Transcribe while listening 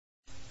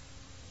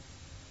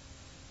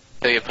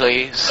To you,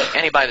 please.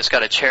 Anybody that's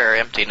got a chair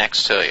empty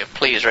next to you,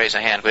 please raise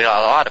a hand. We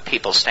got a lot of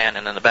people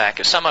standing in the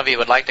back. If some of you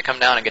would like to come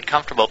down and get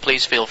comfortable,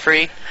 please feel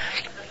free.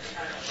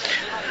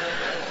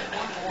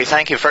 We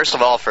thank you, first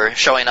of all, for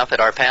showing up at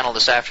our panel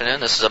this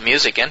afternoon. This is a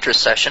music interest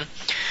session.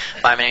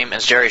 My name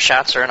is Jerry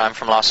Schatzer, and I'm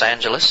from Los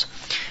Angeles.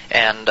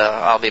 And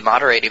I'll be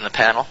moderating the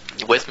panel.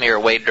 With me are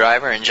Wade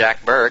Driver and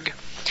Jack Berg.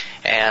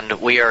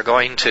 And we are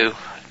going to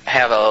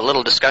have a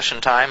little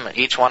discussion time.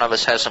 Each one of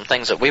us has some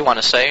things that we want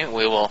to say.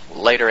 We will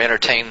later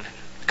entertain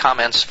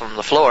comments from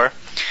the floor.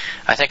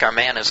 I think our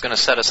man is going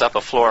to set us up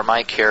a floor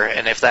mic here,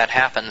 and if that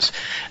happens,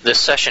 this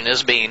session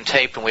is being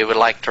taped, and we would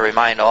like to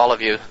remind all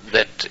of you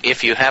that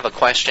if you have a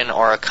question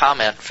or a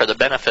comment for the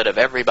benefit of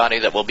everybody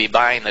that will be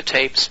buying the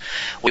tapes,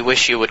 we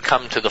wish you would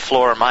come to the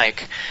floor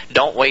mic.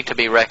 Don't wait to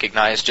be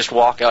recognized. Just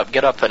walk up,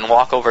 get up and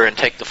walk over and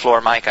take the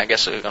floor mic. I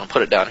guess we're going to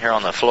put it down here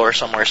on the floor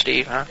somewhere,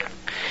 Steve, huh?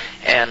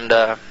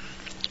 And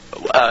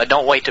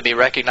don't wait to be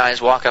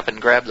recognized. Walk up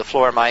and grab the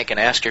floor mic and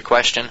ask your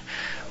question,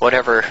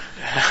 whatever,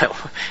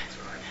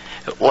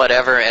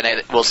 and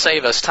it will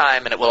save us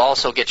time, and it will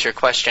also get your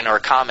question or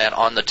comment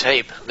on the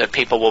tape that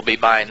people will be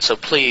buying. So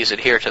please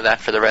adhere to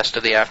that for the rest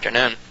of the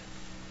afternoon.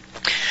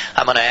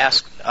 I'm going to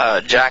ask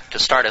Jack to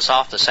start us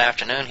off this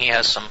afternoon. He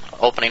has some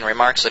opening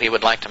remarks that he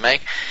would like to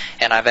make,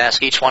 and I've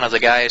asked each one of the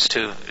guys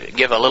to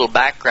give a little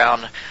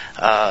background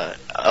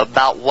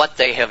about what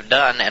they have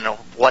done and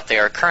what they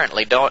are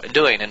currently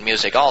doing in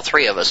music. All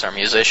three of us are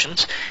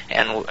musicians,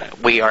 and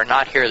we are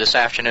not here this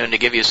afternoon to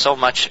give you so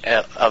much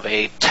of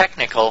a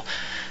technical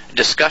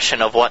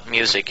discussion of what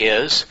music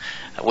is.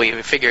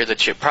 We figure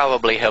that you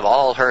probably have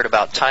all heard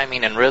about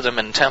timing and rhythm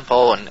and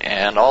tempo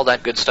and all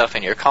that good stuff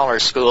in your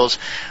college schools.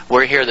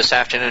 We're here this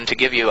afternoon to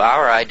give you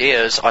our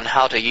ideas on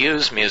how to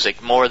use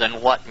music more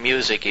than what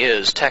music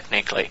is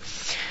technically.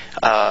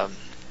 I'm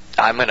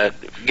going to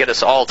get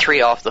us all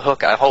three off the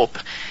hook, I hope.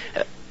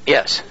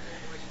 Yes?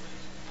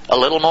 A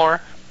little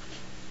more?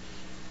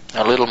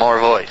 A little more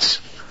voice.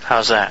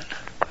 How's that?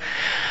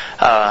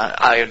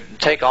 I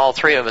take all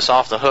three of us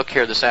off the hook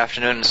here this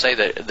afternoon and say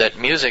that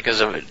music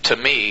to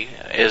me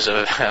is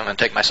I'm going to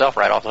take myself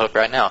right off the hook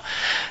right now.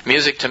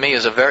 Music to me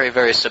is a very,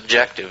 very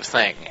subjective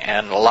thing,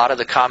 and a lot of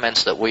the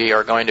comments that we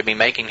are going to be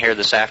making here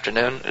this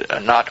afternoon,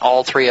 not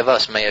all three of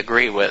us may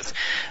agree with.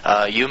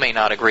 You may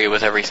not agree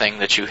with everything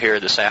that you hear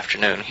this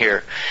afternoon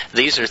here.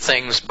 These are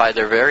things by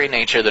their very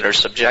nature that are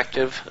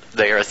subjective.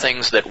 They are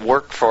things that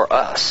work for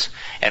us,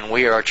 and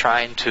we are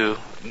trying to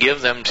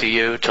give them to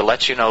you to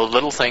let you know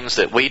little things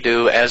that we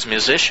do as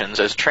musicians,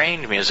 as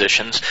trained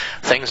musicians,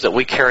 things that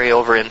we carry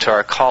over into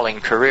our calling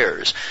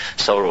careers.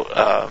 So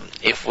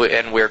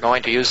and we're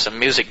going to use some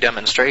music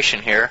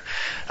demonstration here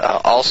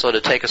also to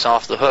take us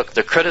off the hook.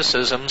 The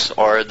criticisms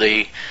or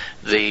the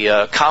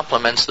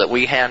compliments that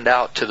we hand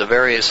out to the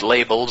various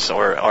labels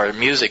or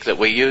music that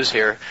we use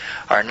here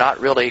are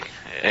not really,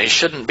 it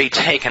shouldn't be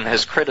taken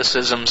as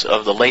criticisms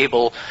of the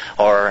label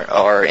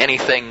or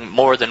anything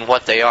more than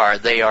what they are.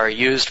 They are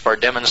used for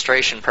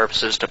demonstration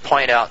purposes to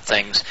point out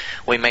things.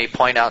 We may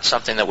point out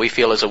something that we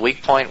feel is a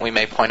weak point. We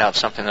may point out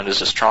something that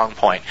is a strong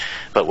point.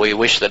 But we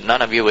wish that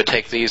none of you would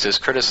take these as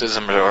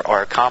criticism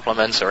or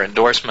compliments or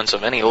endorsements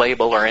of any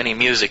label or any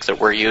music that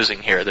we're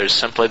using here. There's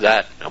simply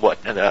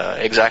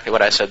exactly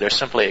what I said. There's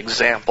simply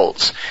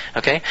examples.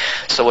 Okay?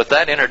 So with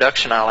that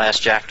introduction, I'll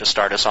ask Jack to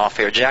start us off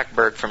here. Jack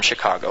Berg from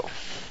Chicago.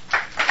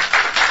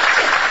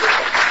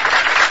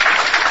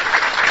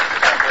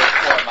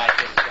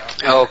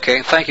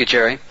 Okay, thank you,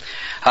 Jerry.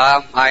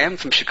 I am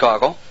from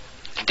Chicago,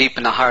 deep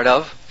in the heart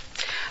of.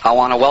 I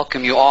want to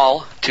welcome you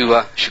all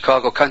to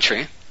Chicago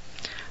country.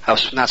 I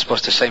was not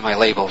supposed to say my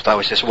labels. I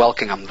was just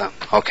welcoming them,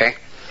 okay?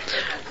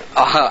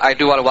 I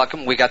do want to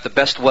welcome. We got the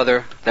best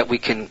weather that we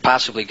can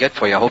possibly get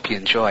for you. I hope you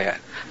enjoy it,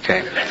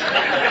 okay?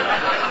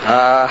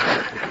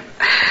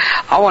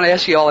 I want to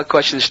ask you all a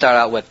question to start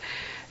out with.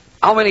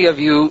 How many of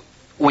you,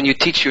 when you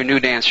teach your new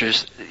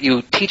dancers,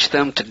 you teach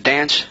them to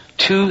dance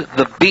to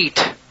the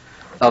beat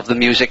of the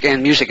music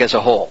and music as a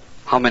whole?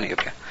 How many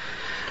of you?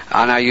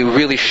 And are you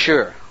really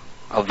sure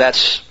of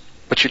that's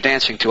what you're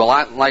dancing to?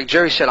 Like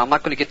Jerry said, I'm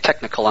not going to get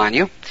technical on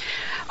you.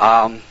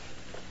 I'm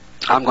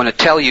going to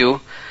tell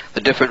you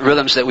the different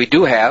rhythms that we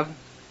do have.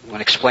 I'm going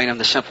to explain them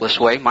the simplest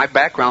way. My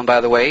background,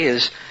 by the way,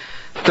 is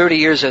 30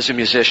 years as a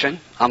musician.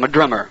 I'm a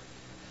drummer.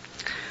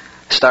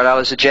 Started out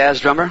as a jazz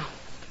drummer,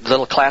 a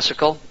little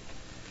classical.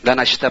 Then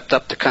I stepped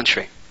up to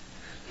country.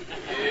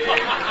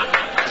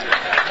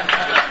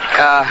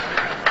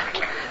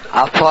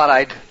 I thought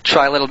I'd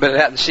try a little bit of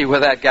that and see where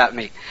that got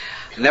me.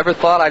 Never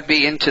thought I'd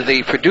be into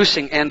the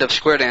producing end of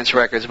square dance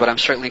records, but I'm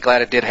certainly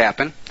glad it did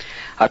happen.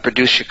 I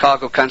produced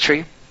Chicago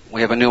country. We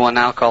have a new one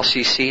now called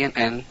CC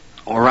and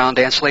Around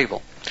Dance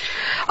label.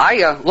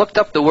 I looked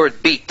up the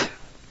word beat,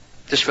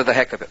 just for the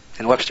heck of it,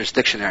 in Webster's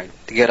Dictionary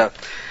to get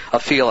a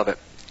feel of it.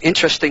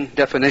 Interesting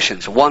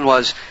definitions. One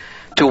was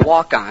to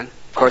walk on.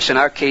 Of course, in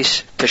our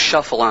case, to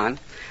shuffle on.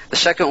 The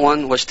second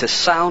one was to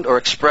sound or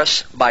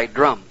express by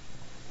drum.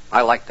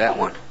 I like that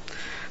one.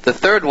 The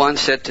third one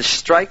said to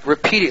strike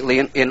repeatedly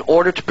in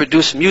order to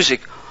produce music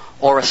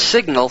or a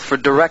signal for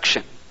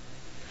direction.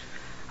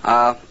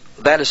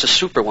 That is a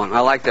super one.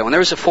 I like that one.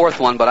 There is a fourth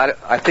one, but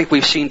I think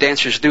we've seen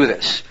dancers do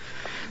this.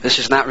 This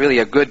is not really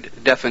a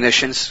good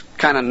definition. It's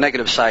kind of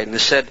negative side. And it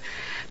said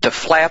to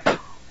flap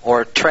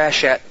or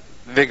trash at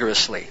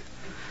vigorously.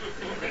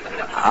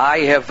 I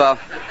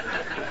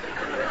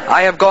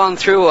have gone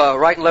through a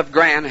right and left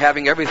grand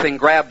having everything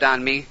grabbed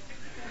on me,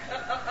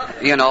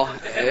 you know,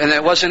 and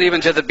it wasn't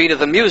even to the beat of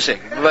the music.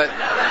 But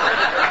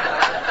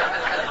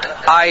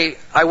I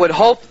would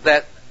hope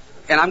that,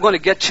 and I'm going to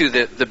get to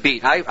the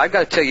beat. I've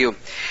got to tell you,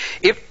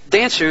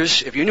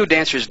 if you new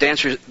dancers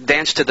dance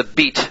to the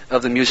beat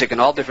of the music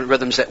and all different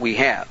rhythms that we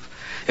have,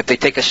 if they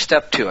take a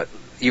step to it,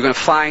 you're going to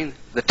find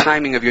the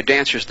timing of your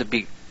dancers to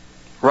be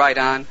right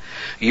on.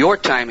 Your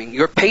timing,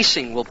 your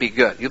pacing will be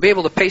good. You'll be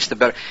able to pace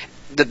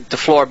the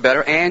floor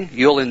better, and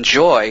you'll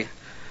enjoy,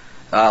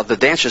 the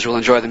dancers will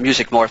enjoy the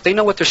music more if they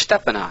know what they're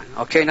stepping on,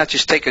 okay? Not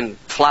just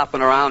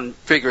flopping around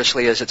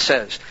vigorously as it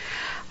says.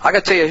 I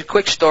got to tell you a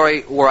quick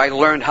story where I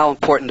learned how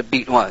important the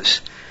beat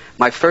was.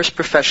 My first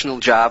professional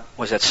job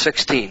was at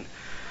 16.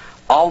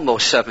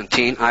 Almost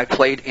 17, I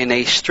played in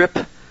a strip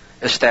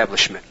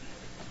establishment,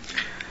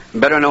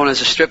 better known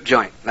as a strip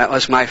joint. That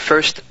was my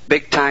first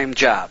big-time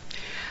job.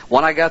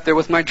 When I got there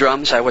with my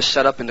drums, I was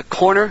set up in the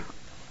corner,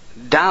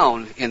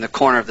 down in the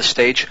corner of the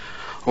stage,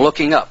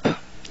 looking up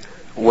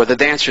where the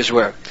dancers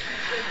were.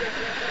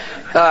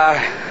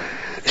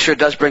 Sure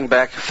does bring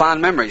back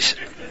fond memories.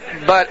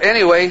 But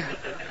anyway,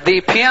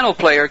 the piano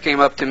player came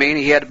up to me, and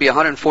he had to be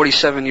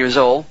 147 years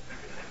old,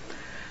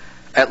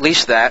 at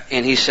least that,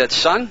 and he said,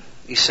 "Son,"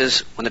 he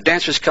says, "when the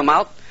dancers come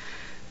out,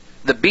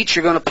 the beat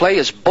you're going to play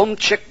is boom,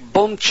 chick,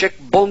 boom, chick,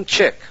 boom,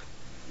 chick."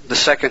 The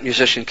second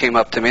musician came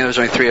up to me. There was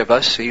only three of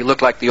us. He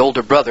looked like the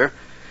older brother.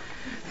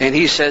 And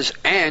he says,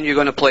 "And you're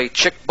going to play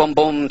chick, boom,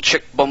 boom,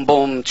 chick, boom,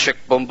 boom, chick,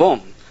 boom,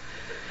 boom."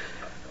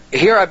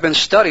 Here I've been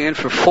studying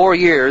for 4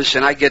 years,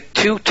 and I get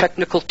two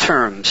technical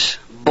terms: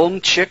 boom,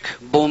 chick,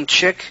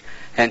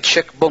 and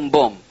chick, boom,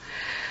 boom.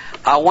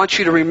 I want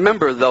you to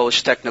remember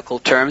those technical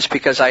terms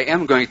because I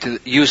am going to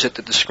use it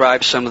to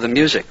describe some of the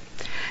music.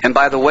 And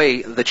by the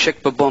way, the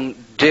chick, boom, boom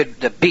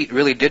the beat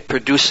really did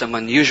produce some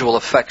unusual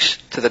effects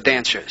to the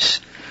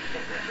dancers.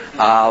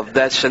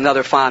 That's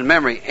another fond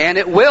memory. And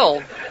it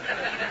will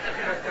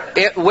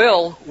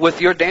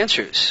with your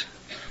dancers.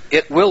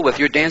 It will with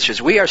your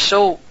dancers. We are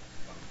so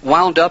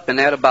wound up in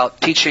that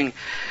about teaching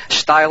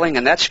styling,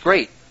 and that's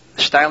great.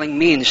 Styling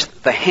means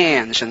the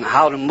hands and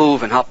how to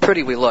move and how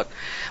pretty we look.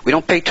 We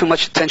don't pay too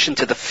much attention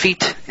to the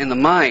feet and the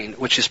mind,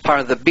 which is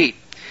part of the beat.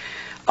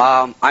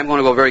 I'm going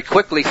to go very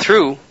quickly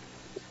through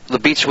the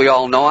beats we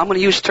all know. I'm going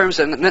to use terms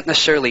that are not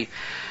necessarily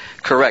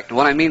correct.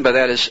 What I mean by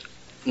that is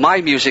my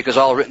music is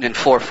all written in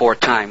 4/4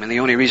 time, and the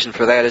only reason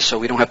for that is so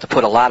we don't have to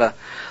put a lot of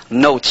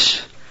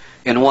notes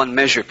in one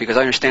measure, because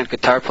I understand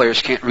guitar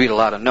players can't read a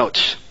lot of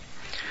notes.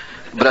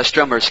 But us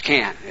drummers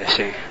can, you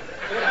see.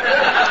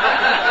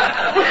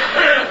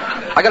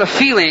 I got a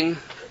feeling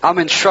I'm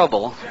in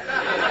trouble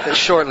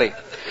shortly.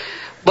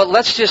 But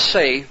let's just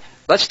say,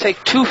 let's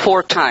take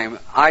 2/4 time.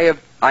 I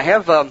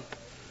have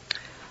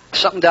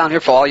something down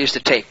here for all of you to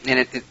take, and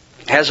it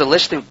has a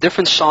list of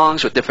different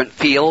songs with different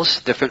feels,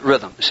 different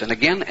rhythms. And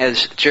again,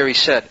 as Jerry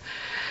said,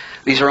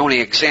 these are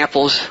only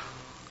examples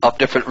of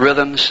different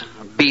rhythms,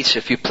 beats,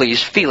 if you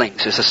please.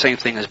 Feelings is the same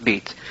thing as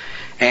beat.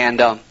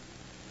 And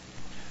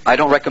I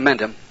don't recommend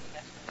them.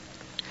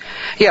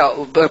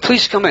 Yeah, but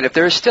please come in. If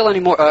there is still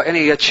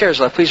any chairs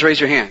left, please raise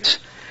your hands.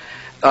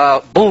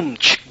 Boom,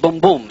 boom,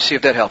 boom. See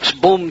if that helps.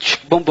 Boom,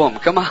 boom, boom.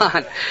 Come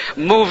on.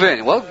 Move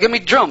in. Well, give me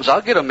drums.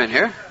 I'll get them in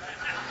here.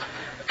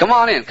 Come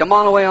on in. Come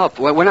on the way up.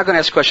 We're not going to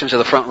ask questions to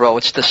the front row.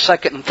 It's the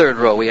second and third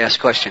row we ask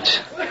questions.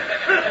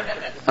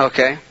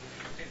 Okay.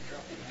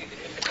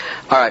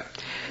 All right.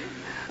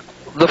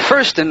 The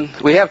first, and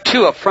we have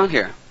two up front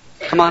here.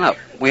 Come on up.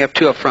 We have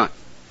two up front.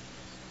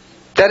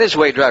 That is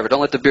Wade Driver.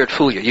 Don't let the beard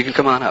fool you. You can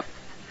come on up.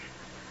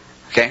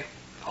 Okay?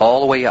 All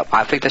the way up.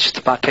 I think that just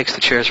about takes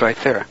the chairs right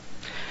there.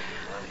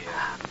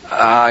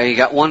 You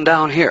got one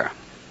down here.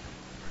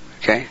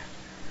 Okay?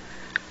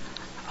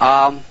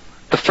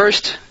 The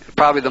first,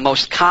 probably the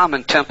most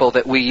common tempo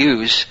that we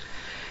use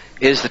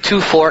is the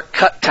 2/4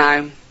 cut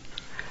time.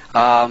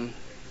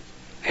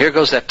 Here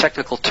goes that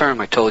technical term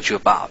I told you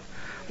about.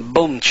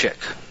 Boom chick.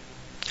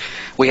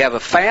 We have a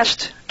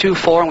fast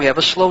 2/4 and we have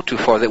a slow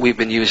 2/4 that we've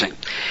been using.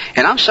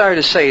 And I'm sorry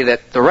to say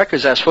that the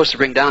records I was supposed to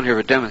bring down here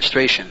for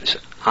demonstrations,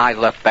 I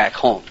left back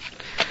home.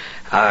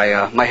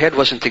 My head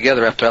wasn't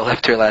together after I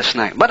left here last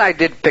night. But I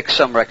did pick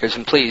some records,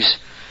 and please,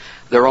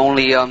 they're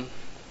only, I'll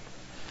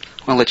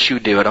let you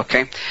do it,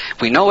 okay?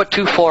 We know what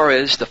 2/4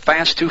 is. The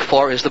fast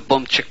 2/4 is the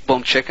boom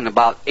chick, and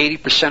about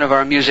 80% of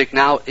our music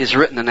now is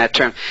written in that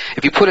term.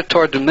 If you put it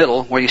toward the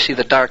middle, where you see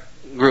the dark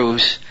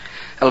grooves,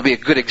 that'll be a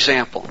good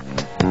example.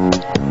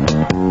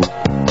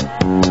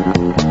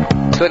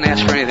 Couldn't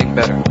ask for anything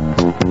better.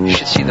 You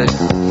should see the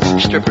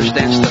strippers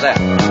dance to that.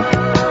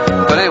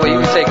 But anyway, you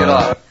can take it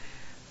off.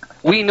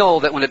 We know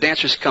that when the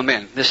dancers come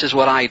in, this is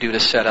what I do to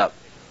set up.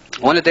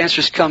 When the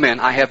dancers come in,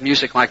 I have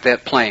music like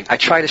that playing. I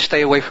try to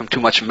stay away from too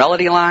much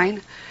melody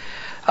line.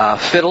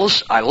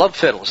 Fiddles, I love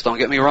fiddles, don't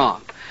get me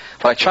wrong.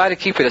 But I try to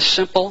keep it as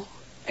simple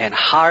and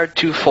hard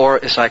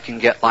 2/4 as I can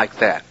get like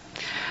that.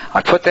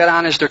 I put that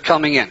on as they're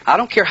coming in. I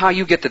don't care how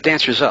you get the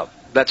dancers up.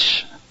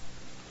 That's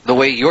the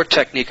way your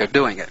technique of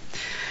doing it.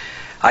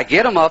 I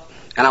get them up,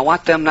 and I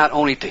want them not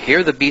only to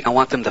hear the beat, I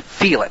want them to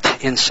feel it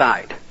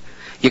inside.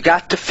 You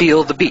got to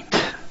feel the beat.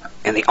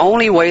 And the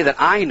only way that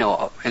I know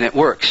of, and it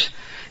works,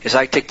 is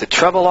I take the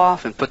treble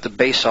off and put the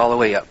bass all the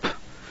way up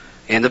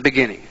in the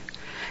beginning.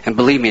 And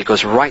believe me, it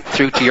goes right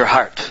through to your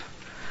heart.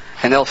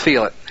 And they'll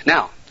feel it.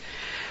 Now,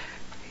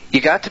 you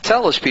got to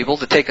tell those people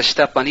to take a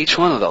step on each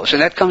one of those.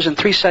 And that comes in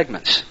 3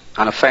 segments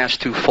on a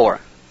fast 2/4.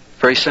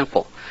 Very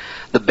simple.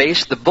 The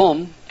bass, the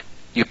boom,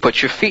 you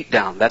put your feet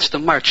down. That's the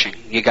marching.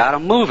 You got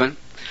them moving.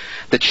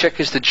 The chick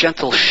is the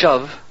gentle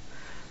shove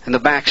in the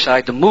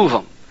backside to move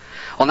them.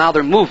 Well, now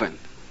they're moving.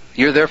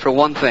 You're there for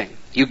one thing.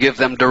 You give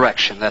them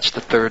direction. That's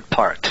the 3rd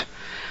part.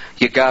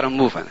 You got them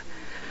moving.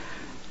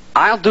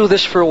 I'll do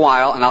this for a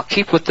while, and I'll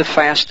keep with the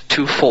fast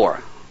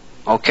 2/4.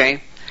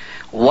 Okay?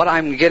 What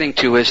I'm getting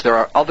to is there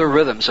are other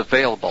rhythms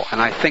available,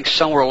 and I think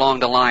somewhere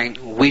along the line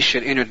we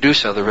should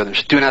introduce other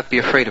rhythms. Do not be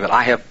afraid of it.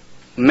 I have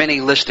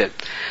many listed.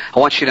 I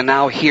want you to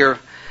now hear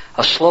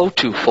a slow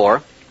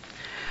 2/4,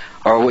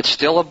 or it's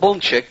still a boom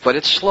chick, but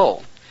it's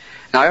slow.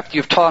 Now, after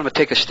you've taught them to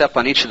take a step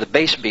on each of the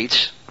bass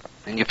beats,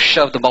 and you've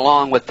shoved them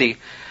along with the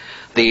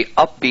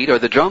upbeat or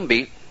the drum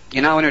beat,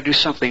 you now introduce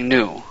something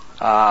new.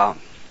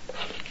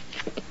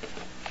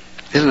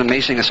 Isn't it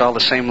amazing it's all the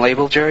same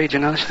label, Jerry? Did you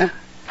notice that?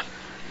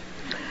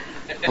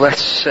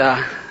 Let's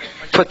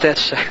put that...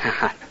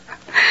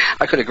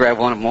 I could have grabbed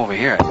one of them over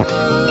here. Boom,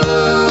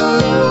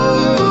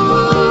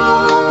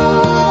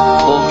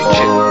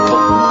 chick,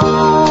 boom.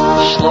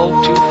 Slow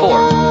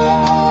 2/4.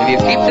 If you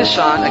keep this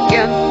on,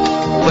 again,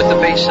 put the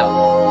bass up.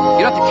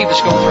 You don't have to keep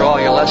this going through all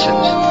your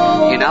lessons.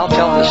 You now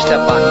tell them to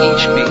step on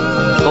each beat,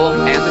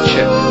 boom, and the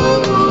chick.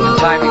 The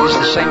timing is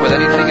the same with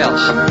anything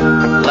else.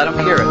 Let them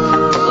hear it.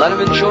 Let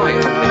them enjoy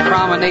it.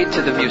 Promenade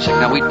to the music.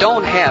 Now, we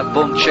don't have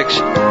boom chicks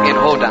in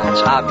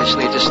hoedowns.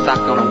 Obviously, it's just not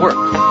going to work.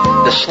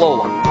 The slow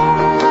one.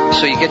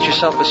 So you get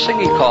yourself a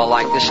singing call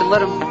like this and let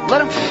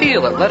them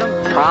feel it. Let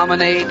them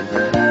promenade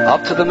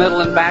up to the middle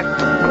and back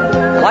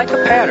like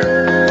a pattern.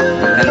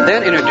 And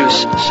then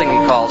introduce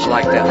singing calls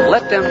like that.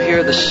 Let them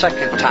hear the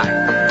second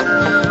time.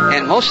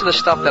 And most of the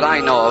stuff that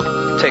I know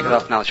of, take it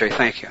off now, Jerry,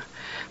 thank you.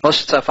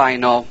 Most of the stuff I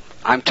know,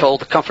 I'm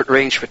told the comfort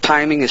range for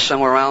timing is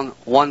somewhere around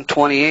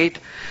 128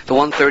 to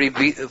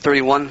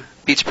 131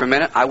 beats per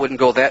minute. I wouldn't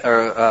go that,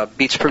 or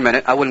beats per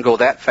minute. I wouldn't go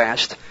that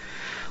fast.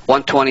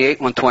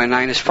 128,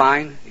 129 is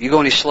fine. You go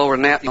any slower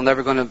than that, you're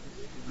never going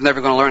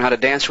to learn how to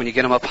dance when you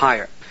get them up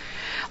higher.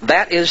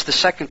 That is the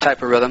second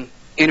type of rhythm.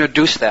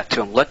 Introduce that to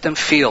them. Let them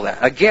feel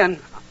that. Again,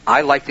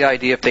 I like the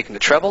idea of taking the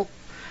treble,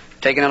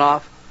 taking it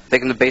off,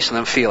 taking the bass, and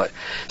let them feel it.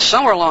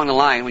 Somewhere along the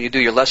line, when you do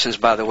your lessons,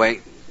 by the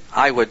way,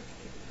 I would,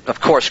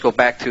 of course, go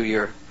back to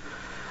your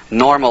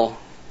normal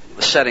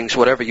settings,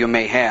 whatever you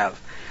may have.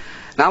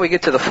 Now we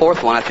get to the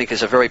 4th one, I think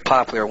is a very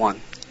popular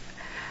one.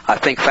 I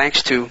think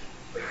thanks to,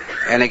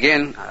 and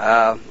again,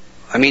 I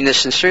mean this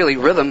sincerely,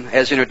 rhythm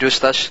has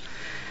introduced us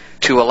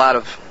to a lot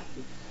of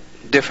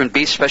different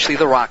beats, especially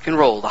the rock and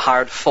roll, the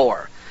hard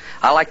 4.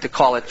 I like to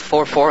call it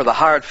 4/4, the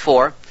hard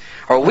 4,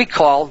 or we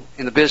call,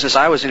 in the business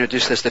I was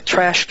introduced as the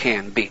trash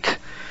can beat.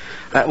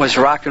 That was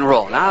rock and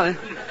roll. Now,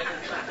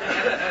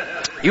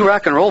 you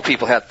rock and roll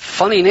people have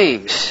funny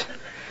names.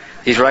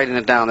 He's writing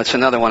it down. That's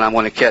another one I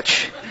want to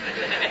catch.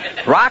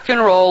 Rock and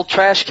roll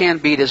trash can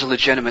beat is a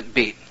legitimate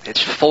beat.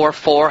 It's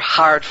 4/4,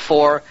 hard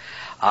 4.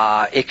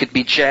 It could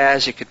be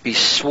jazz, it could be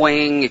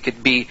swing, it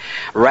could be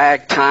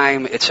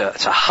ragtime. It's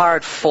a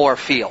hard 4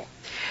 feel.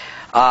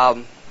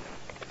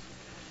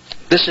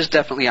 This is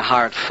definitely a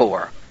hard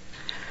 4.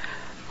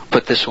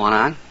 Put this one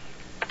on.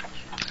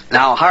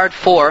 Now, hard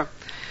 4,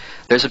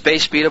 there's a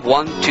bass beat of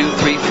 1, 2,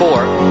 3,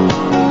 4.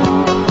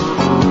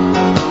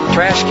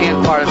 Trash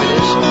can part of it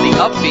is the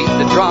upbeat,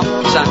 the drum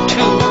is on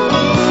 2,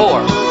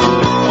 4.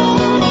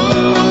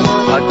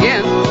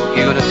 Again,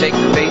 you're going to take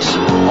the bass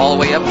all the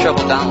way up,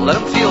 treble down. Let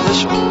them feel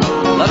this one.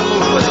 Let them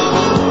move with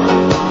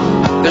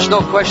it. There's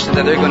no question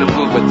that they're going to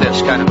move with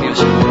this kind of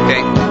music,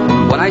 okay?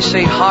 When I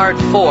say hard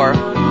 4,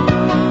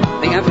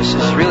 the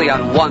emphasis is really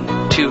on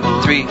 1, 2,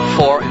 3,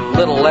 4, and a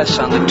little less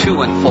on the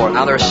 2 and 4.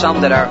 Now, there are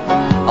some that are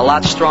a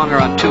lot stronger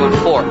on 2 and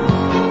 4.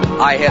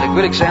 I had a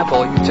good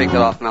example. You can take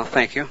that off now.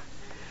 Thank you.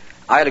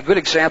 I had a good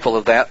example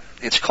of that.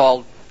 It's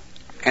called,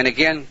 and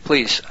again,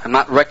 please, I'm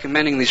not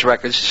recommending these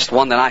records, it's just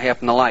one that I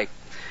happen to like,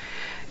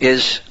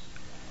 is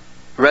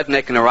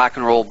Redneck in a Rock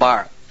and Roll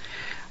Bar.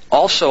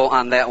 Also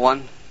on that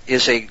one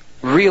is a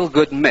real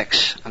good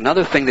mix.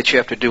 Another thing that you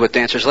have to do with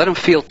dancers, let them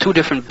feel 2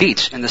 different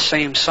beats in the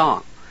same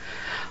song.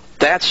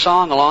 That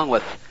song, along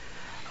with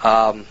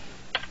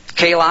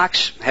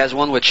K-Lox, has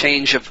one with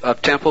change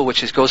of tempo,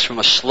 which goes from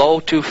a slow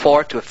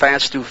 2/4 to a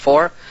fast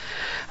 2/4.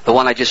 The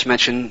one I just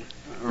mentioned,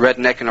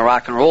 Redneck in a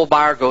Rock and Roll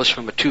Bar, goes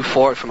from a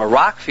 2/4, from a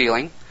rock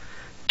feeling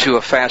to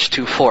a fast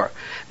 2/4.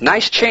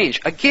 Nice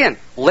change. Again,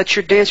 let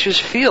your dancers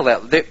feel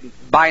that.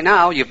 By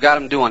now, you've got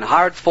them doing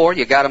hard 4,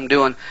 you got them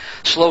doing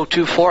slow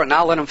 2/4, and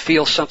now let them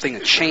feel something, a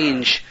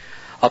change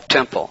of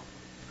tempo.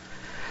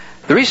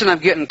 The reason I'm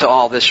getting to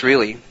all this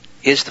really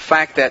is the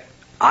fact that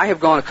I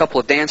have gone a couple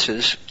of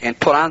dances and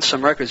put on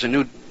some records of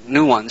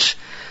new ones,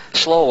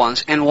 slow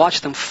ones, and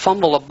watched them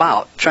fumble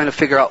about trying to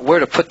figure out where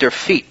to put their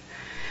feet.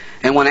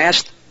 And when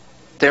asked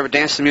if they ever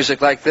dance to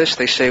music like this,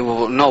 they say,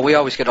 well, no, we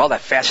always get all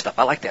that fast stuff.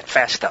 I like that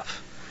fast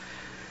stuff.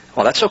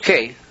 Well, that's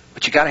okay,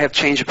 but you got to have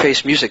change of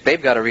pace music. They've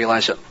got to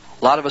realize that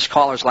a lot of us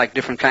callers like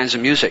different kinds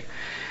of music.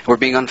 We're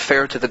being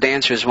unfair to the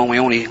dancers when we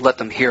only let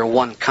them hear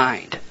one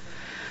kind.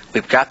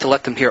 We've got to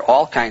let them hear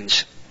all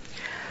kinds.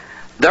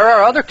 There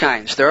are other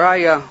kinds.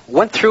 I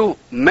went through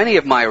many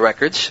of my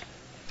records.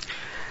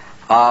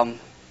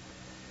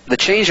 The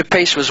change of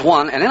pace was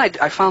one, and then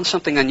I found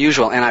something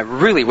unusual, and I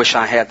really wish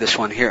I had this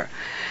one here.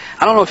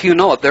 I don't know if you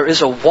know it. There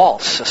is a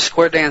waltz, a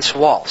square dance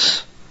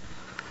waltz.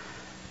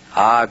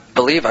 I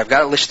believe I've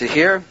got it listed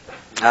here.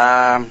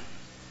 I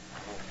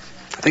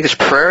think it's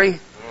Prairie.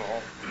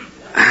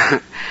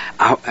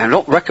 I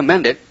don't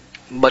recommend it,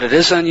 but it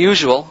is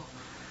unusual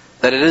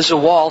that it is a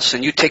waltz,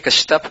 and you take a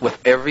step with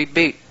every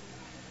beat.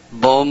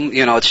 Boom,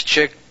 it's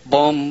chick,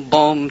 boom,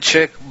 boom,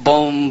 chick,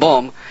 boom,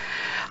 boom.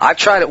 I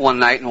tried it one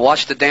night and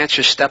watched the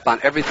dancers step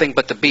on everything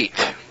but the beat.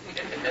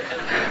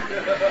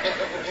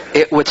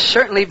 It would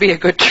certainly be a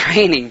good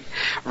training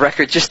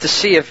record just to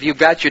see if you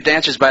got your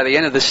dancers by the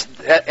end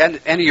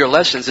of your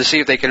lessons to see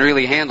if they can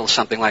really handle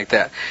something like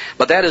that.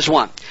 But that is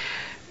one.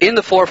 In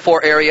the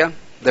 4/4 area,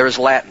 there is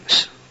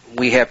Latins.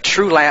 We have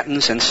true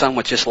Latins and some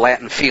with just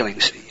Latin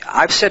feelings.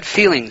 I've said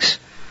feelings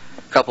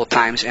a couple of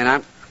times,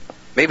 and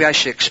maybe I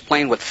should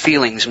explain what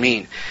feelings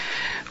mean.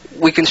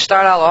 We can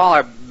start out all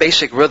our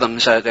basic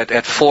rhythms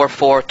at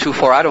 4/4,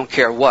 2/4, I don't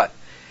care what.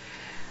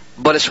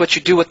 But it's what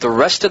you do with the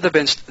rest of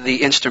the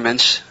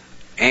instruments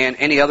and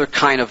any other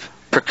kind of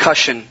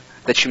percussion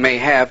that you may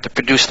have to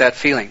produce that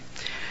feeling.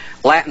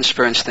 Latins,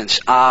 for instance.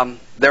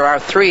 There are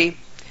 3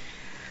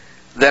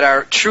 that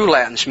are true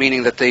Latins,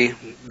 meaning that the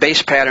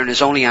bass pattern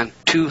is only on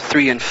 2,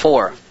 3, and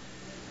 4.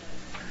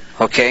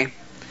 Okay?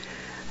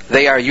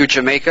 They are Your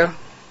Jamaica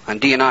on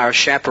DNR.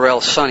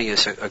 Chaparral Sunny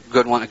is a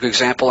good one, a good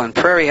example. And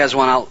Prairie has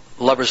one out,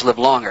 Lovers Live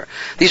Longer.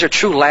 These are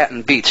true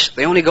Latin beats.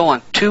 They only go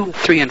on 2,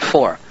 3, and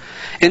 4.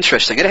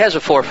 Interesting. It has a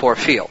 4/4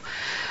 feel.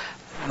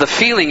 The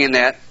feeling in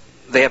that,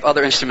 they have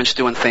other instruments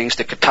doing things.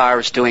 The guitar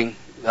is doing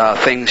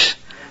things.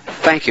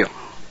 Thank you.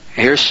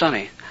 Here's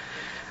Sunny.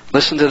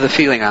 Listen to the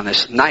feeling on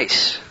this.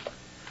 Nice.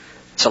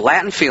 It's a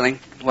Latin feeling,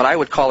 what I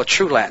would call a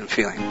true Latin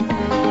feeling.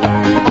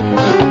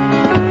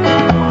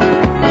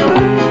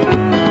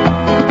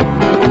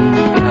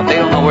 Now, if they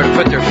don't know where to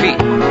put their feet,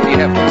 you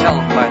have to tell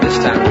them by this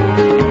time.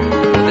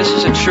 Now, this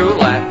is a true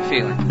Latin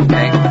feeling.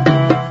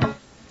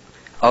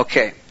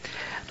 Okay.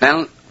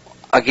 Now,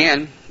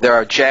 again, there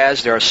are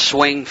jazz, there are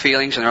swing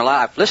feelings, and there are a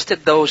lot. I've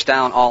listed those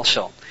down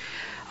also.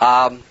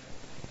 I'm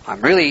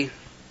really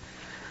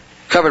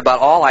covered about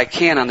all I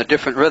can on the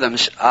different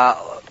rhythms.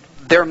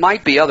 There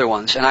might be other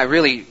ones, and I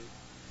really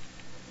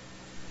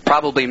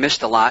probably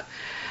missed a lot.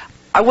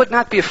 I would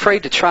not be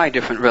afraid to try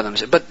different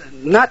rhythms, but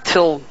not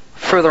till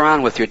further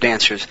on with your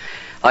dancers.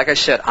 Like I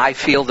said, I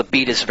feel the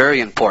beat is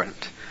very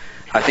important.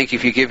 I think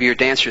if you give your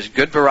dancers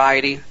good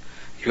variety,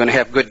 you're going to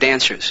have good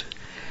dancers.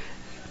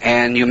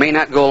 And you may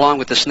not go along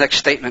with this next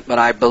statement, but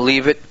I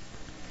believe it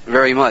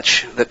very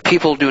much, that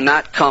people do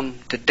not come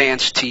to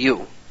dance to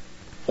you,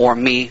 or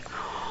me,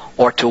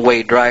 or to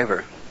Wade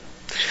Driver.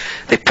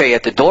 They pay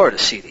at the door to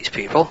see these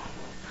people,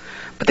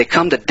 but they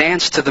come to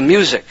dance to the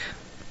music.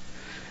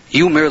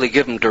 You merely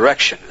give them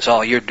direction, is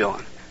all you're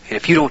doing. And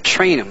if you don't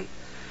train them,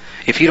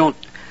 if you don't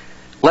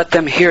let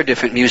them hear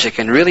different music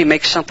and really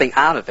make something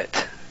out of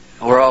it,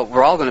 we're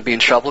all going to be in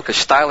trouble, because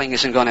styling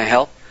isn't going to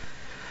help.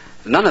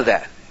 None of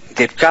that.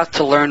 They've got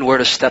to learn where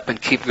to step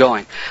and keep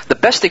going. The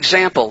best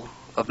example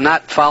of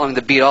not following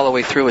the beat all the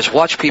way through is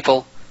watch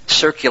people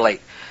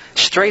circulate.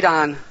 Straight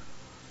on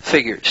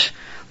figures.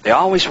 They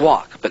always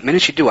walk. But the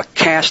minute you do a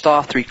cast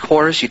off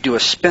 3/4, you do a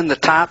spin the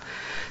top,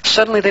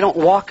 suddenly they don't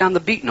walk on the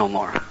beat no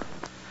more.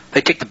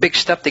 They take the big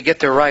step to get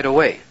there right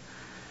away.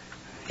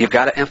 You've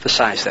got to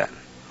emphasize that.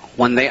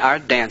 When they are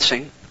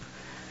dancing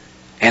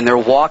and they're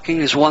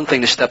walking is one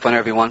thing to step on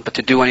everyone, but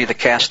to do any of the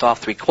cast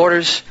off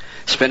 3/4,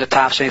 spin the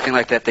tops, anything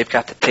like that, they've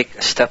got to take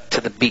a step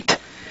to the beat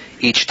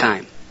each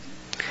time.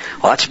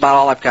 Well, that's about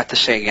all I've got to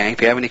say, gang.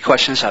 If you have any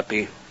questions, I'll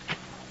be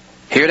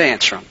here to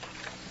answer them.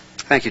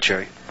 Thank you,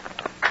 Jerry.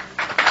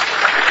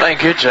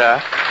 Thank you,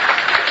 Jack.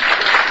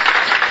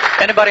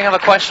 Anybody have a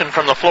question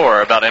from the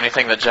floor about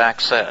anything that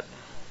Jack said?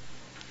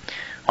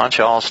 Why don't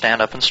you all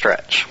stand up and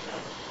stretch?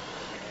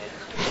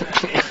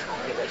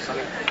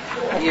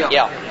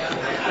 Yeah.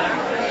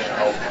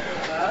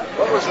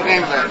 What was the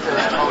name of that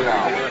first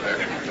hoedown?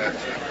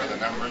 That's for the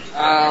numbers?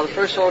 The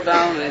first hold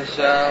down is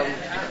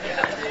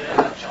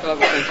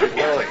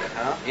Willie,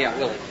 huh? Yeah,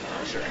 Willie.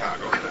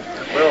 Chicago.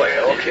 Willie,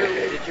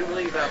 okay. Did you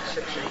leave out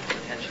 6, 8,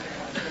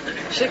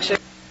 10? 6, 8.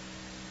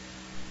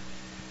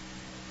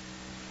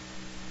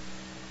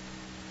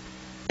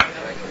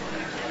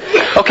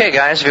 Okay,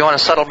 guys, if you want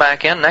to settle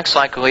back in, next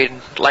we'd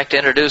like to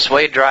introduce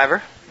Wade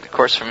Driver, of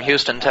course from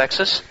Houston,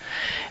 Texas.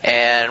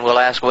 And we'll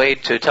ask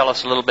Wade to tell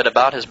us a little bit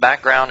about his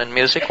background in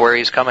music, where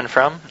he's coming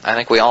from. I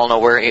think we all know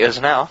where he is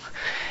now.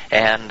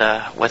 And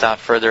without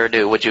further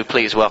ado, would you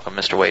please welcome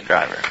Mr. Wade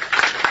Driver.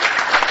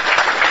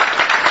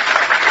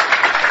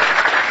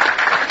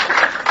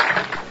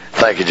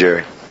 Thank you,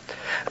 Jerry.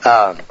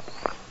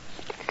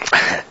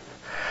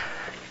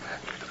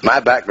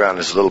 My background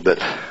is a little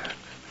bit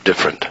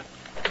different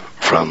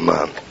from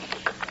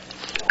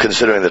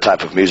considering the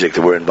type of music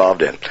that we're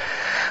involved in.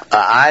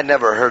 I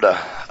never heard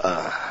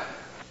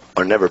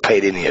or never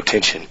paid any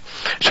attention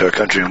to a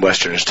country and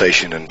western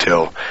station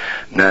until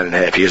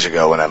 9.5 years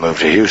ago when I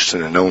moved to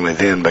Houston, and only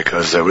then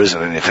because there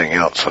wasn't anything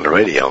else on the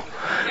radio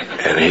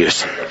in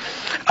Houston.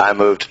 I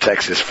moved to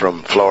Texas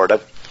from Florida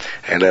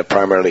and lived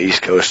primarily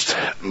East Coast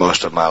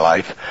most of my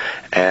life.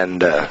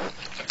 And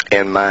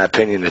in my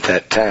opinion at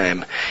that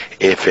time,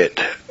 if it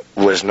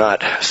was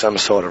not some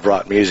sort of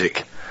rock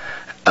music,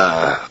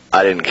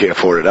 I didn't care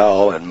for it at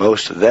all. And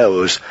most of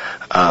those,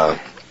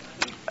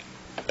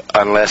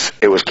 unless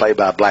it was played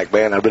by a black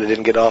band, I really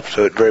didn't get off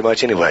to it very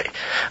much anyway.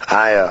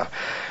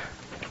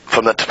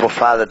 From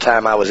the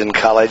time I was in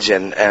college,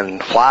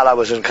 and while I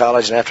was in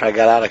college and after I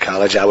got out of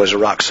college, I was a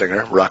rock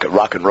singer, rock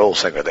and roll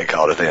singer they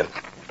called it then.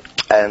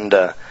 And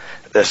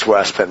that's where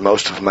I spent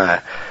most of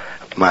my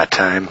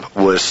time,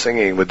 was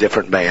singing with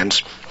different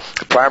bands.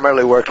 I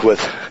primarily worked with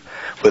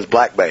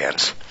black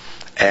bands,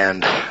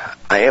 and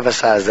I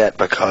emphasize that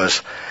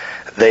because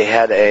they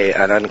had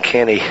an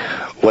uncanny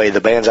way.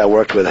 The bands I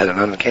worked with had an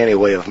uncanny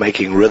way of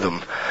making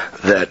rhythm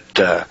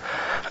that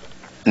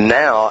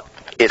now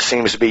it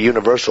seems to be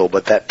universal,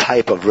 but that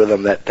type of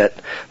rhythm,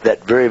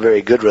 that very,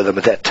 very good rhythm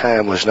at that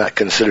time was not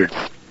considered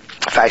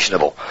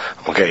fashionable,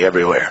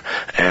 everywhere.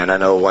 And I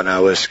know when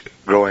I was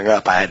growing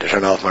up, I had to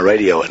turn off my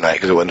radio at night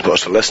because I wasn't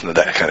supposed to listen to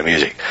that kind of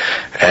music.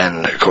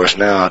 And, of course,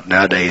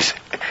 nowadays,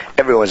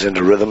 everyone's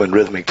into rhythm and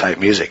rhythmic type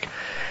music.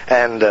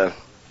 And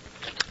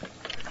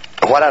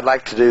what I'd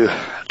like to do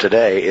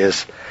today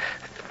is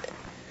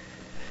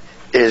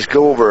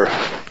go over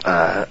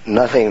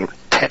nothing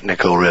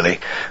technical, really,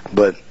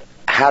 but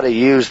how to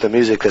use the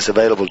music that's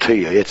available to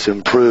you. It's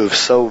improved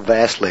so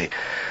vastly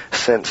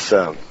since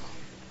I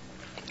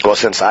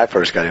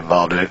first got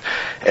involved in it,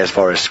 as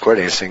far as square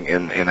dancing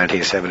in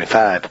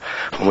 1975,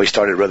 when we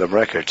started Rhythm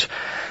Records.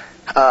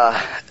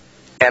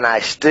 And I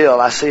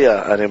see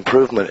an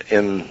improvement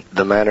in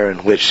the manner in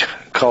which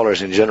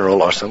callers in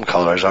general, or some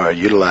callers, are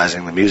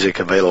utilizing the music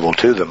available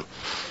to them.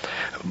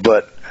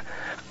 But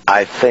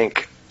I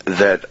think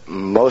that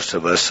most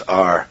of us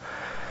or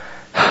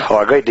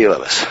a great deal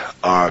of us,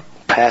 are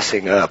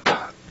passing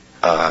up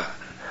the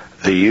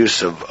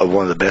use of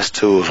one of the best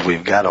tools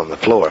we've got on the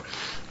floor.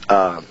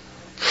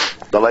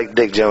 The late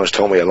Dick Jones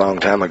told me a long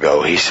time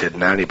ago, he said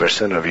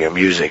 90% of your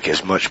music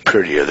is much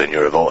prettier than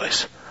your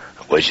voice,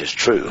 which is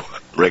true,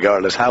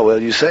 regardless how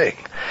well you sing.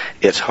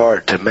 It's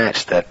hard to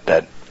match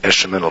that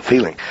instrumental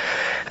feeling.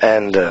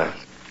 And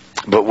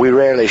but we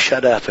rarely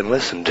shut up and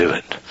listen to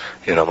it.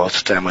 Most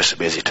of the time we're so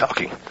busy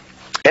talking.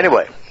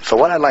 Anyway, so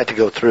what I'd like to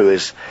go through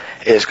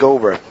is go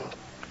over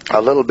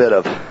a little bit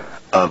of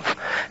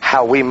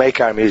how we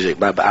make our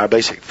music, our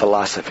basic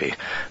philosophy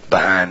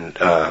behind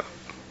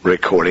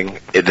recording.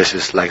 This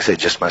is, like I said,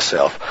 just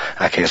myself.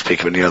 I can't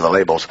speak of any other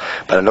labels,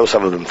 but I know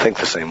some of them think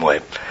the same way.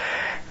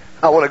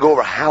 I want to go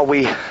over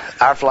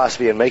our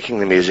philosophy in making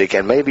the music,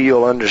 and maybe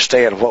you'll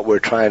understand what we're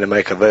trying to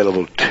make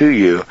available to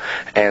you,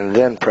 and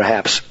then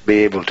perhaps be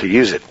able to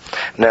use it.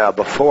 Now,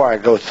 before I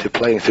go through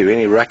playing through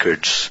any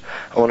records,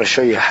 I want to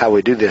show you how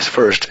we do this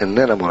first, and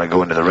then I'm going to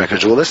go into the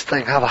records. Well, this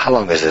thing, how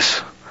long is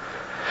this? All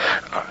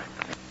right.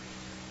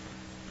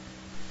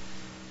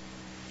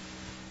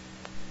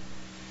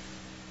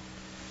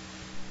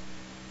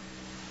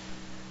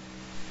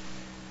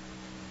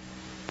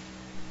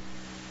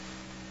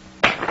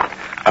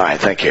 All right,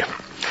 thank you.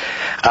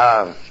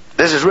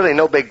 This is really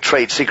no big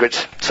trade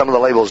secrets. Some of the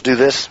labels do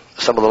this.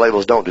 Some of the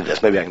labels don't do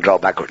this. Maybe I can draw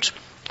backwards.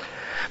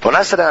 But when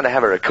I sit down to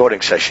have a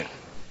recording session,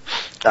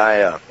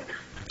 I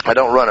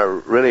don't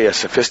run a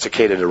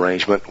sophisticated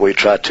arrangement. We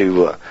try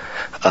to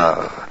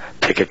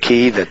pick a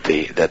key that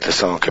the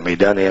song can be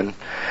done in.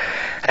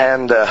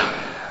 And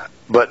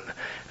but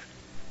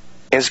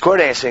in square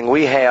dancing,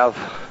 we have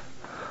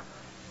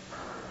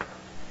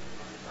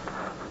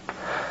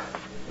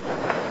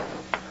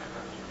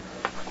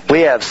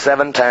have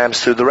 7 times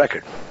through the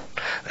record.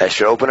 That's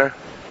your opener.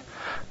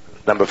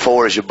 Number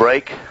 4 is your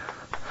break.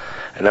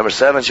 And number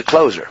 7 is your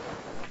closer.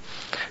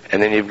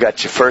 And then you've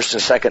got your first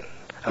and second,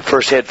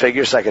 first head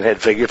figure, second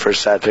head figure,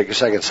 first side figure,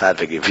 second side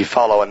figure, if you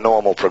follow a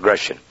normal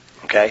progression.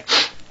 Okay?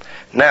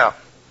 Now,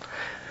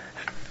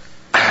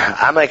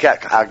 I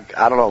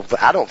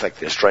don't think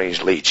they're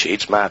strange lead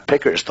sheets. My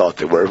pickers thought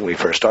they were when we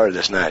first started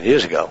this 9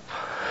 years ago.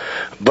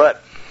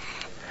 But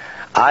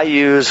I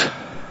use,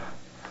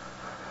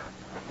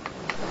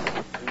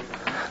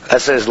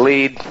 that says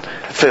lead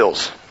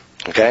fills,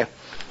 okay?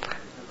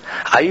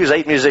 I use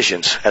 8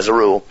 musicians as a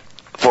rule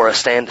for a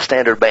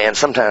standard band,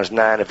 sometimes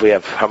 9 if we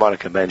have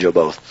harmonica and banjo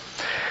both.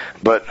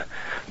 But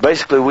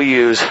basically we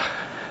use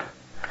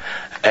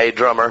a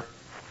drummer.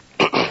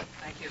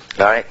 Thank you.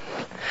 All right.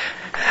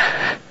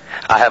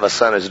 I have a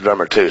son who's a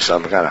drummer too, so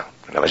I'm kind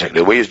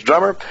of. We use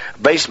drummer,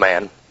 bass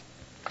man,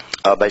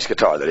 bass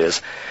guitar that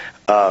is,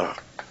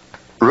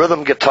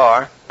 rhythm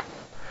guitar.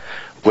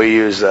 We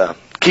use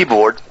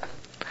keyboard,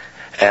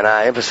 and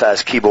I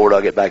emphasize keyboard.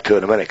 I'll get back to it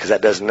in a minute because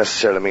that doesn't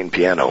necessarily mean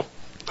piano.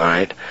 All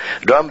right.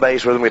 Drum,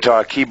 bass, rhythm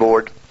guitar,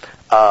 keyboard,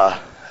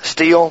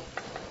 steel,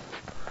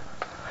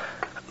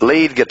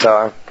 lead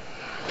guitar,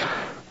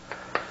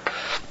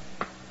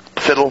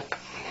 fiddle,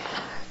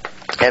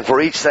 and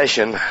for each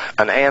session,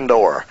 an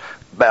and/or,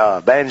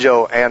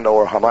 banjo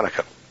and/or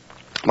harmonica.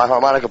 My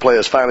harmonica player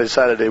has finally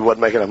decided he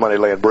wasn't making enough money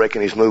laying brick,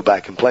 and he's moved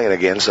back and playing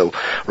again. So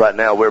right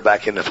now we're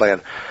back into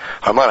playing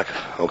harmonica.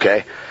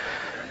 Okay.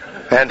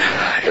 And,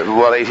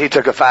 well, he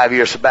took a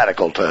 5-year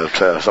sabbatical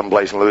to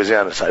someplace in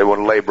Louisiana. So he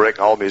wanted to lay brick.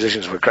 All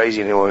musicians were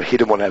crazy, and he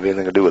didn't want to have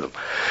anything to do with them.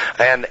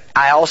 And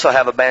I also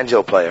have a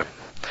banjo player.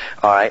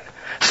 All right.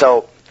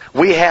 So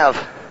we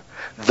have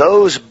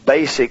those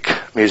basic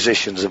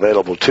musicians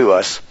available to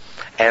us.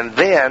 And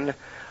then,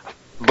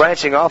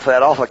 branching off of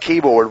that, off a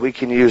keyboard, we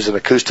can use an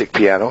acoustic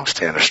piano,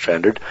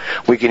 standard.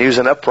 We can use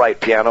an upright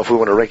piano if we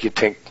want a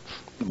rinky-tink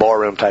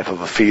barroom type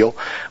of a feel.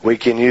 We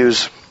can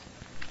use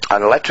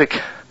an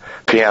electric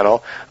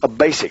piano, a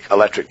basic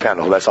electric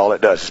piano. That's all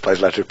it does. It plays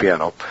electric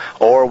piano.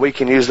 Or we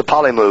can use the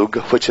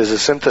Polymoog, which is a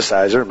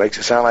synthesizer. It makes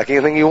it sound like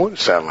anything you want it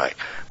to sound like.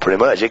 Pretty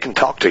much. It can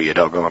talk to you,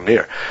 doggone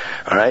near.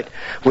 All right?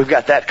 We've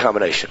got that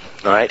combination.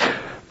 All right?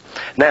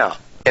 Now,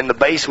 in the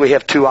bass, we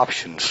have two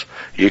options.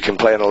 You can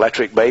play an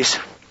electric bass,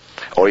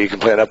 or you can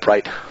play an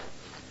upright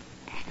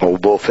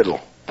old bull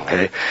fiddle.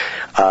 Okay?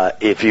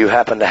 If you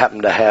happen to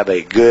have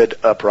a good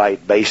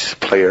upright bass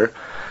player,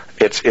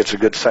 it's a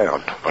good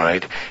sound, all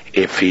right?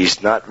 If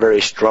he's not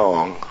very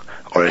strong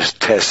or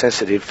has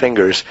sensitive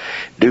fingers,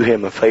 do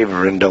him a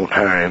favor and don't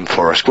hire him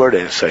for a square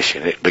dance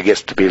session. It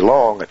gets to be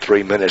long at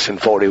 3 minutes and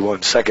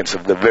 41 seconds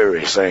of the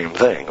very same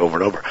thing over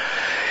and over.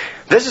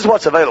 This is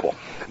what's available.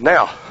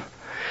 Now,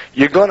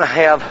 you're going to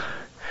have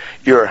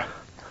your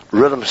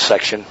rhythm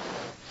section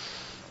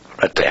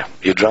right there.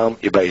 Your drum,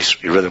 your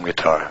bass, your rhythm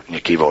guitar, and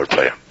your keyboard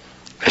player.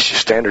 That's your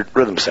standard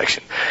rhythm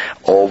section.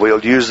 Or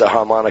we'll use the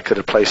harmonica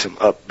to play some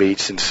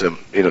upbeats and some,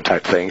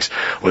 type things.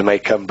 We may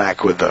come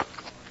back with an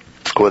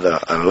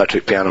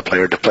electric piano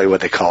player to play what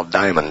they call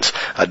diamonds.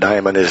 A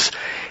diamond is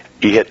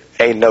you hit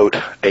a note,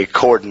 a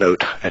chord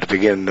note at the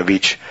beginning of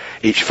each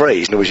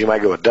phrase. In other words, you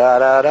might go da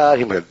da da.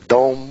 You might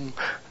go dom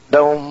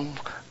dom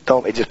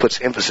dom. It just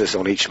puts emphasis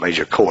on each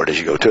major chord as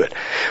you go to it.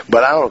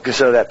 But I don't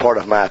consider that part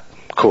of my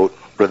quote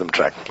rhythm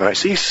track. All right,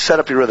 so you set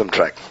up your rhythm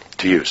track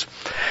to use.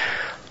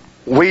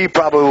 We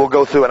probably will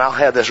go through, and I'll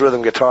have this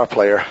rhythm guitar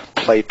player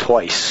play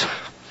twice.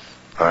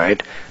 All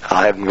right?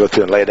 I'll have him go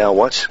through and lay it down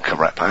once, come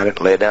right behind it,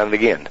 and lay it down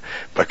again.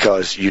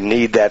 Because you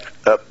need that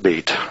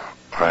upbeat,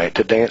 all right,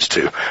 to dance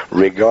to,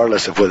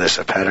 regardless of whether it's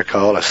a patter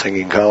call, a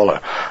singing call,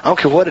 or I don't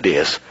care what it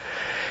is.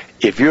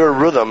 If your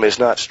rhythm is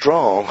not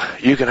strong,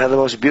 you can have the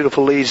most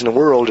beautiful leads in the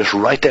world. Just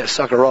write that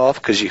sucker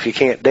off, because if you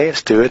can't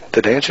dance to it,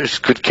 the dancers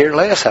could care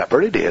less how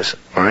pretty it is.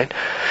 All right?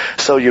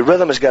 So your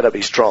rhythm has got to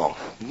be strong.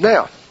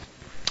 Now,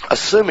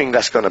 assuming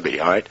that's going to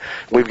be, all right,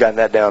 we've gotten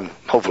that down,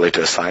 hopefully,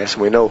 to a science,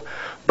 and we know,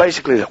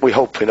 basically, we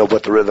hope we know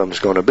what the rhythm is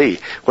going to be,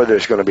 whether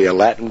it's going to be a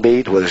Latin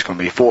beat, whether it's going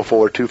to be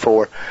 4/4,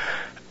 2/4.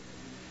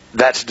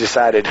 That's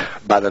decided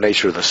by the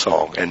nature of the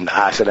song. And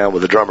I sit down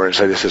with the drummer and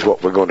say, this is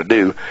what we're going to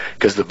do,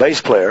 because the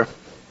bass player,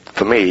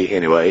 for me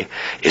anyway,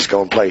 is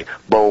going to play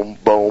boom,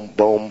 boom,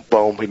 boom,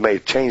 boom. He may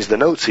change the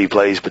notes he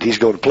plays, but he's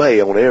going to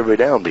play on every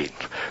downbeat.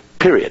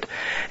 Period.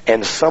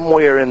 And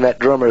somewhere in that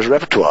drummer's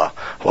repertoire,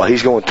 while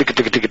he's going tick,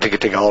 tick, tick, tick,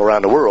 tick all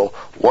around the world,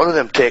 one of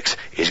them ticks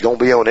is going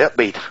to be on the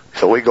upbeat.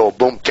 So we go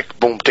boom, tick,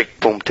 boom, tick,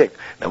 boom, tick.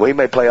 Now we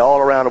may play all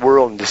around the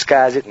world and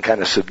disguise it and kind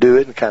of subdue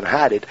it and kind of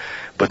hide it,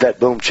 but that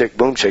boom, chick's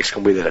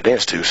going to be that I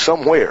dance to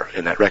somewhere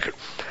in that record.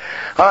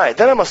 All right,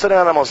 then I'm going to sit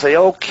down and I'm going to say,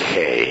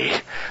 okay,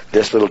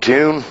 this little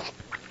tune,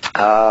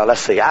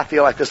 let's see, I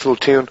feel like this little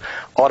tune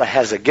ought to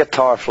has a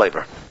guitar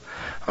flavor.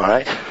 All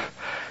right?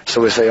 So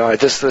we say, all right,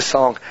 this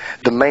song,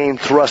 the main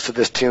thrust of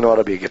this tune ought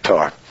to be a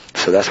guitar.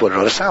 So that's what it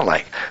ought to sound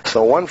like.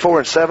 So 1, 4,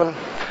 and 7,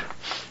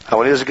 I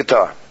want to use a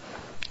guitar.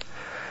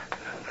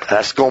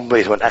 That's going to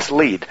be, that's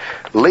lead.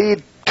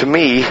 Lead, to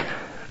me,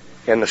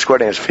 in the square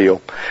dance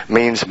field,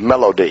 means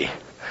melody.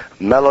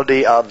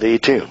 Melody of the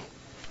tune.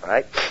 All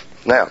right?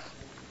 Now,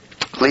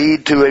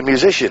 lead to a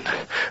musician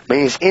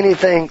means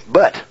anything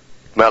but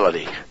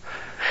melody.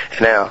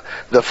 Now,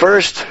 the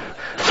first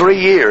 3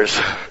 years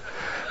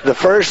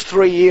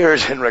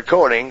in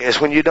recording is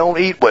when you don't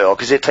eat well,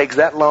 because it takes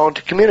that long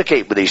to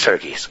communicate with these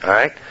turkeys, all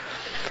right?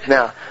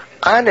 Now,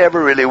 I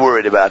never really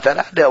worried about that.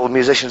 I dealt with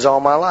musicians all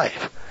my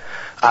life.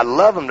 I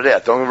love them to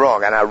death, don't get me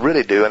wrong, and I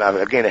really do, and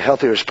I've gained a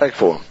healthy respect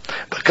for them.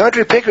 But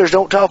country pickers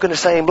don't talk in the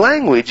same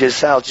language as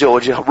South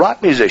Georgia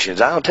rock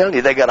musicians. I'm telling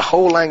you, they got a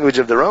whole language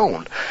of their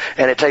own,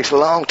 and it takes a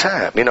long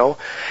time, And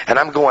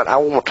I'm going, I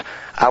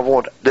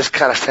want this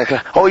kind of thing.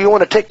 Oh, you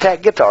want a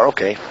tic-tac guitar?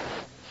 Okay.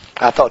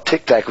 I thought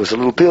Tic Tac was a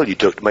little pill you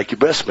took to make your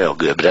breath smell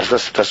good, but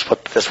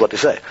that's what they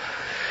say.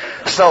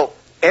 So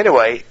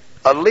anyway,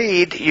 a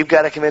lead, you've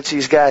got to convince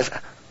these guys,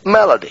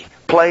 melody.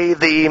 Play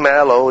the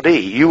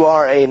melody. You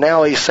are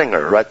now a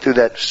singer right through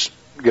that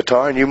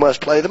guitar, and you must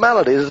play the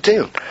melody of the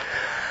tune.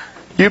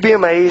 You'd be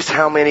amazed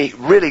how many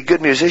really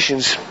good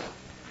musicians,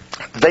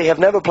 they have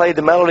never played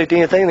the melody to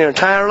anything in their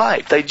entire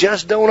life. They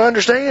just don't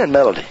understand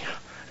melody.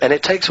 And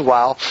it takes a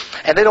while,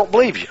 and they don't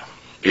believe you,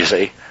 you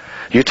see.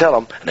 You tell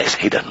them, and they say,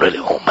 he doesn't really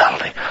want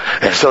melody.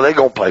 And so they're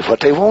going to play what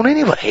they want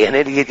anyway. And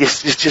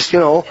it's just, you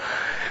know.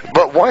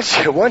 But once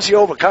you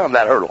overcome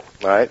that hurdle,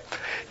 all right,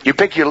 you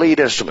pick your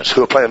lead instruments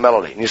who will play a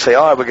melody. And you say,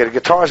 all right, we got a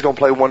guitar is going to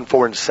play 1,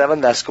 4, and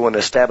 7. That's going to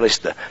establish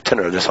the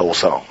tenor of this whole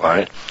song, all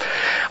right.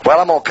 Well,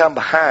 I'm going to come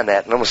behind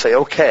that, and I'm going to say,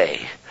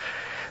 okay,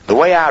 the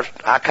way I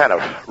kind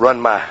of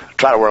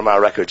try to run my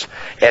records,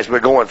 as we're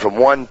going from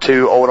 1,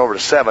 2, over to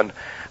 7,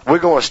 we're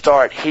going to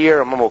start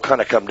here, and I'm going to kind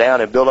of come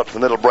down and build up to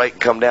the middle break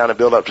and come down and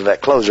build up to that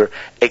closer,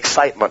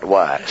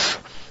 excitement-wise.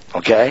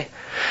 Okay?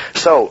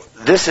 So,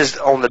 this is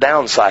on the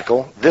down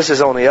cycle. This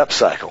is on the up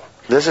cycle.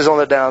 This is on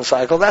the down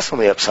cycle. That's on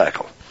the up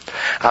cycle.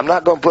 I'm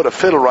not going to put a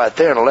fiddle right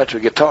there and an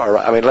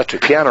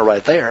electric piano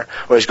right there,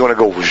 or it's going to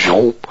go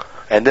zoop,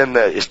 and then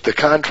the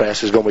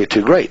contrast is going to be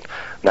too great.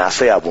 Now, I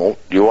say I won't.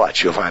 You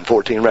watch. You'll find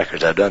 14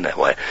 records I've done that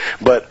way.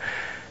 But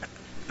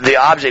the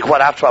object,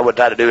 what I would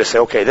try to do is say,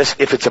 okay,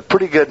 if it's a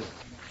pretty good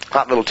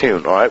hot little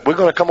tune, all right, we're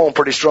going to come on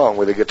pretty strong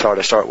with the guitar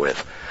to start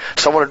with.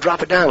 So I want to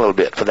drop it down a little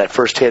bit for that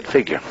first head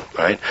figure,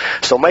 all right?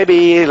 So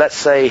maybe, let's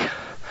say,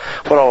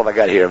 what all have I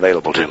got here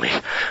available to me?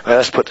 Well,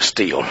 let's put the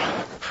steel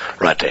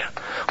right there.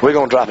 We're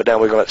going to drop it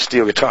down. We're going to let the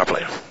steel guitar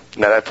play.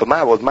 Now,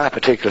 with my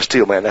particular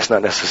steel, man, that's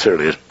not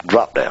necessarily a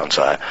drop down,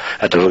 so I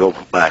have to go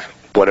back,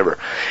 whatever.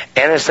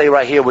 And let's say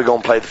right here we're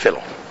going to play the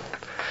fiddle.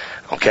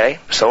 Okay?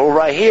 So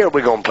right here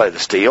we're going to play the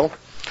steel,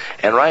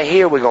 and right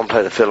here we're going to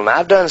play the fiddle. Now,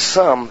 I've done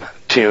some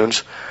tunes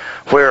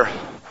where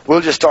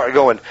we'll just start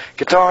going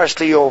guitar,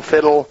 steel,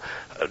 fiddle,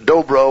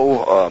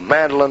 dobro,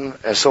 mandolin,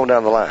 and so on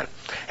down the line.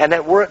 And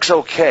that works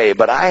okay,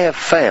 but I have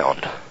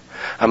found,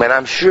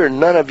 I'm sure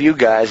none of you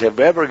guys have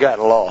ever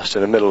gotten lost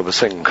in the middle of a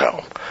singing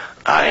column.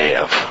 I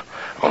have,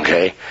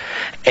 okay?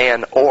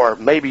 Or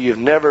maybe you've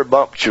never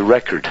bumped your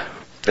record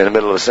in the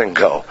middle of a singing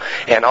call,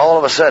 and all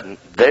of a sudden,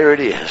 there it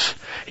is.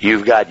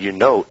 You've got,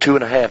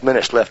 2.5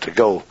 minutes left to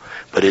go.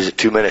 But is it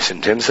 2 minutes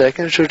and 10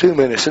 seconds or 2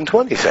 minutes and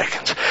 20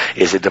 seconds?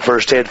 Is it the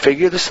first head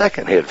figure or the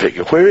second head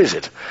figure? Where is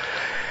it?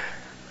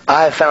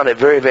 I have found it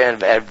very,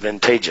 very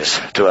advantageous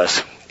to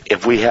us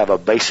if we have a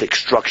basic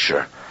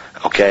structure,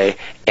 okay?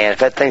 And if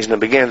that thing's in the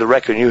beginning of the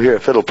record and you hear a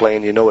fiddle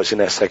playing, you know it's in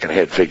that second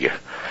head figure.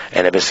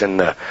 And if it's in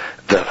the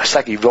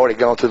second, you've already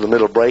gone through the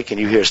middle break and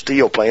you hear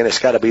steel playing, it's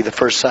got to be the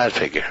first side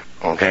figure,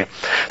 okay?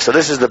 So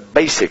this is the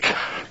basic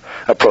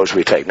approach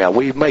we take. Now,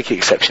 we make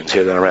exceptions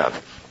here and around.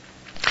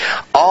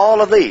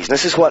 All of these,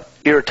 this is what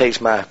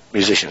irritates my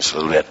musicians a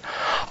little bit.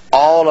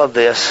 All of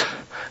this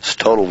is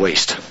total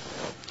waste.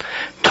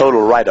 Total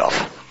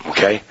write-off,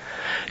 okay?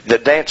 The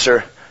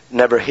dancer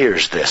never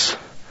hears this.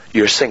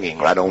 You're singing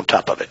right on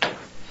top of it.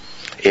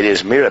 It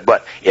is mere,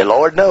 but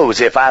Lord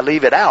knows if I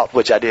leave it out,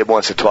 which I did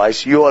once or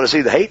twice, you ought to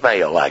see the hate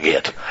mail I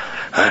get.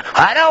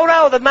 I don't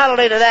know the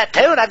melody to that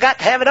tune. I got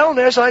to have it on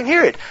there so I can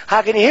hear it.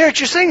 How can you hear it?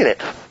 You're singing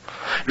it.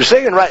 You're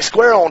singing right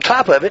square on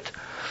top of it.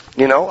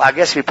 I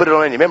guess if you put it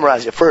on and you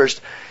memorize it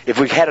first, if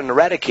we had an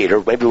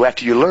eradicator, maybe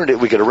after you learned it,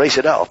 we could erase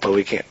it off, but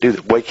we can't do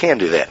that. We can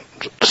do that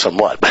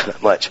somewhat, but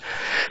not much.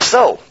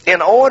 So,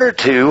 in order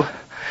to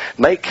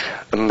make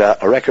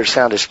a record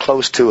sound as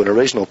close to an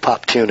original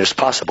pop tune as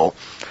possible,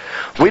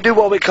 we do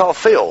what we call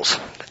fills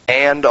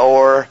and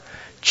or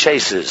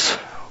chases,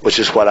 which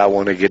is what I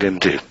want to get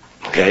into,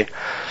 okay?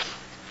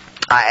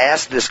 I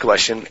ask this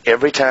question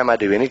every time I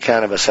do any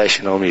kind of a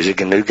session on music,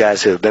 and new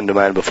guys who have been to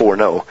mine before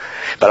know,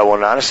 but I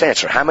want an honest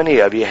answer. How many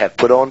of you have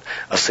put on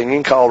a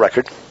singing call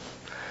record,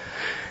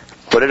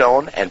 put it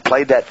on, and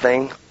played that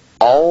thing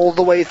all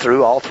the way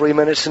through, all 3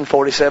 minutes and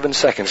 47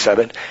 seconds of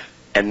it,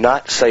 and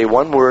not say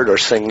one word or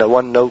sing no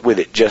one note with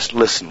it, just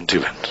listen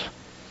to it?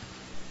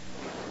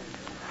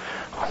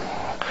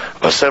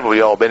 Well, several of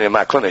y'all have been in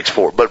my clinics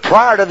for it, but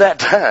prior to that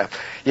time,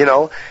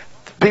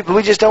 people,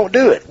 we just don't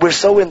do it. We're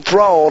so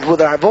enthralled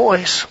with our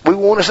voice, we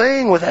want to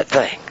sing with that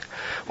thing.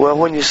 Well,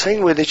 when you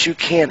sing with it, you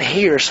can't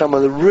hear some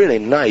of the really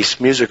nice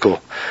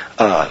musical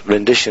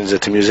renditions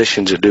that the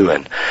musicians are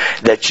doing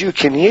that you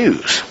can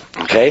use,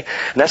 okay?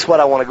 And that's what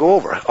I want to go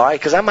over, all right?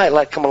 Because I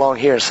might come along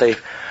here and say,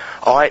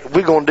 all right,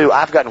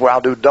 I've gotten where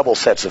I'll do double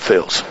sets of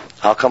fills.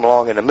 I'll come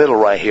along in the middle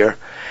right here,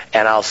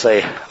 and I'll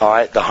say, all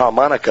right, the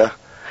harmonica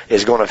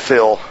is going to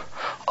fill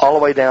all the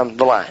way down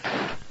the line.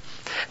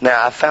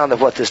 Now, I found that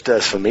what this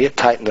does for me, it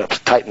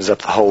tightens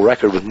up the whole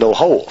record with no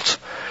holes.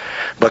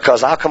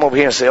 Because I'll come over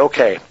here and say,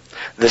 okay,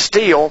 the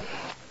steel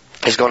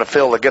is going to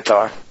fill the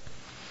guitar.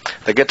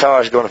 The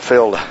guitar is going to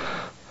fill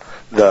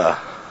the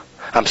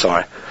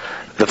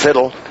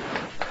fiddle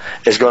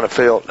is going to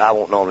fill, I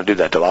won't normally do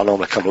that though, I'll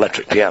normally come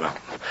electric piano.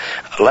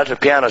 Electric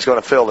piano is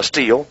going to fill the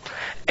steel,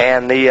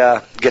 and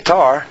the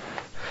guitar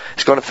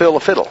is going to fill the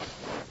fiddle.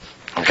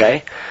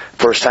 Okay?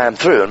 First time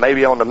through. And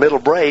maybe on the middle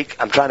break,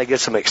 I'm trying to get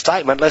some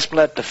excitement. Let's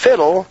let the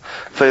fiddle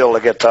fill the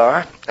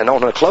guitar. And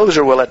on the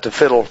closer, we'll let the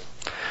fiddle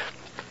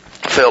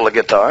fill the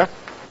guitar.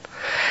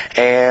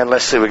 And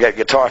let's see, we got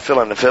guitar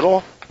filling the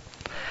fiddle.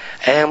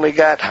 And we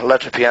got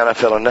electric piano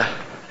filling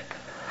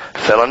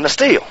the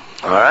steel.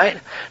 All right?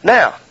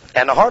 Now,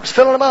 and the harp's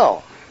filling them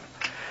all.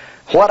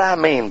 What I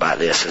mean by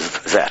this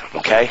is that,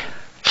 okay?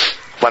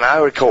 When I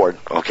record,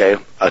 okay,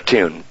 a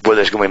tune,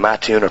 whether it's going to be my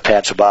tune or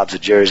Pat's or Bob's or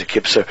Jerry's or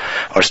Kip's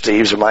or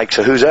Steve's or Mike's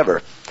or who's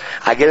ever,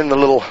 I get in the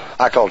little,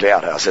 I call it the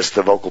outhouse, it's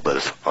the vocal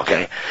booth,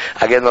 okay?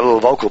 I get in the little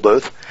vocal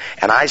booth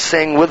and I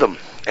sing with them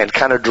and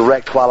kind of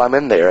direct while I'm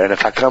in there. And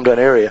if I come to an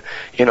area,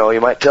 you know,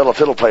 you might tell a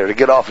fiddle player to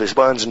get off his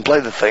buns and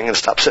play the thing and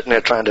stop sitting there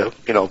trying to,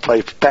 you know,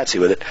 play patsy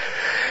with it.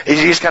 You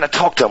just kind of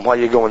talk to them while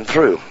you're going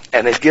through.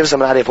 And it gives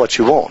them an idea of what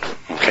you want,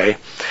 okay?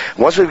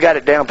 Once we've got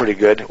it down pretty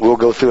good, we'll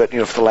go through it, you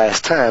know, for the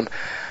last time.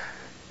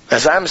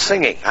 As I'm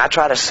singing, I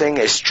try to sing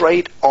as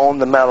straight on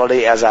the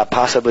melody as I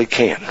possibly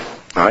can.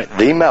 All right?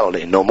 The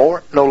melody, no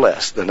more, no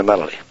less than the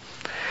melody.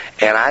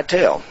 And I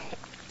tell,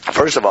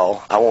 first of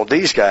all, I want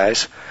these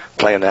guys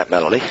playing that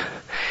melody.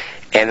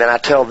 And then I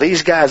tell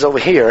these guys over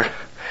here,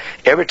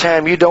 every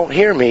time you don't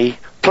hear me,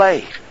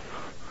 play.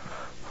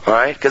 All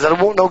right? Because I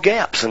don't want no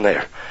gaps in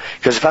there.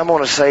 Because if I'm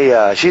going to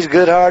say, she's a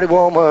good-hearted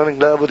woman in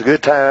love with a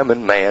good time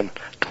and man,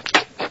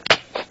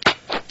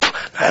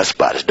 that's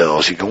about as dull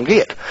as you're going to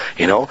get.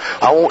 You know?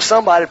 I want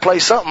somebody to play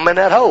something in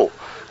that hole.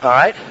 All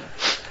right?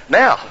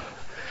 Now,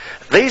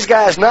 these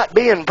guys not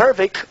being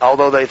perfect,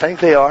 although they think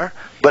they are,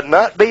 but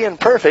not being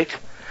perfect,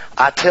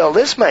 I tell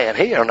this man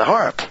here on the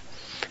harp,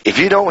 if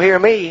you don't hear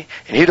me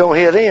and you don't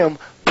hear them,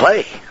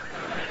 play.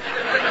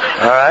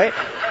 All right?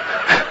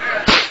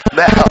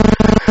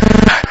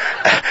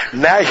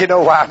 Now you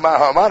know why my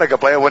harmonica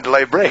player went to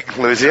lay break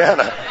in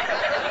Louisiana.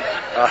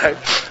 All right?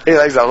 He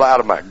thinks I'm out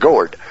of my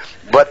gourd.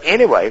 But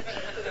anyway,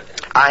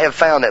 I have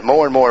found that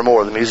more and more and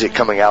more of the music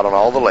coming out on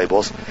all the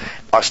labels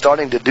are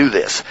starting to do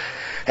this.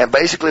 And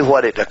basically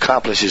what it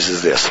accomplishes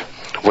is this.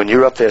 When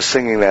you're up there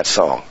singing that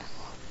song,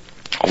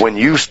 when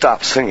you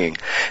stop singing,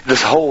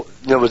 this whole,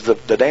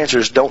 the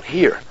dancers don't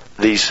hear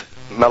these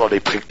melody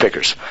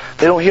pickers.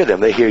 They don't hear them.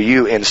 They hear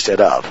you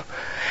instead of.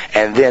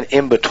 And then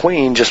in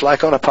between, just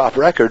like on a pop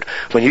record,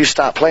 when you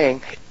stop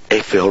playing, they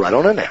fill right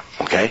on in there.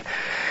 Okay?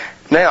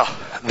 Now,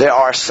 there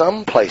are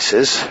some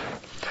places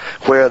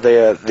where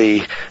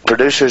the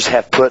producers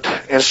have put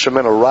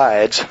instrumental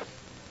rides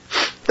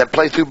that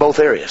play through both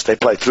areas. They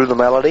play through the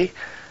melody,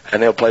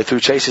 and they'll play through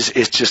chases.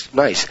 It's just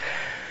nice.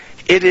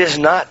 It is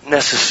not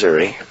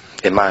necessary,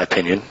 in my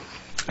opinion,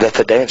 that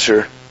the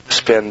dancer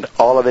spend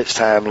all of its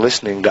time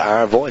listening to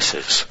our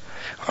voices.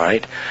 All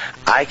right?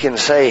 I can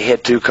say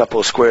head 2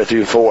 couple square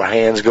through 4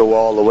 hands go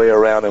all the way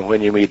around, and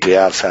when you meet the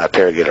outside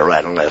pair, get a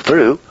right and left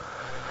through.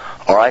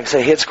 Or I can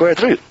say head square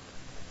through.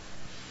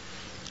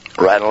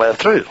 Right and left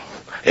through.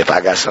 If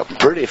I got something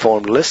pretty for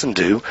them to listen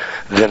to,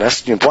 then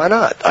that's, why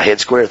not? A head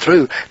square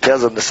through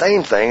tells them the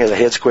same thing as a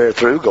head square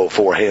through. Go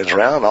 4 hands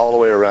around, all the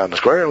way around the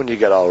square. When you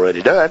get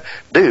already done,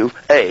 do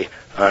A.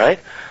 All right?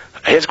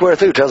 A head square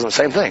through tells them the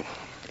same thing.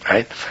 All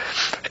right?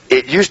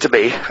 It used to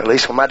be, at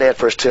least when my dad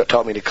first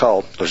taught me to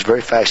call, it was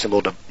very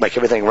fashionable to make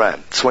everything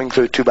rhyme. Swing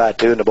through 2 by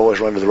 2, and the boys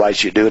run to the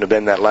right, you do, and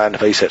bend that line to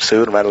face that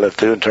suit, and right and left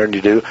through, and turn,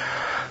 you do.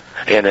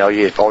 And all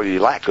you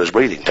lacked was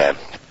breathing time.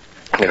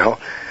 You know?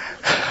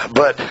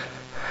 But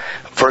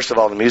first of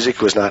all, the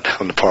music was not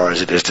on the par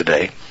as it is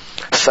today.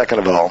 Second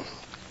of all,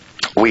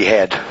 we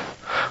had,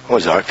 what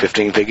was it,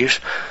 15 figures?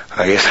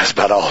 I guess that's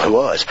about all it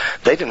was.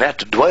 They didn't have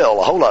to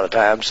dwell a whole lot of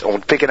times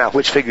on picking out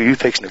which figure you're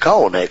fixing to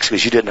call next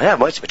because you didn't have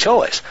much of a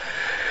choice.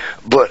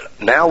 But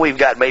now we've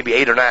got maybe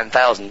 8,000 or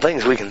 9,000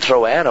 things we can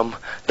throw at them.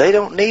 They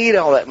don't need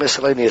all that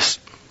miscellaneous,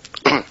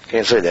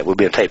 can't say that, we'll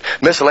be on tape,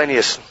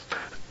 miscellaneous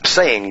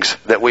sayings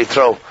that we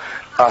throw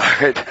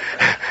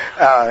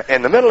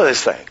in the middle of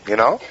this thing, you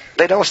know.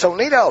 They don't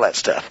need all that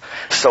stuff.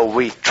 So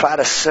we try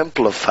to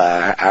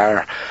simplify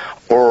our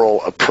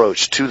oral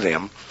approach to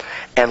them.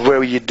 And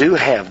where you do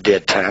have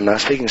dead time,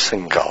 not speaking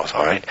singing calls,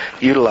 all right,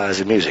 utilize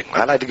the music.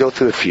 I'd like to go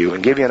through a few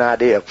and give you an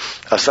idea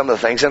of some of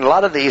the things. And a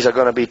lot of these are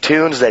going to be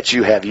tunes that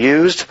you have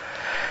used.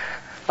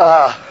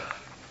 The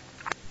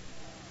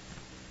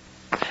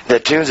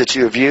tunes that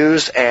you have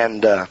used,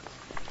 and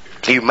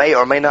you may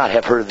or may not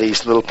have heard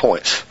these little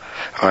points.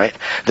 All right.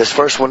 This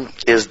first one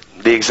is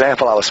the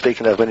example I was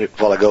speaking of a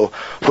while ago,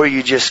 where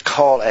you just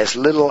call as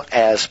little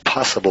as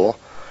possible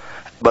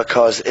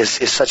because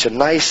it's such a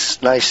nice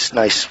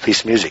piece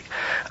of music.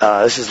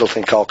 This is a little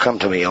thing called "Come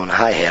to Me" on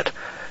hi-hat,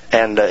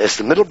 and it's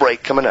the middle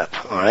break coming up.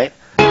 All right.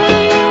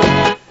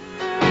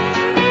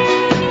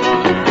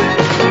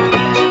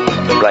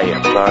 Right here.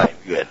 All right.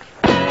 Good.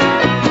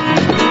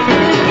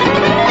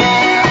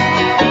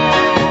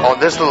 On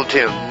this little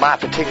tune, my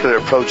particular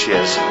approach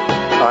is.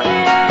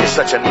 It's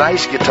such a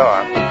nice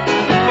guitar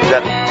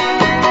that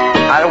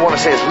I don't want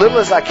to say as little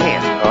as I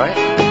can, all right?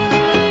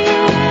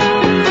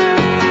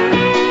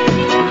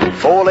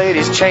 4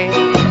 ladies chain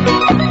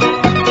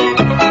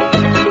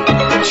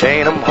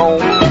them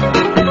home.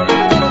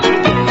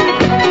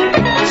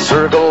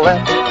 circle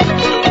left.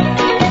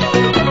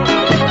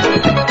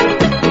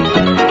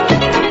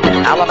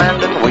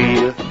 Allemanden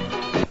wheel.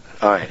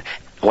 All right.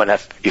 When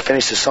you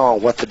finish the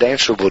song, what the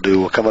dancer will do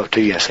will come up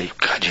to you and say,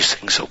 God, you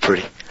sing so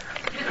pretty.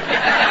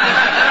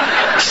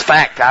 It's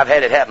fact. I've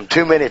had it happen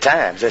too many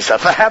times. It's an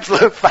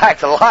absolute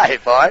fact of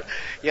life, all right?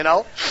 You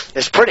know,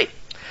 it's pretty.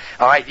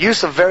 All right,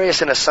 use of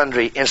various and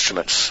sundry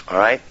instruments, all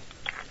right?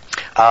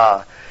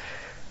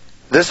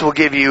 This will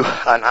give you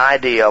an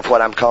idea of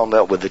what I'm calling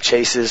about with the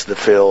chases, the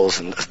fills,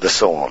 and the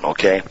so on,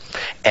 okay?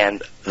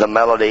 And the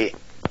melody,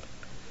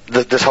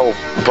 this whole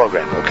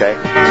program, okay?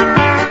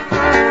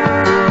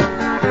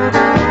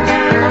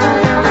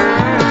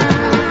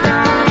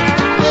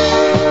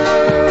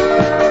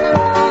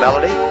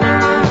 Melody,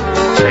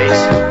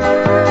 chase,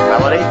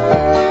 melody,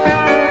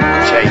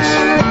 chase,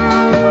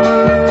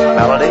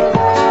 melody.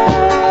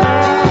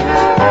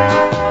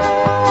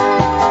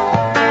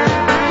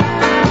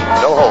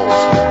 No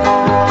holes.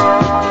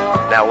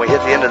 Now we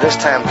hit the end of this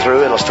time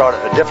through, it'll start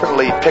a different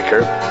lead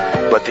picker,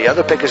 but the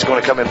other picker is going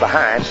to come in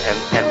behind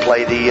and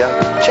play the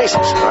chases,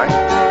 right?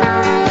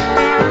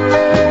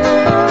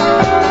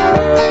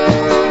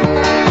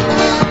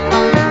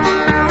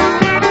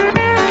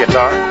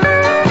 Guitar,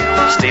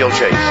 steel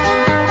chase.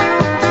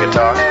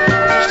 Guitar,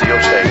 steel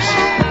chase.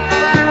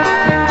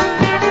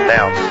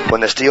 Now,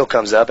 when the steel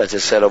comes up, as it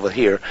said over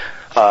here,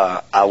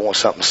 I want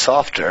something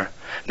softer.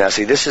 Now,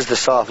 see, this is the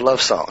soft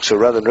love song. So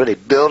rather than really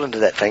build into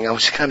that thing, I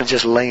was kind of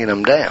just laying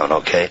them down,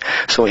 okay?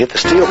 So we hit the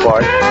steel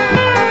part.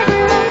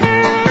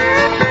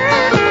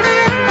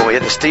 When we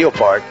hit the steel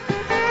part,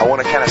 I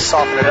want to kind of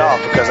soften it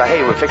off because,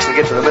 hey, we're fixing to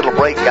get to the middle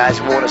break, guys,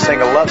 and we want to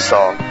sing a love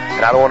song.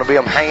 And I don't want to be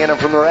hanging them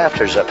from the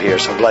rafters up here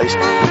someplace.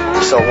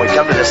 So when we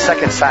come to the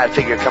second side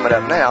figure coming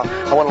up now,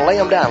 I want to lay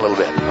them down a little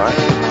bit, all right?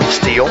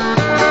 Steel,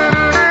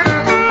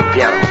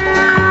 piano.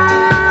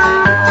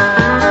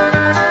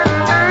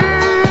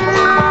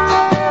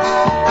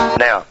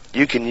 Now,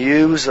 you can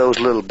use those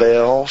little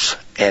bells,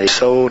 and it's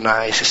so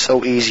nice, it's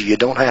so easy, you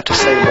don't have to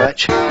say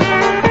much.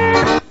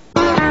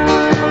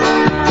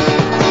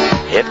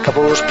 Hit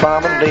couples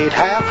promenade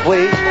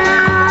halfway,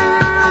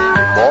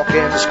 walk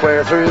in the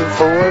square through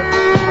 4.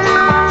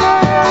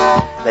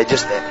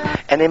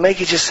 They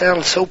make it just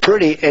sound so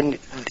pretty, and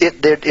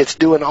it's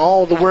doing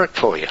all the work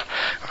for you.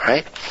 All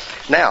right.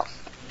 Now,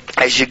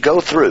 as you go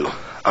through,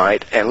 all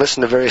right, and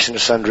listen to various and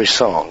sundry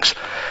songs.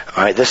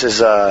 All right, this is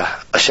a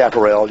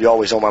chaparral. You're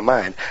always on my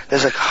mind.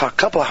 There's a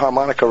couple of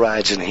harmonica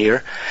rides in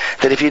here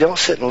that if you don't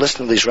sit and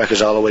listen to these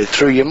records all the way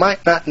through, you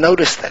might not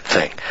notice that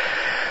thing.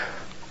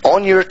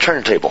 On your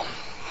turntable,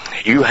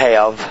 you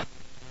have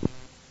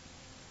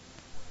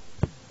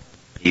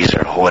these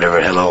or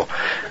whatever. Hello.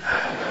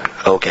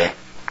 Okay.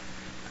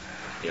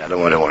 Yeah, I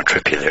don't want to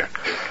trip you there.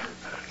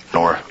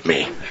 Nor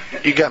me.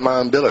 You got my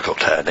umbilical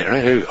tied there.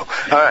 Here you go. All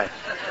right.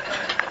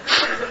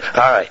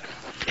 All right.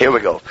 Here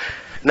we go.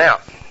 Now,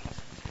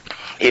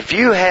 if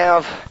you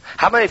have,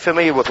 how many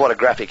familiar with what a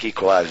graphic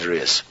equalizer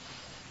is?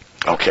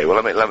 Okay,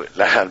 well, let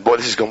me, boy,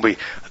 this is going to be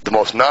the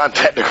most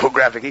non-technical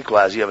graphic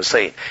equalizer you ever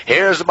seen.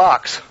 Here's the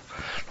box.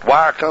 The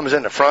wire comes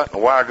in the front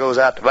and the wire goes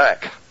out the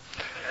back.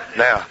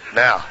 Now,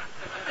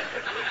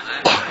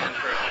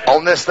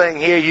 on this thing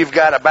here, you've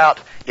got about,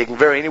 it can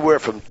vary anywhere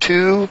from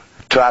 2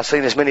 to I've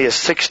seen as many as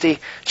 60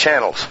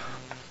 channels.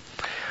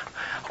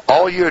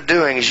 All you're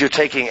doing is you're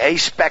taking a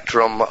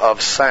spectrum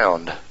of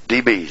sound,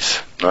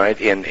 dBs, all right,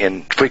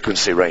 in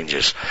frequency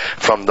ranges,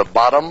 from the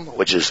bottom,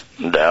 which is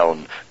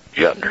down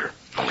yonder,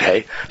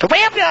 okay, to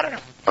way up yonder,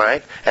 all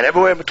right, and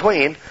everywhere in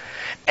between,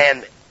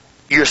 and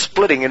you're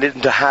splitting it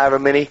into however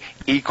many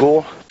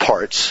equal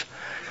parts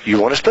you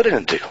want to split it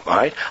into, all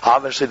right?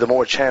 Obviously, the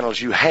more channels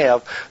you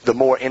have, the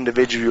more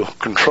individual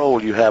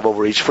control you have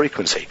over each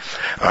frequency,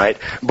 all right?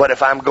 But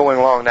if I'm going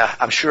along now,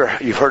 I'm sure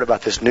you've heard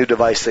about this new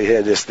device they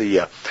had,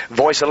 the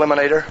voice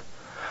eliminator,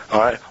 all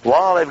right? Well,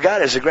 all they've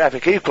got is a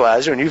graphic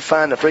equalizer, and you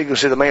find the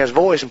frequency of the man's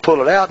voice and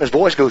pull it out, and his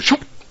voice goes,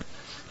 shoop,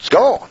 it's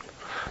gone,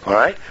 all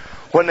right?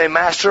 When they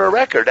master a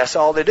record, that's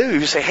all they do.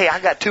 You say, hey, I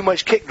got too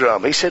much kick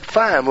drum. He said,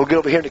 fine, we'll get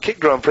over here in the kick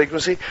drum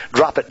frequency,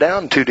 drop it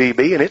down 2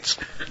 dB, and it's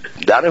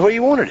down there where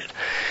you wanted it.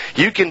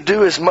 You can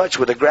do as much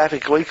with a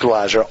graphical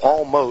equalizer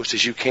almost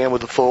as you can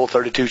with a full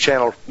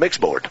 32-channel mix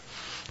board,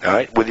 all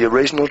right, with the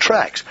original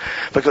tracks,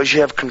 because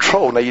you have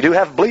control. Now, you do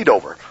have bleed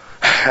over.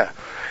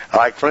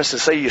 Like, for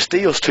instance, say your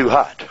steel's too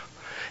hot,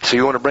 so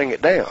you want to bring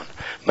it down.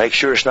 Make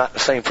sure it's not the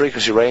same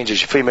frequency range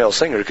as your female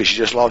singer because you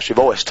just lost your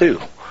voice,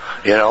 too.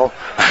 You know,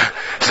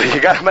 so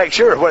you got to make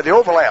sure where the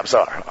overlaps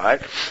are, all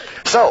right?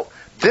 So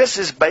this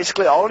is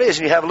basically all it is,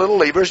 and you have little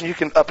levers, and you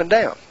can up and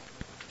down.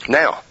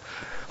 Now,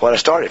 what I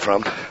started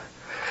from,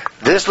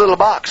 this little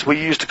box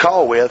we used to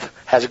call with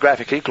has a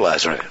graphic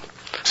equalizer in it.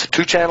 It's a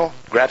 2-channel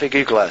graphic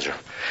equalizer.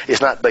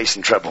 It's not bass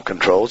and treble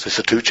controls. It's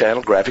a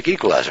 2-channel graphic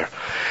equalizer.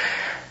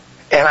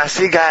 And I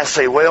see guys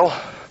say, well,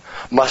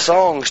 my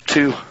song's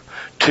too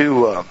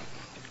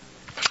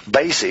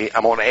bassy.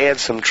 I'm going to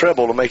add some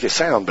treble to make it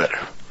sound better.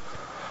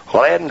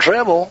 Well, adding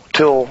treble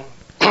till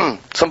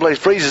someplace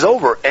freezes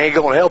over ain't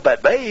going to help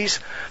that bass.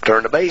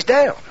 Turn the bass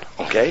down.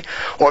 okay?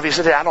 Or if you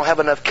say, I don't have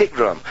enough kick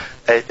drum.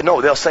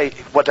 No, they'll say,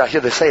 what I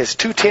hear they say is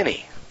too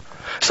tinny.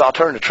 So I'll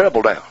turn the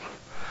treble down.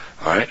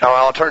 All right? Or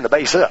I'll turn the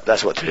bass up.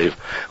 That's what to do.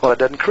 Well, it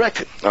doesn't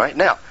correct it. All right?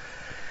 Now,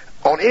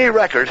 on any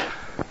record,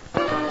 I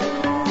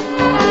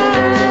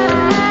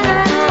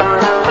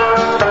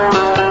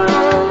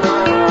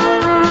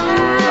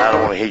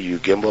don't want to hear you,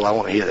 Gimbal. I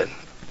want to hear that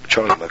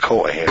Charlie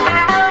McCoy here. All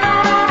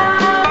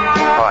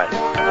right.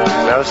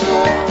 Notice?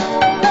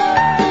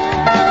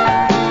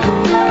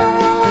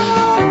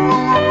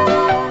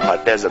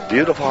 There's a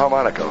beautiful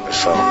harmonica on this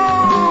song.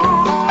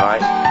 All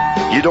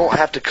right? You don't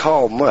have to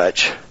call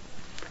much.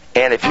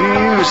 And if you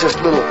use this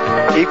little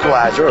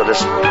equalizer or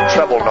this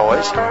treble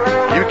noise,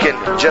 you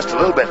can just a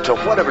little bit to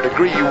whatever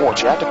degree you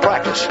want. You have to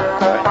practice. All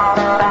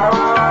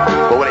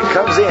right? But when it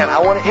comes in, I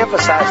want to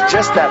emphasize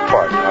just that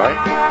part. All right?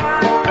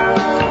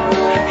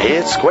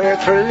 It's square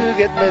through,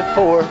 get me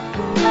 4.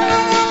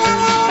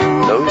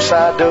 No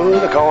side do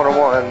the corner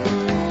 1.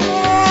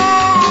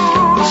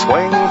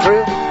 Swing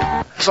through.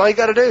 That's all you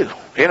got to do.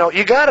 You know,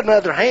 you got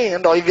another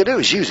hand. All you got to do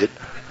is use it.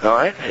 All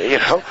right? You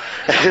know,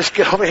 just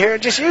get over here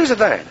and just use the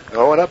thing.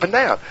 Going up and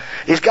down.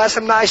 He's got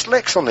some nice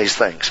licks on these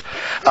things.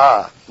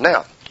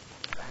 Now,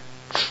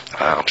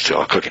 I'm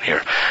still cooking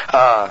here.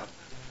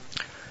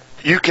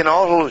 You can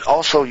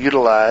also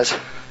utilize,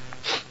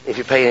 if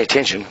you pay any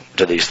attention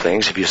to these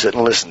things, if you sit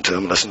and listen to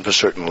them, listen for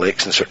certain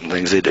licks and certain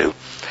things they do,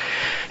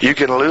 you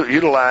can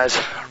utilize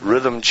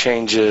rhythm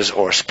changes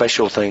or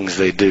special things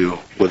they do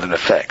with an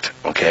effect,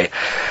 okay?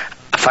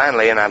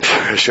 Finally, and I'm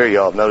sure you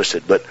all have noticed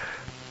it, but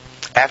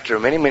after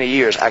many, many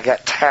years, I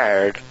got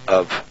tired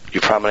of you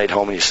promenade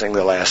home and you sing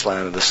the last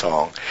line of the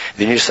song.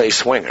 Then you say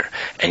swinger,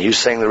 and you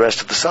sing the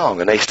rest of the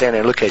song, and they stand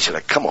there and look at you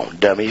like, come on,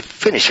 dummy,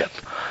 finish up,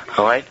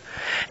 all right?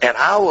 And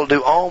I will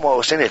do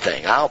almost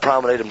anything. I'll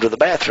promenade them to the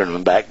bathroom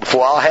and back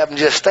before I'll have them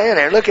just stand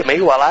there and look at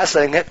me while I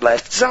sing that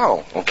last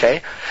song,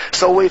 okay?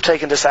 So we've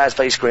taken the size,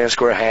 face, grand,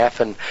 square,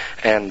 half, and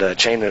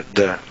chain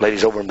the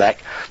ladies over and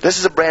back. This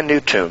is a brand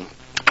new tune.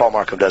 Paul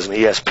Markham does an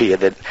ESP.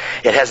 That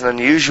it has an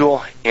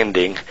unusual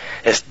ending.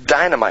 It's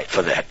dynamite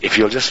for that, if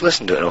you'll just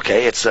listen to it,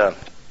 okay? It's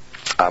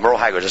Merle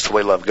Haggard, Just the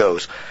Way Love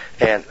Goes.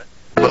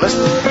 But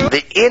listen,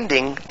 the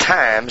ending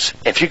times,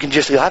 if you can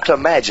just, you'll have to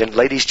imagine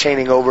ladies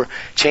chaining over,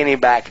 chaining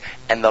back,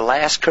 and the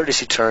last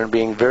courtesy turn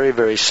being very,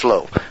 very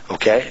slow,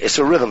 okay? It's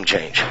a rhythm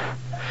change.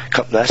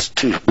 That's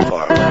too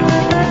far away.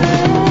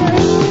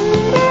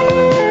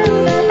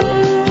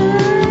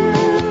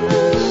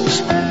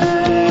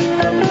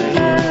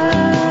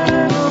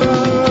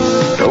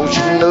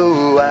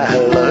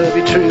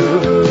 True,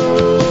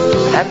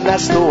 and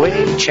that's the way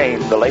to chain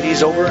the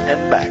ladies over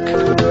and back.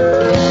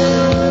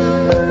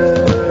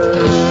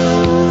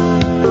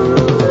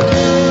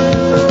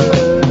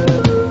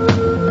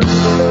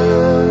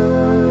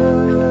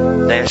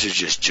 Dancers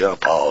just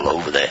jump all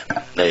over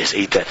that. They just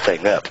eat that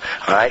thing up.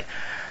 All right.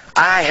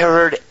 I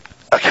heard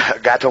a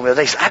guy told me the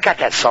other day, he said, I got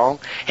that song,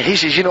 and he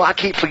says, you know, I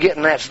keep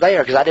forgetting that's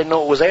there because I didn't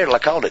know it was there till I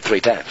called it 3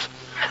 times.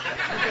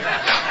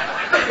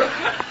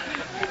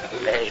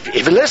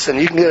 If you listen,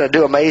 you can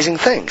do amazing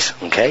things,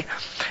 okay?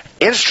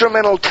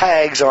 Instrumental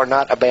tags are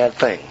not a bad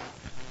thing.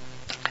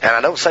 And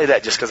I don't say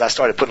that just because I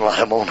started putting a lot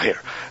of them on here,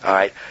 all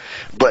right?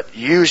 But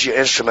use your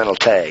instrumental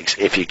tags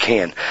if you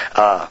can.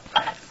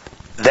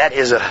 That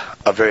is a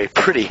very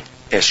pretty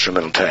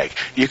instrumental tag.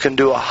 You can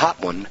do a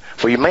hot one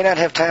where you may not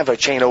have time for a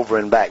chain over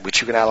and back, but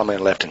you can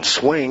element left and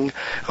swing,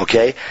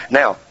 okay?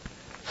 Now,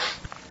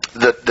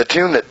 the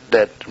tune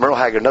that Merle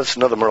Haggard, that's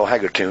another Merle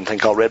Haggard tune, thing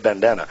called Red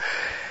Bandana.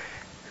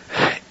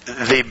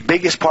 The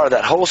biggest part of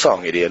that whole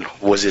song he did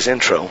was his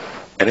intro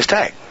and his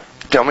tag.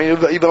 I mean,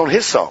 even on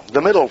his song,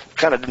 the middle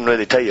kind of didn't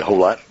really tell you a whole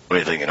lot or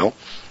anything, you know.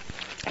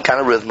 Kind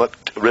of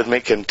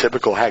rhythmic and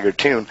typical Haggard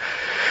tune,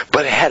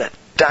 but it had a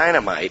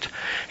dynamite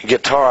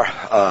guitar,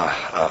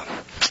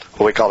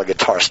 what we call a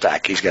guitar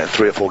stack. He's got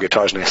 3 or 4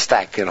 guitars in a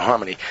stack in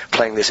harmony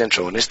playing this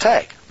intro and his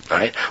tag. All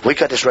right, we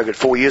cut this record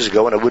 4 years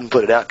ago, and I wouldn't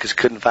put it out because I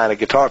couldn't find a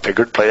guitar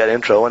picker to play that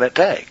intro and that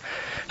tag.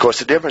 Of course,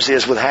 the difference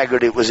is with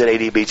Haggard, it was at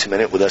 80 beats a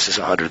minute. With us, it's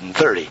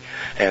 130.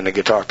 And the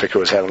guitar picker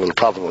was having a little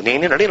problem with, you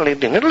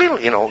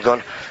know,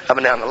 going up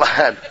and down the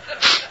line,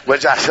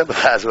 which I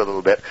sympathize with a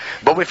little bit.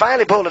 But we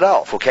finally pulled it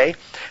off, okay?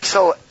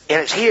 So,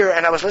 and it's here,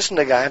 and I was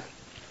listening to a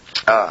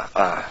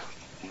guy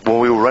when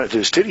we were running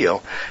through the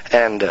studio,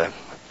 and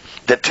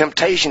the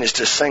temptation is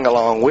to sing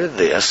along with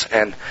this,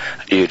 and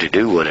you to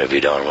do whatever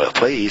you darn well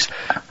please.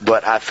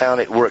 But I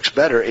found it works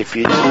better if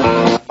you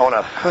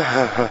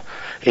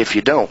if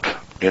you don't.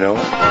 You know?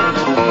 Do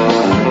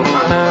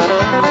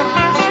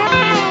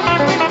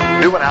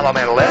an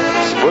Alabama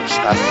left. Whoops,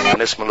 I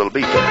missed my little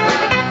beat there.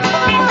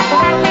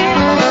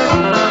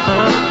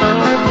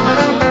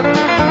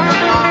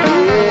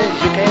 Yeah,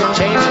 you can't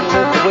change it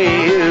the way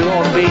you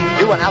want to be.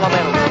 Do an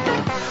Alabama left.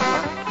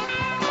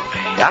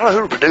 I don't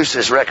know who produced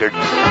this record, but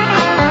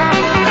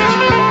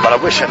I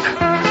wish it.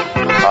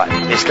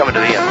 Alright, it's coming to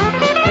the end.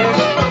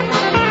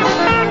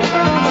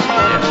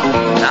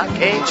 I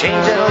can't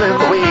change it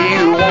the way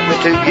you want me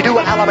to. You do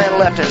an Alabama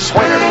left and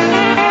swinger.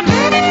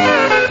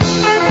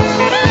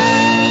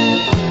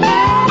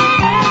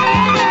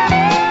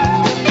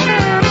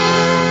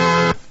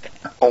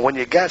 when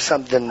you got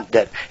something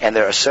that, and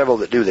there are several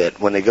that do that,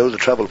 when they go to the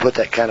trouble to put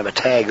that kind of a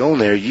tag on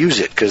there,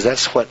 use it, because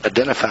that's what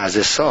identifies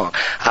this song.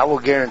 I will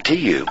guarantee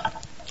you,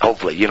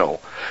 hopefully,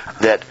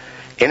 that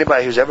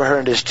anybody who's ever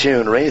heard this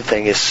tune or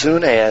anything, as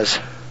soon as,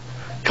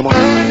 come on,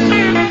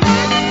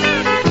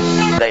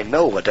 they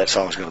know what that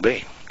song's going to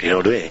be.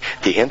 The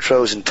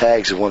intros and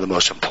tags are one of the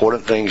most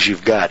important things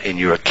you've got in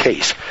your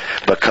case,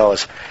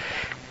 because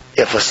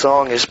if a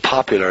song is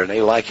popular and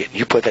they like it, and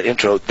you put that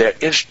intro,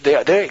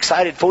 they're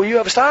excited before you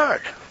ever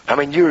start. I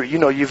mean, you're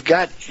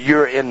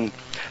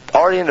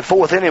already in the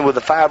fourth inning with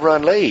a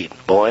 5-run lead,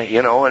 boy.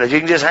 And if you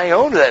can just hang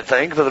on to that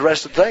thing for the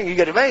rest of the thing, you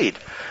get it made.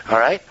 All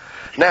right.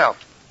 Now,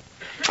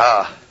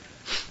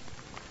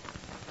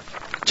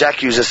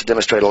 Jack used this to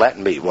demonstrate a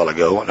Latin beat a while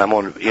ago, and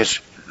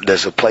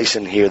there's a place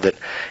in here that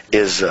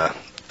is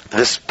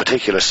this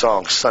particular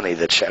song, Sunny,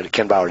 that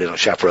Ken Bauer did on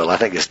Chaparral. I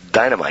think it's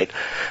dynamite.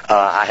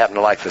 I happen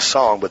to like the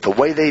song, but the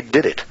way they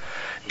did it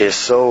is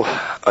so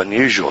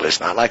unusual. It's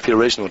not like the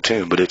original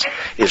tune, but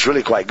it's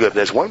really quite good.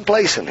 There's one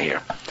place in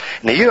here.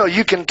 Now,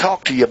 you can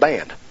talk to your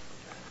band.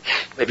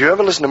 If you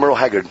ever listen to Merle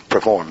Haggard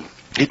perform,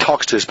 he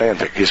talks to his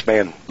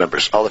band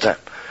members all the time.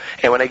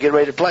 And when they get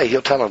ready to play,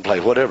 he'll tell them to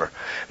play whatever.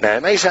 Now,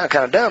 it may sound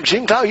kind of dumb, but you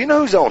can talk. You know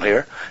who's on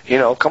here.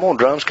 Come on,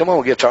 drums, come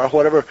on, guitar,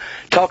 whatever.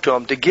 Talk to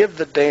them to give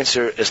the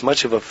dancer as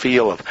much of a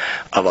feel of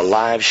a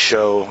live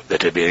show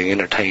that they're being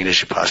entertained as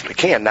you possibly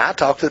can. Now, I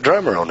talk to the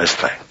drummer on this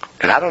thing,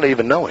 and I don't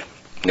even know him.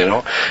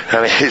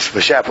 It's for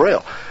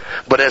Chaparral.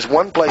 But there's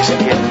one place in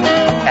here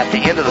at the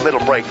end of the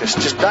middle break that's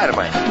just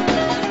dynamite.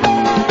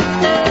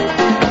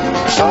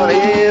 Sonny,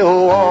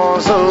 oh,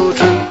 so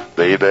true,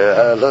 baby,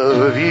 I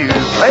love you.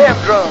 Play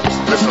them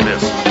drums. Listen to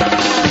this.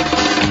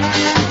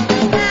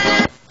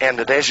 And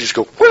the dancers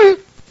go, whoo,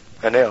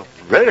 and they're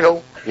ready to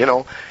go.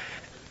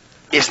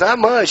 It's not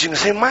much. You can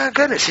say, my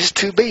goodness, it's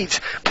 2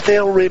 beats. But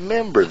they'll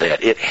remember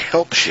that. It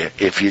helps you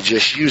if you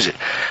just use it.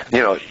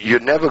 You're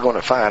never going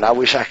to find, I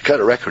wish I could cut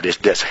a record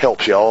that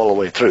helps you all the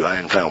way through. I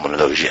haven't found one of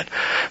those yet.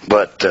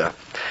 But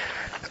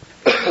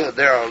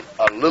there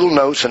are little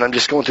notes, and I'm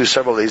just going through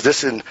several of these.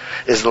 This is a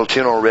little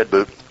tune on Red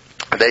Boot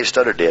Dave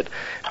Stutter did.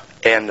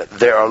 And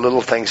there are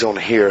little things on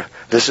here.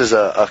 This is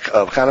a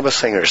kind of a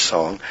singer's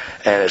song,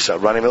 and it's a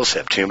Ronnie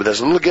Milsap tune, but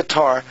there's a little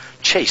guitar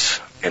chase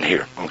in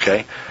here,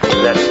 okay?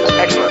 That's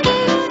excellent.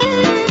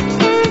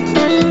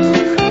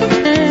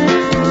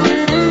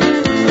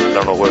 I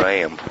don't know where I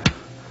am.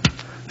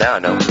 Now I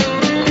know.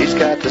 He's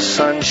got the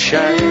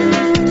sunshine.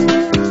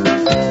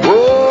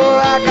 Oh,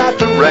 I got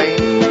the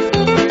rain.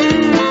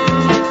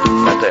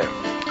 Right there,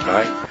 all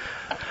right?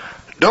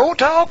 Don't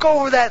talk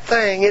over that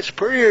thing. It's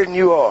prettier than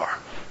you are.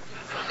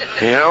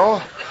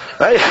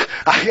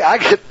 I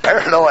get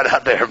paranoid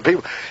out there.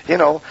 People,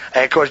 and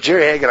of course,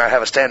 Jerry Hagan and I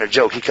have a standard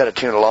joke. He cut a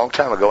tune a long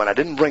time ago, and I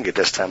didn't bring it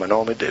this time. I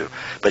normally do.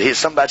 But he's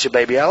Something About Your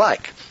Baby I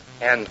Like.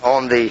 And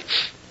on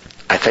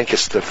I think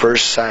it's the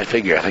first side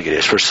figure. I think it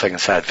is, second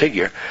side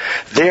figure.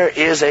 There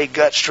is a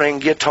gut string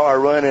guitar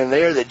run in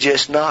there that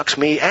just knocks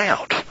me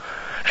out.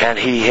 And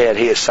he had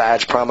his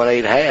sides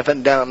promenade half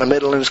and down the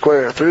middle and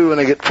square through,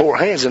 and I get 4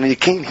 hands, and you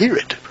can't hear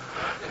it.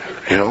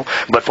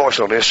 But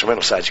fortunately on the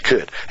instrumental side you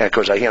could. And of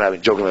course, I've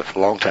been joking about it for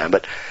a long time.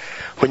 But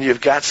when you've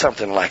got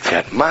something like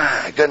that,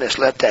 my goodness,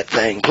 let that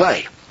thing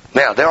play.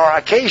 Now, there are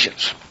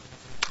occasions,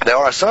 there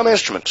are some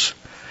instruments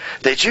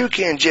that you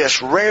can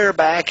just rear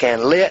back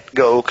and let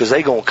go, because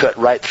they're going to cut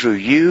right through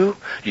you,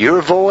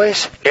 your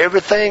voice,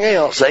 everything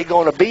else. They're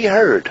going to be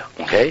heard,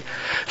 okay?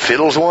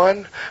 Fiddle's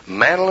one,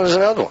 mandolin's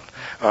another one.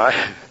 All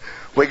right?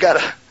 We got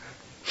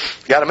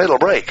a middle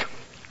break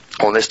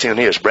on this tune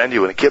here. It's brand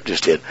new, and Kip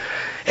just did.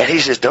 And he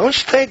says, don't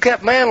you think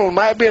that mandolin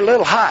might be a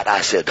little hot?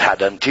 I said, I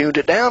done tuned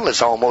it down.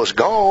 It's almost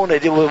gone.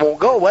 It won't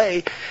go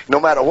away. No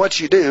matter what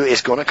you do,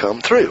 it's going to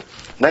come through.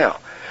 Now,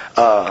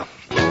 I'll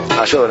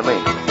show you what I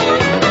mean.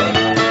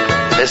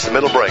 This is the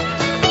middle break.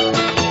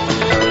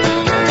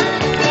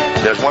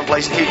 There's one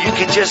place in here you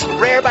can just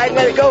rear back and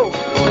let it go.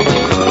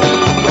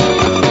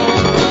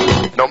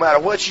 No matter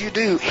what you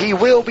do, he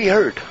will be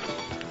heard.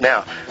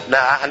 Now,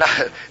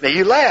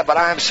 you laugh, but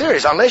I am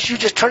serious. Unless you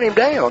just turn him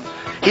down,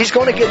 he's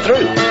going to get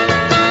through.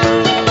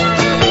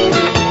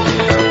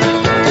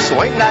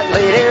 Swing that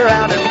lady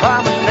around and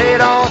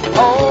promenade on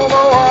home.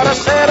 Oh, what a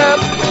setup.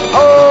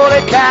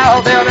 Holy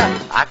cow.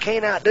 I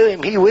can't outdo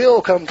him. He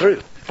will come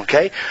through.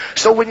 Okay?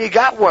 So when you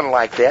got one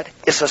like that,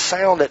 it's a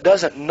sound that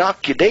doesn't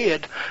knock you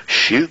dead.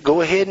 Shoot,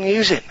 go ahead and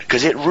use it,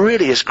 because it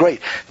really is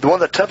great. One of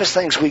the toughest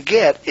things we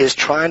get is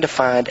trying to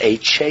find a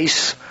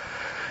chase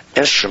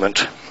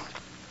instrument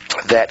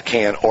that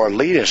can, or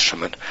lead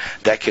instrument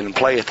that can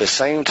play at the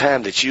same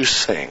time that you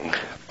sing,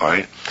 all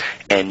right?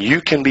 And you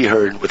can be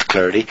heard with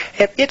clarity,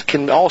 and it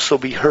can also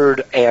be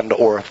heard and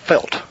or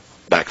felt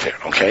back there,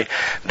 okay?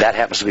 That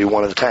happens to be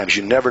one of the times.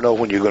 You never know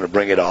when you're going to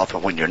bring it off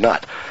and when you're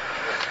not.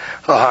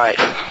 All right.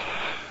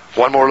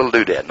 One more little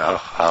doodad, and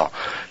I'll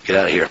get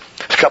out of here.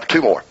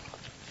 Two more.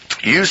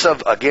 Use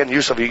of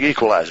your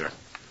equalizer.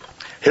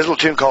 Here's a little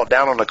tune called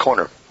Down on the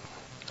Corner.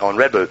 on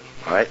Red Boot.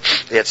 All right,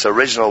 it's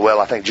original. Well,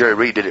 I think Jerry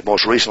Reed did it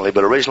most recently,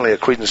 but originally a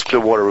Creedence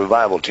Clearwater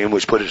Revival tune,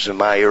 which put it in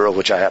my era,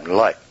 which I happen to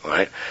like. All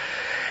right,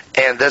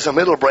 and there's a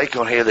middle break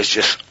on here that's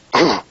just,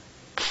 I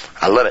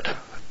love it.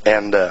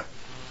 And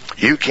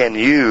you can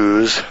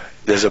use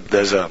there's a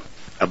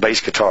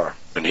bass guitar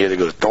in here that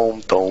goes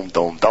dom dom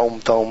dom dom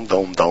dom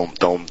dom dom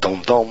dom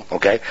dom dom.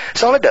 Okay,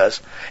 that's all it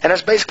does, and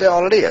that's basically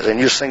all it is. And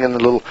you're singing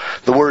the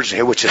words in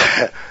here, which is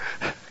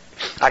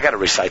I got to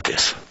recite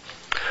this.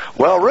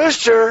 Well,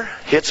 Rooster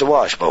hits a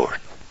washboard,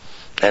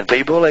 and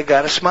people, they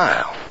got to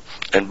smile.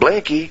 And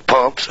Blinky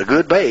pumps a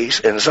good bass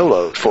in the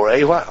solos for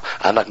a while.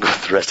 I'm not going to go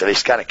through the rest of it.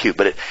 It's kind of cute,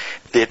 but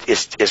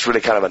it's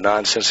really kind of a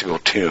nonsensical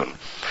tune,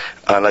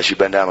 unless you've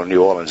been down in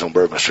New Orleans on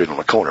Bourbon Street on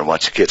the corner and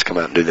watch the kids come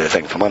out and do their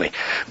thing for money.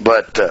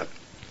 But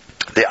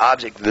the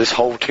object of this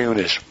whole tune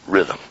is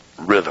rhythm,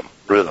 rhythm,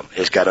 rhythm.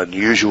 It's got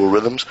unusual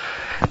rhythms,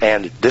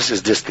 and this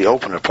is just the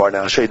opener part.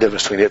 Now I'll show you the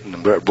difference between it and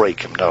the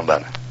break I'm talking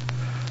about.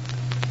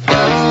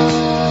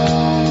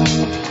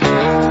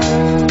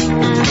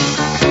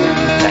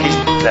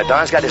 Now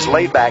Don's got this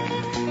laid back.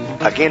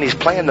 Again, he's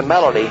playing the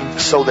melody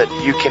so that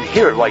you can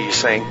hear it while you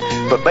sing,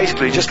 but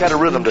basically you just got a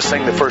rhythm to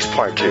sing the first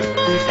part to.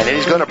 And then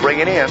he's going to bring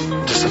it in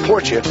to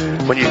support you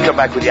when you come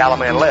back with the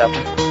Alaman left.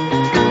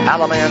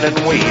 Alaman and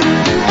weed.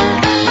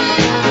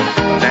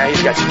 Now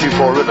he's got your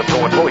 2/4 rhythm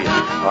going for you,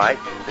 all right?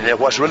 And then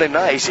what's really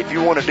nice, if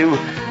you want to do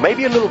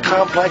maybe a little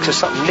complex or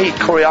something neat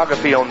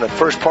choreography on the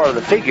first part of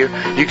the figure,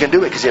 you can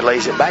do it because it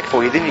lays it back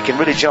for you. Then you can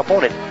really jump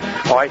on it,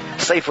 all right?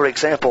 Say, for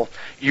example,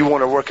 you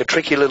want to work a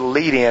tricky little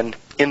lead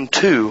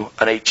into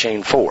an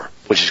 8-chain 4,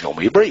 which is going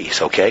to be a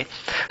breeze, okay?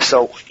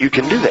 So you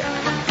can do that.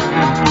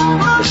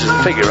 This is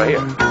the figure right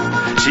here.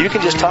 So you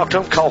can just talk to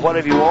them, call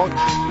whatever you want,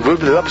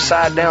 move the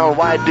upside down,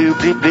 wide do,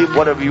 deep, deep,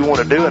 whatever you want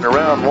to do, and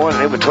around one,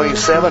 and in between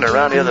 7, and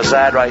around the other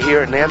side right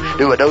here, and then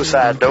do a do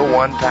side do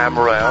one time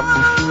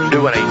around,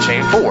 do an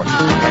 8-chain 4, and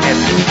then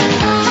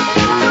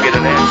get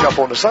in there and jump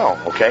on the song,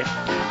 okay?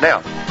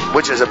 Now,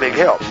 which is a big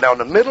help. Now, in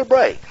the middle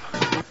break,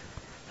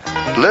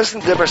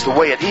 listen to the difference the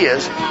way it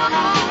is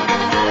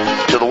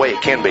to the way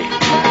it can be.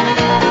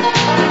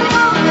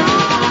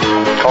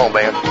 Come on,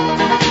 band.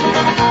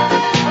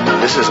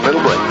 This is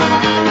middle break.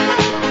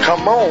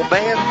 Come on,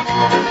 band.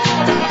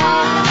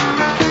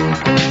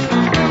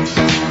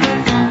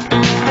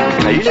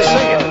 Now you just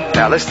sing it.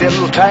 Now let's do a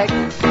little tag.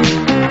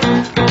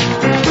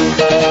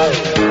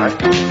 All right.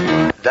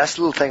 That's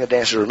the little thing a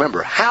dancer to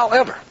remember.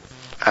 However,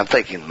 I'm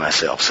thinking to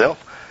myself,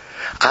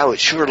 I would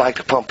sure like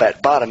to pump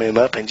that bottom end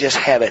up and just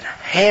have it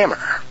hammer,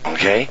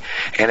 okay?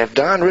 And if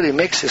Don really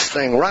mixes this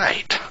thing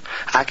right,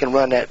 I can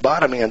run that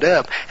bottom end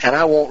up, and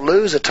I won't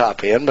lose the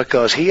top end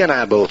because he and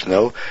I both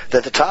know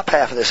that the top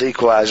half of this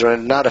equalizer is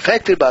not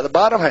affected by the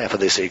bottom half of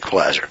this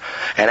equalizer.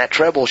 And that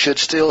treble should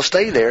still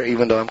stay there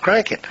even though I'm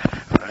cranking.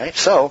 All right,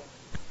 so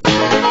this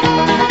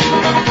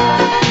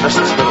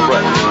is a little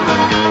break.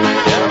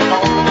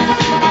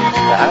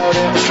 Out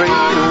in the street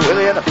with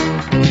it.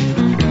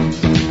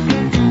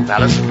 Now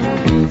listen.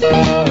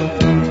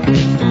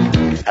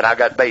 And I've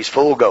got bass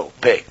full go,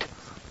 picked,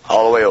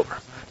 all the way over.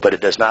 But it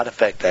does not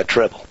affect that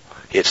treble.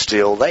 It's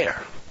still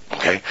there.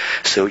 Okay?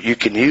 So you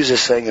can use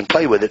this thing and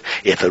play with it.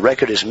 If the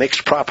record is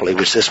mixed properly,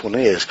 which this one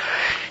is,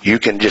 you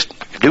can just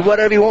do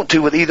whatever you want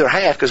to with either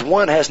half, because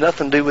one has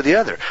nothing to do with the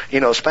other. You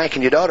know,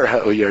 spanking your daughter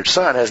or your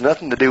son has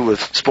nothing to do with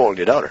spoiling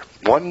your daughter.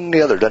 One and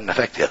the other doesn't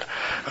affect the other.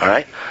 All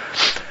right?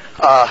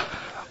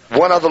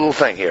 One other little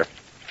thing here.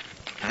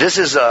 This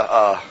is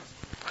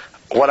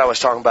what I was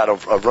talking about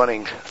of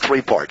running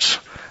 3 parts.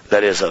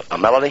 That is a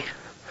melody,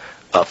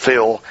 a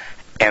fill,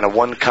 and a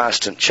one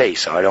constant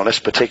chase. All right, on this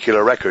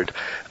particular record,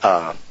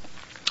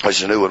 which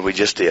is a new one we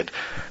just did,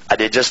 I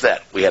did just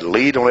that. We had a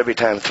lead on every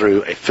time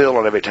through, a fill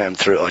on every time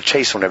through, a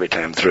chase on every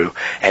time through,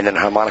 and then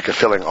harmonica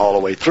filling all the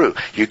way through.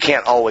 You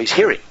can't always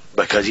hear him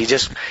because he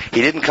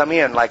didn't come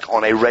in like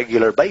on a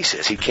regular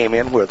basis. He came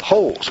in where the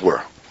holes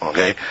were.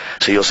 Okay,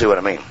 so you'll see what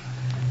I mean.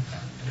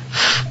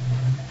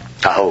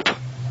 I hope.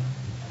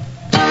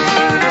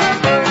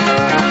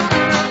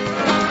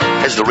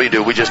 This is the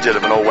redo we just did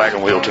of an old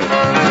wagon wheel tune.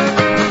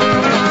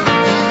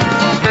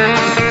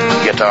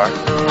 Guitar.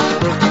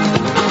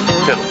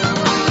 Fiddle.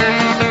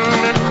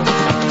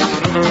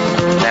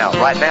 Now,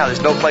 right now,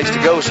 there's no place to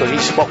go, so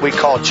he's what we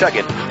call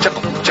chugging.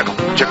 Chuckle, chuckle,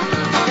 chuckle.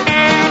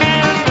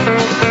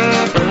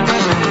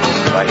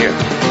 Right here.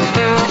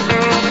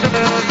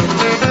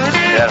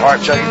 See that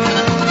harp chugging?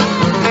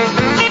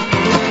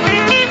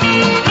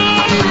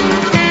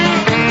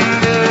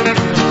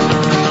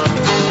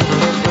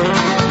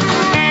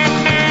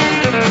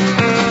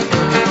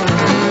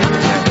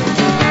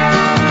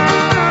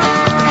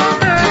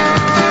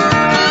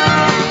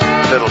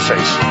 Fiddle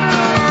chase.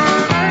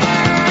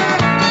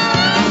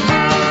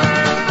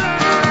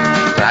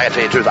 I gotta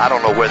tell you the truth, I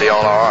don't know where they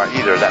all are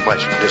either that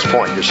much at this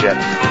point just yet.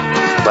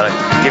 But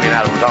I'll give you an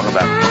idea what we're talking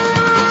about.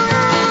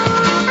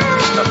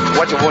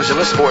 What you want to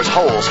listen for is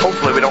holes.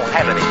 Hopefully we don't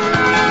have any.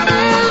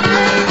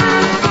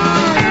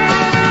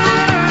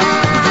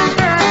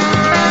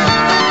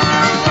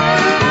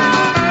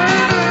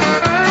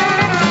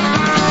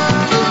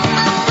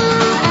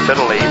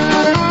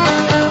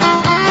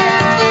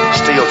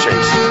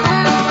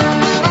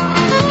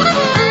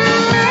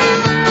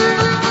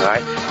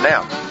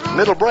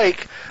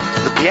 break,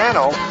 the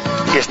piano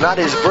is not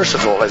as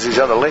versatile as these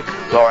other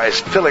or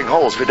as filling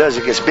holes. If it does,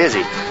 it gets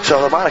busy.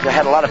 So the harmonica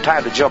had a lot of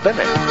time to jump in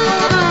there.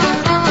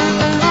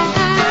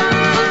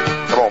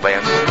 Come on,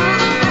 band.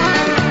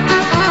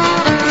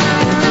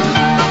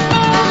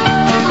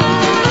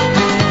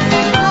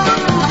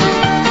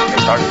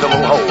 They start to fill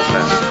little holes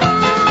now.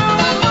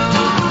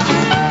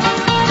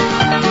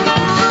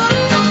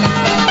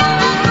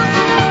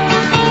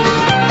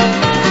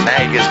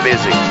 It gets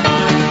busy.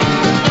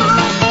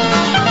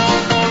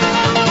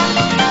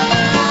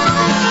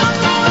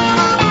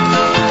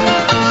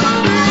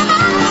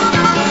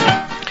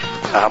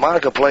 A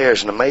harmonica player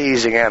is an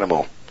amazing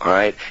animal. All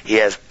right,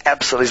 he's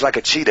like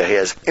a cheetah. He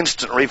has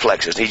instant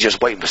reflexes. He's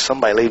just waiting for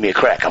somebody to leave me a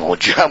crack. I'm gonna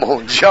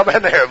jump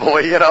in there, boy.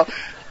 You know.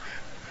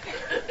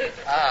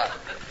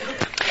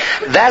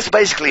 That's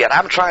basically it.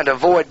 I'm trying to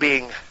avoid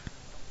being.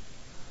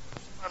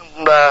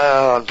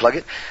 Unplug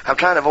it. I'm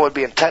trying to avoid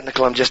being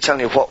technical. I'm just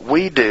telling you what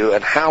we do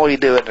and how we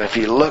do it. And if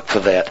you look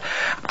for that,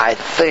 I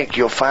think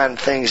you'll find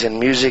things in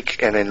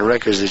music and in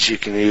records that you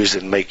can use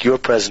and make your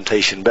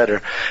presentation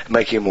better,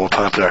 make you more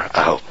popular,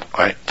 I hope.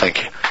 All right.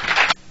 Thank you.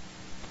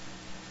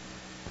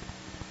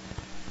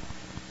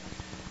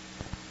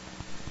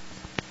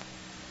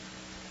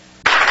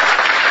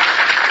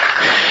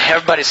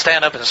 Everybody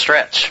stand up and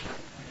stretch.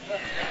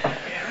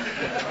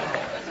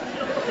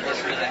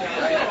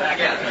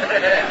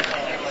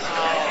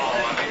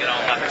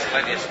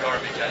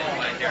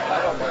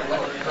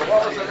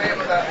 What was the name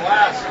of that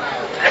last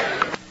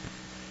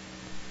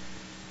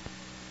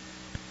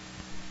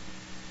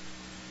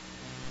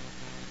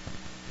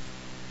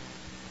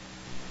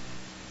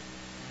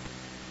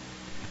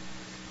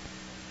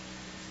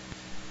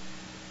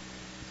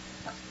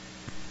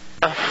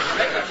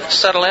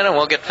Settle in and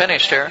we'll get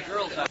finished here.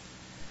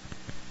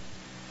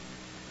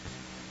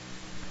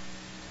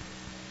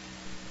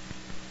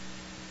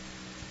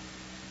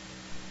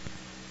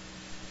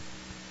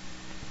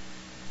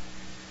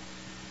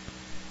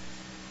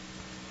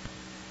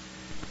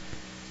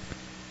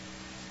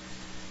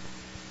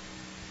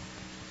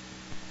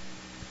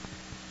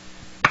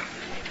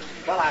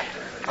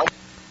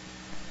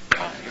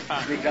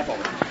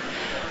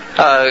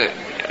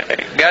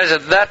 Guys,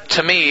 that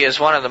to me is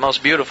one of the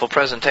most beautiful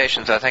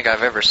presentations I think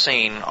I've ever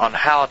seen on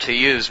how to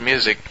use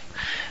music.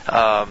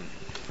 I'm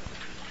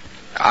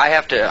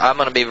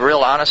going to be real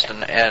honest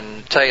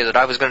and tell you that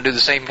I was going to do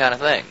the same kind of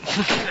thing.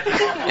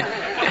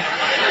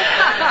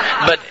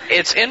 But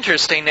it's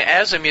interesting,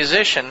 as a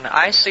musician,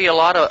 I see a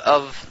lot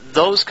of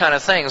those kind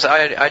of things.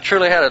 I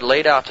truly had it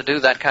laid out to do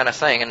that kind of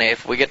thing, and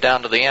if we get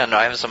down to the end,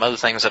 I have some other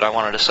things that I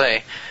wanted to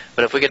say,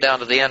 but if we get down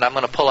to the end, I'm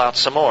going to pull out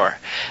some more.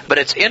 But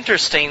it's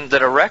interesting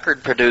that a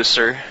record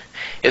producer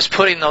is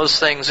putting those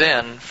things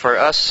in for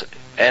us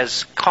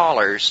as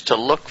callers to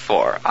look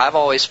for. I've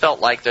always felt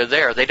like they're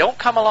there. They don't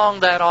come along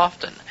that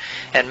often.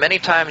 And many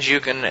times you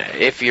can,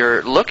 if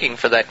you're looking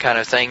for that kind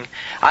of thing,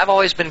 I've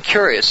always been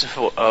curious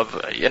of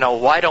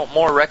why don't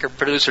more record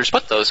producers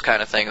put those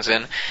kind of things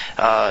in?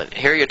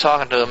 Here you're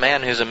talking to a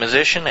man who's a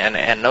musician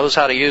and knows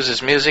how to use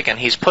his music, and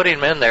he's putting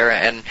them in there,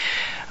 and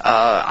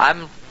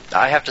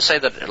I have to say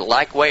that,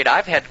 like Wade,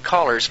 I've had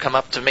callers come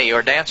up to me,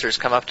 or dancers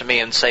come up to me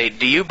and say,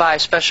 do you buy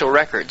special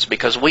records?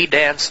 Because we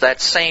dance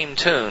that same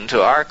tune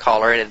to our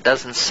caller and it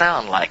doesn't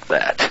sound like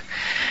that.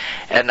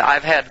 And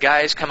I've had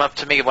guys come up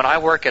to me when I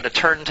work at a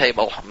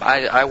turntable.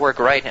 I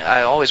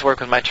always work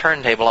with my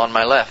turntable on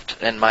my left,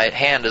 and my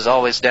hand is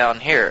always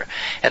down here.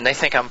 And they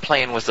think I'm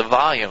playing with the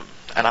volume.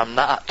 And I'm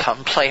not.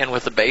 I'm playing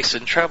with the bass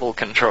and treble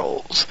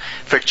controls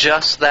for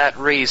just that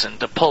reason,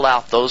 to pull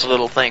out those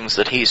little things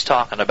that he's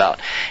talking about.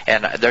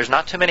 And there's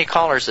not too many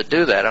callers that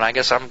do that, and I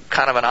guess I'm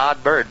kind of an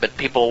odd bird, but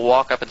people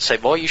walk up and say,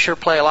 boy, you sure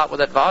play a lot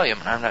with that volume.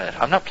 And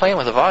I'm not playing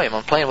with the volume.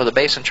 I'm playing with the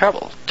bass and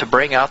treble to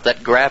bring out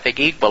that graphic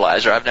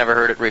equalizer. I've never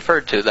heard it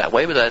referred to that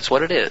way, but that's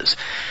what it is.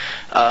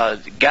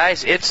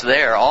 Guys, it's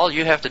there. All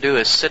you have to do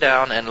is sit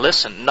down and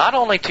listen, not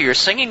only to your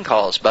singing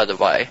calls, by the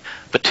way,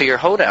 but to your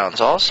hoedowns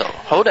also.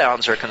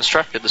 Hoedowns are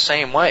constructed the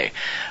same way.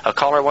 A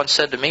caller once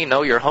said to me,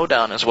 know your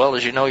hoedown as well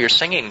as you know your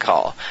singing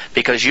call,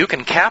 because you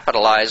can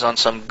capitalize on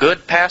some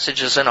good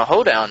passages in a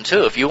hoedown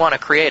too. If you want to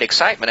create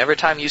excitement, every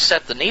time you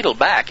set the needle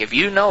back, if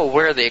you know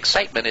where the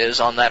excitement is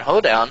on that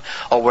hoedown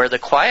or where the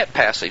quiet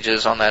passage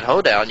is on that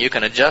hoedown, you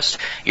can adjust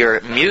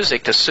your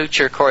music to suit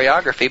your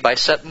choreography by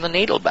setting the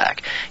needle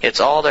back. It's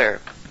all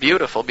there.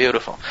 Beautiful,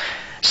 beautiful.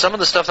 Some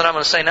of the stuff that I'm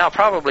going to say now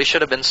probably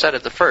should have been said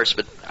at the first,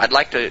 but I'd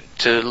like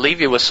to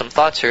leave you with some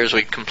thoughts here as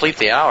we complete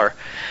the hour.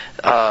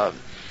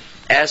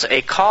 As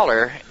a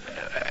caller,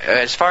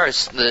 as far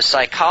as the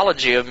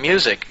psychology of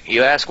music,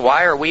 you ask,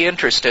 why are we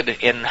interested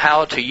in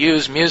how to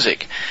use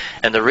music?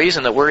 And the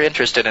reason that we're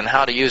interested in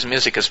how to use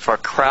music is for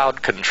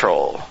crowd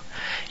control.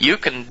 You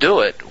can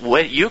do it.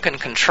 You can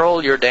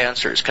control your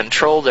dancers,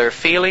 control their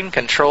feeling,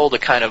 control the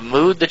kind of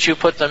mood that you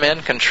put them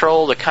in,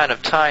 control the kind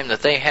of time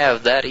that they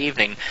have that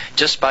evening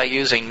just by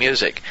using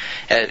music.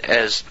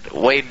 As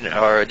Wade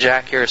or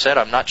Jack here said,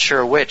 I'm not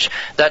sure which,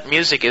 that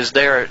music is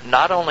there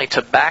not only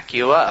to back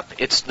you up,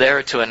 it's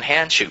there to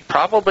enhance you.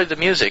 Probably the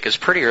music is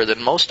prettier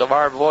than most of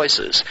our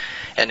voices.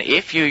 And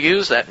if you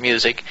use that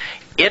music,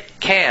 it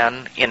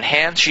can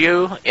enhance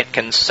you, it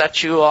can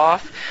set you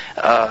off,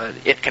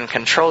 it can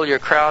control your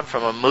crowd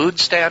from a mood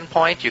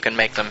standpoint. You can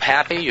make them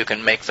happy, you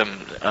can make them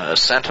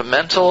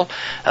sentimental,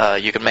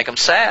 you can make them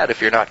sad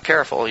if you're not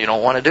careful. You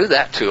don't want to do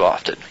that too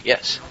often.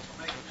 Yes?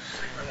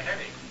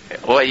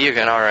 Well, you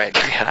can, all right.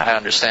 I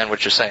understand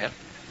what you're saying.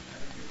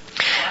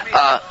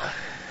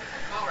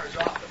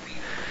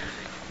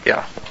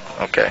 Yeah,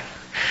 okay.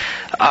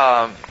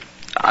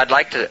 I'd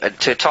like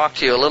to talk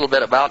to you a little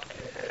bit about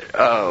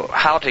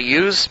how to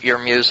use your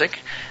music.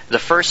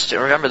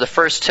 Remember, the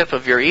first tip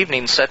of your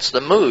evening sets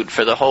the mood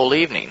for the whole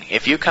evening.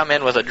 If you come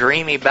in with a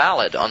dreamy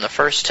ballad on the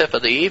first tip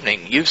of the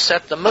evening, you've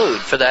set the mood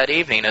for that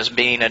evening as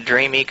being a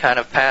dreamy kind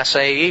of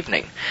passé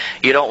evening.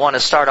 You don't want to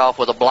start off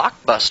with a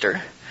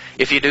blockbuster.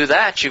 If you do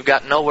that, you've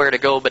got nowhere to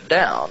go but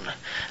down.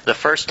 The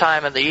first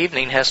time of the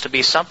evening has to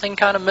be something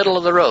kind of middle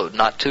of the road,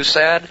 not too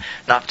sad,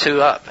 not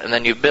too up. And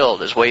then you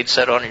build, as Wade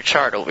said on your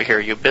chart over here,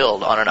 you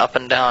build on an up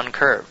and down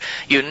curve.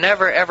 You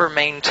never ever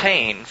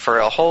maintain for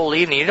a whole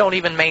evening. You don't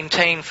even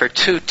maintain for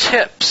 2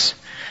 tips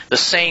the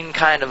same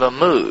kind of a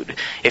mood.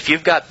 If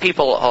you've got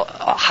people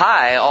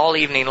high all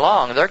evening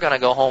long, they're going to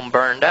go home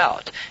burned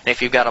out. And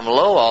if you've got them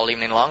low all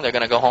evening long, they're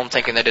going to go home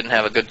thinking they didn't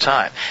have a good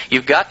time.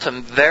 You've got to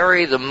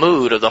vary the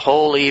mood of the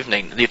whole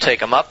evening. You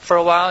take them up for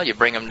a while, you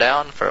bring them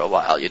down for a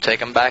while. You take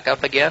them back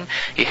up again,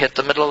 you hit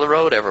the middle of the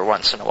road every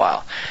once in a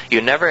while.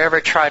 You never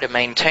ever try to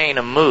maintain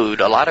a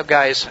mood. A lot of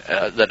guys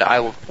that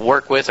I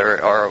work with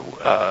or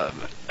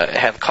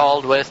have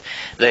called with,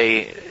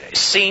 they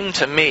seem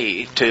to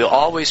me to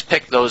always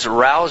pick those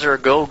rouser,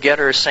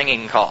 go-getter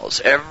singing calls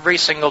every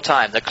single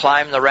time, the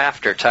climb the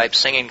rafter type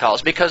singing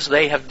calls, because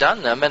they have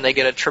done them and they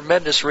get a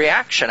tremendous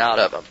reaction out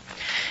of them.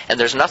 And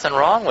there's nothing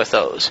wrong with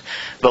those.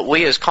 But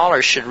we as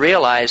callers should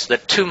realize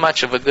that too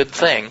much of a good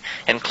thing,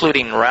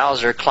 including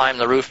rouser, climb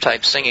the roof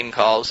type singing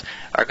calls,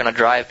 are going to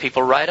drive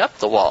people right up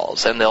the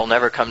walls, and they'll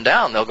never come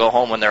down. They'll go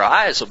home when their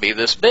eyes will be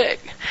this big.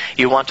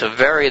 You want to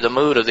vary the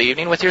mood of the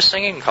evening with your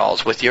singing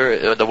calls, with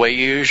the way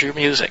you use your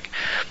music.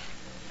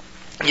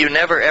 You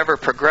never ever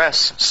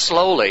progress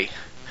slowly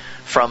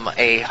from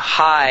a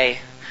high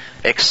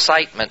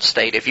excitement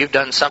state. If you've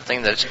done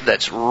something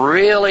that's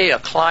really a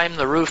climb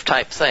the roof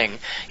type thing,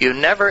 you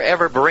never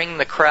ever bring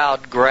the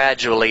crowd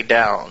gradually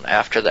down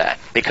after that,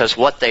 because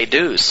what they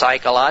do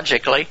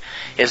psychologically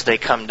is they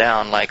come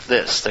down like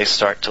this. They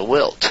start to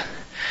wilt.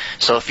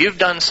 So if you've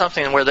done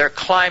something where they're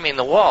climbing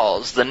the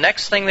walls, the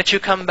next thing that you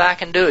come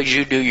back and do is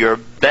you do your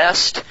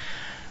best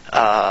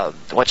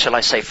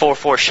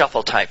 4/4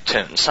 shuffle type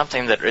tune,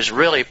 something that is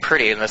really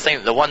pretty. And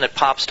the one that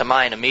pops to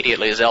mind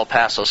immediately is El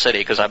Paso City,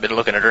 because I've been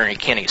looking at Ernie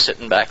Kinney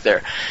sitting back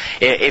there.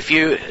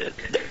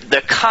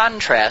 The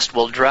contrast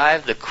will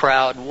drive the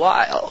crowd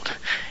wild.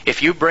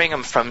 If you bring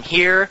them from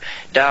here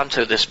down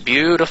to this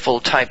beautiful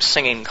type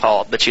singing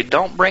call, but you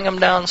don't bring them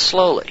down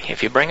slowly.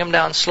 If you bring them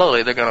down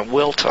slowly, they're going to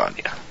wilt on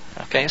you.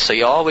 Okay, so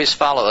you always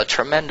follow a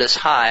tremendous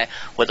high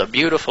with a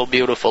beautiful,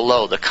 beautiful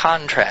low. The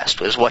contrast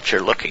is what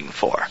you're looking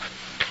for.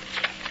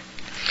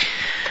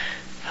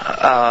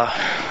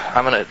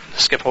 I'm going to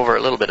skip over a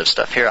little bit of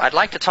stuff here. I'd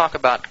like to talk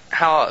about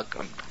how a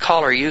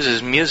caller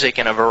uses music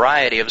in a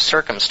variety of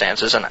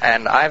circumstances, and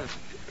I'm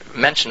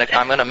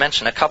going to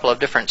mention a couple of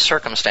different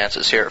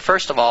circumstances here.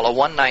 First of all, a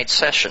one-night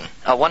session,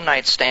 a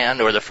one-night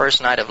stand, or the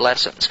first night of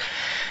lessons.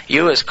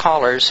 You as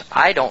callers,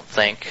 I don't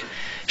think,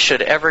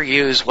 should ever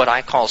use what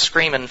I call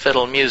scream and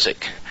fiddle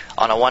music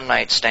on a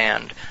one-night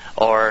stand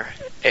or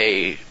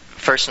a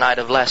first night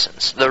of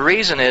lessons. The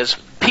reason is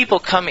people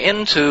come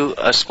into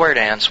a square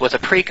dance with a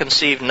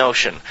preconceived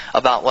notion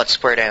about what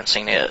square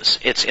dancing is.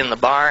 It's in the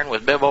barn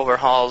with bib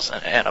overalls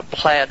and a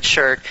plaid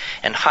shirt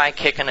and high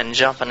kicking and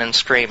jumping and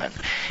screaming.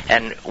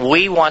 And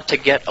we want to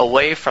get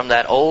away from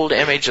that old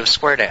image of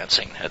square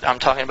dancing. I'm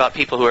talking about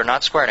people who are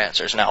not square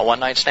dancers now,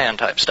 one-night stand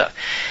type stuff.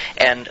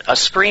 And a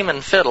scream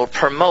and fiddle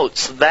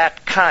promotes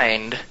that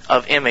kind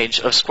of image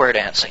of square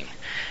dancing.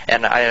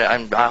 And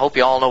I hope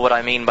you all know what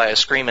I mean by a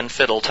scream and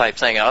fiddle type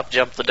thing. Up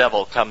Jump the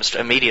Devil comes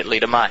immediately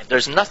to mind.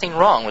 There's nothing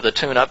wrong with the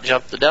tune Up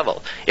Jump the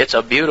Devil. It's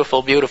a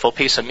beautiful, beautiful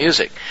piece of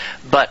music.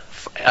 But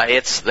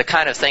it's the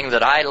kind of thing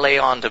that I lay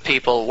on to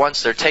people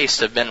once their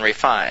tastes have been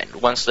refined,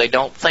 once they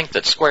don't think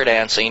that square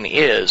dancing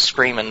is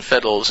screaming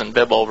fiddles and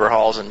bib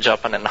overhauls and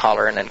jumping and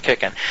hollering and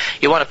kicking.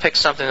 You want to pick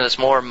something that's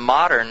more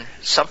modern,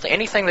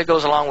 anything that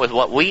goes along with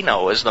what we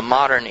know is the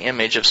modern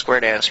image of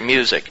square dance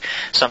music,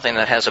 something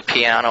that has a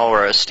piano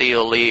or a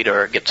steel lead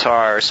or a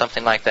guitar or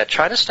something like that.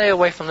 Try to stay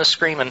away from the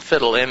scream and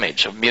fiddle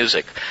image of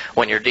music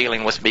when you're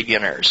dealing with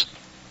beginners.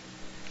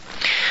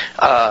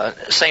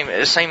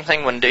 Same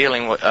thing when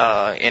dealing with,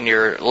 in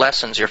your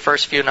lessons, your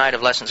first few night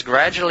of lessons.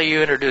 Gradually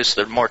you introduce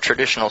the more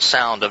traditional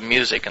sound of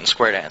music and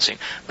square dancing,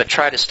 but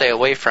try to stay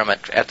away from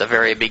it at the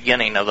very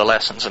beginning of the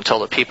lessons until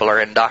the people are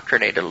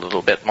indoctrinated a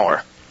little bit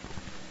more.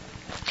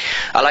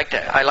 I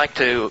like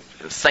to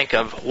think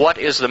of what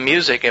is the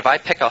music. If I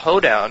pick a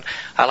hoedown,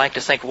 I like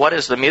to think, what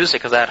is the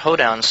music of that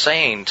hoedown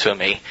saying to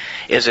me?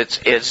 Is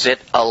it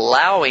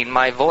allowing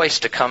my voice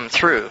to come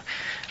through?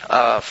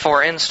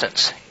 For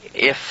instance,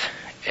 if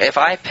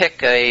I pick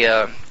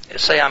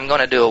say I'm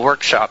going to do a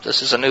workshop,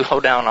 this is a new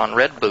hoedown on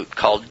Red Boot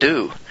called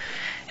Do,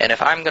 and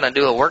if I'm going to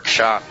do a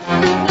workshop,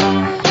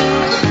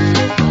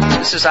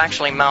 this is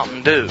actually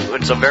Mountain Dew.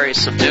 It's a very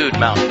subdued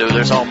Mountain Dew.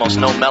 There's almost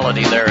no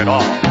melody there at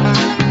all.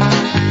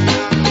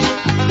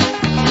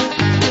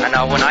 And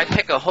now when I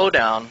pick a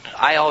hoedown,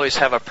 I always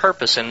have a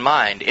purpose in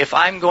mind. If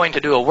I'm going to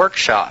do a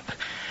workshop,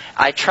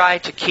 I try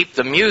to keep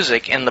the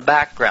music in the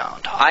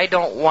background. I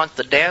don't want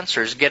the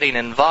dancers getting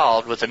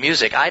involved with the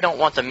music. I don't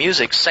want the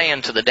music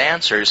saying to the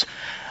dancers,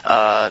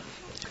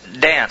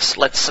 dance,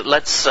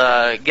 let's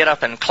get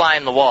up and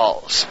climb the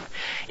walls.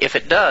 If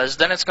it does,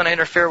 then it's going to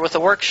interfere with the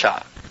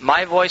workshop.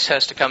 My voice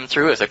has to come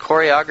through. If the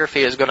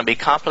choreography is going to be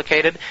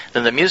complicated,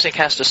 then the music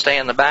has to stay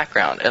in the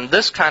background. And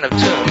this kind of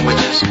tune, which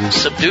is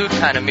subdued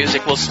kind of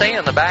music, will stay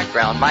in the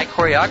background. My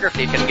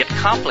choreography can get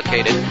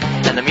complicated,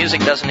 and the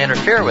music doesn't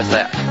interfere with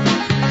that.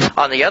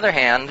 On the other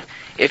hand,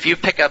 if you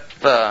pick up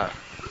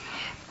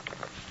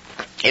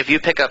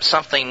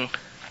something,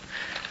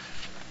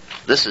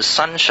 this is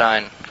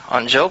Sunshine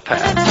on Joe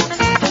Pad.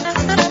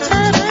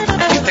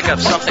 You pick up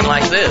something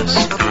like this,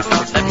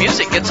 that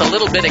music gets a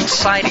little bit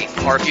exciting.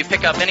 Or if you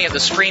pick up any of the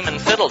scream and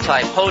fiddle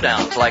type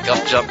hoedowns, like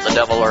Up Jump the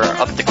Devil or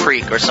Up the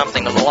Creek or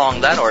something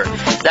along that order,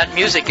 that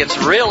music gets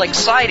real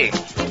exciting.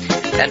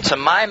 And to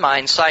my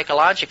mind,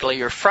 psychologically,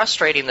 you're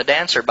frustrating the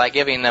dancer by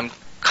giving them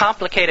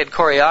complicated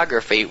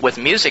choreography with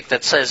music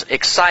that says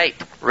excite,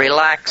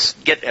 relax,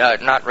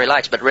 not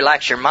relax, but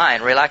relax your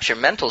mind, relax your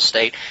mental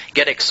state,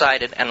 get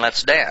excited, and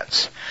let's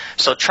dance.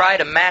 So try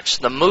to match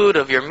the mood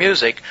of your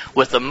music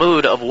with the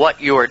mood of what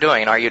you are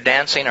doing. Are you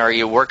dancing, or are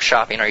you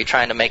workshopping? Are you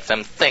trying to make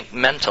them think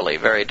mentally?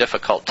 Very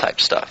difficult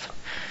type stuff.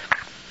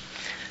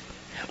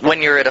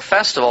 When you're at a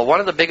festival, one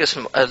of the biggest,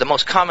 the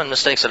most common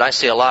mistakes that I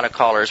see a lot of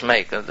callers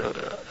make,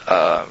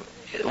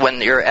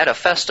 when you're at a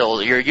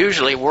festival, you're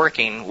usually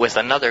working with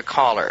another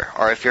caller,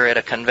 or if you're at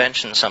a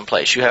convention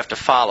someplace, you have to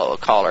follow a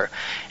caller.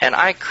 And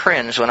I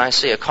cringe when I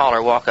see a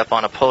caller walk up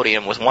on a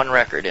podium with one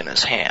record in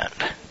his hand.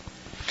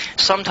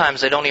 Sometimes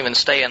they don't even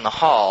stay in the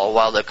hall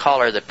while the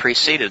caller that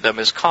preceded them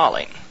is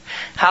calling.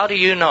 How do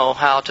you know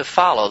how to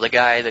follow the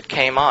guy that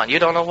came on? You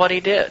don't know what he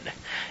did.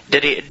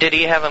 Did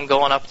he have him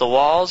going up the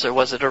walls, or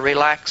was it a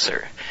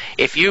relaxer?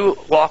 If you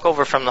walk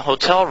over from the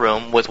hotel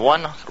room with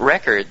one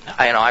record,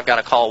 I've got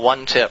to call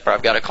one tip, or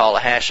I've got to call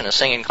a hash and a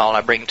singing call, and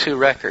I bring two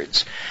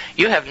records,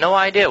 you have no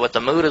idea what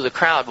the mood of the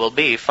crowd will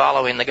be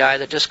following the guy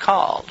that just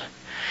called.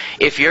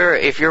 If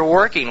you're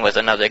working with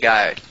another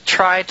guy,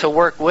 try to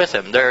work with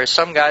him. There are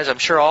some guys, I'm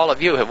sure all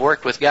of you have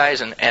worked with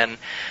guys, and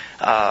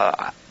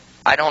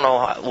I don't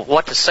know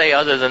what to say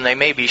other than they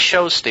may be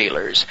show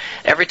stealers.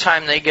 Every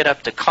time they get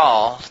up to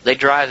call, they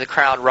drive the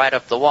crowd right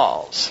up the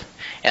walls.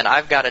 And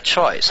I've got a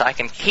choice. I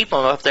can keep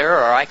them up there,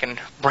 or I can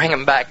bring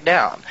them back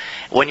down.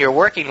 When you're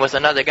working with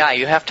another guy,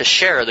 you have to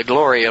share the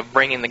glory of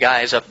bringing the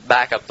guys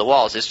back up the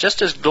walls. It's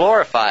just as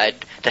glorified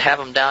to have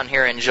them down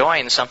here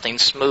enjoying something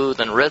smooth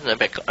and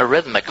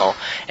rhythmical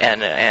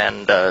and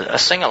a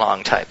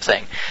sing-along type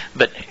thing.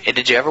 But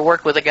did you ever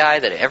work with a guy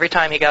that every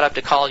time he got up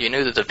to call, you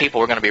knew that the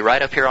people were going to be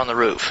right up here on the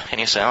roof?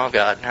 And you say, oh,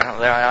 God,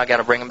 I got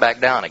to bring them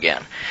back down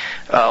again.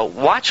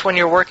 Watch when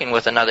you're working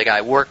with another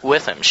guy. Work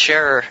with him.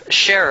 Share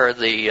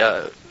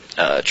the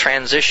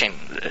transition,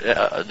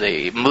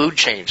 the mood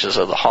changes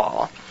of the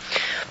hall.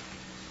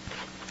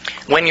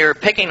 When you're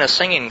picking a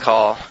singing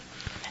call,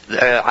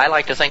 I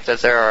like to think that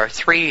there are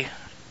 3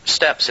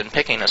 steps in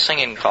picking a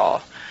singing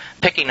call.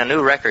 Picking a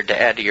new record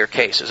to add to your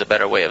case is a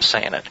better way of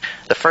saying it.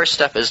 The first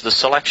step is the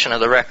selection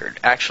of the record,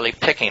 actually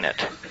picking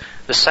it.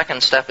 The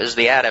second step is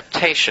the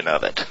adaptation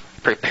of it,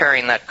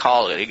 preparing that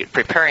call,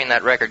 preparing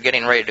that record,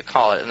 getting ready to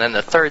call it. And then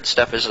the third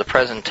step is the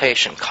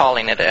presentation,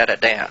 calling it at a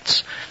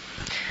dance.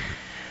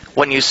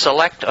 When you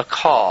select a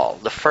call,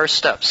 the first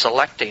step,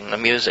 selecting the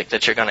music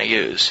that you're going to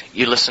use,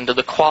 you listen to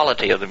the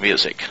quality of the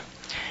music.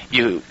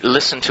 You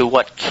listen to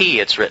what key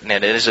it's written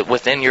in. Is it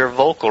within your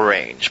vocal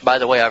range? By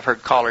the way, I've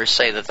heard callers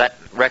say that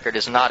record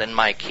is not in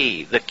my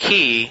key. The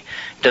key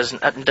does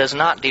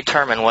not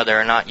determine whether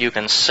or not you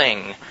can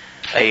sing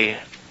a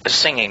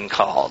singing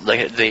call.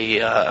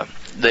 The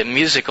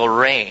musical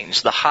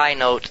range, the high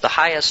note, the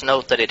highest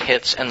note that it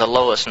hits, and the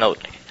lowest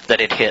note that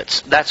it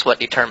hits. That's what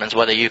determines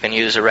whether you can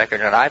use a record.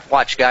 And I've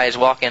watched guys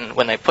walk in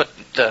when they put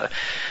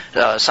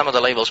some of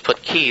the labels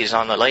put keys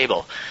on the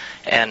label,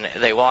 and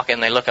they walk in,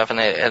 they look up, and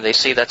they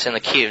see that's in the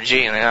key of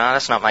G, and they go, no,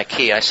 that's not my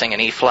key. I sing an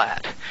E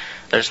flat.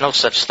 There's no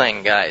such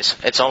thing, guys.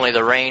 It's only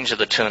the range of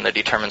the tune that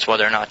determines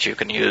whether or not you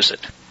can use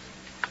it.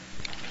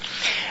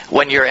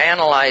 When you're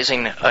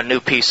analyzing a new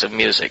piece of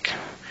music,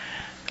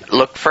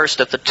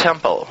 first at the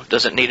tempo.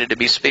 Does it need to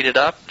be speeded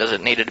up? Does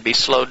it need to be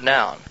slowed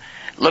down?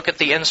 Look at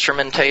the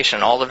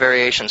instrumentation, all the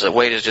variations that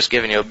Wade has just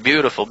given you a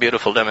beautiful,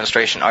 beautiful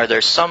demonstration. Are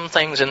there some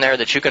things in there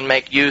that you can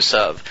make use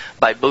of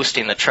by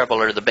boosting the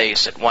treble or the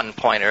bass at one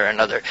point or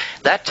another?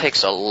 That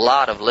takes a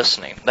lot of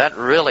listening. That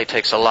really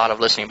takes a lot of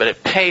listening, but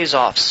it pays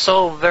off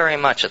so very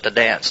much at the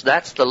dance.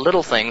 That's the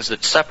little things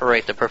that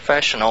separate the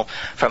professional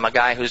from a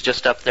guy who's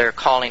just up there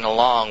calling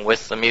along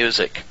with the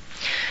music.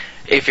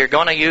 If you're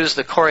going to use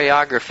the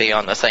choreography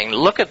on the thing,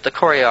 look at the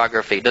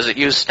choreography. Does it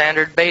use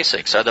standard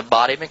basics? Are the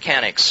body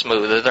mechanics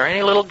smooth? Are there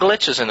any little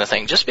glitches in the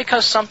thing? Just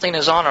because something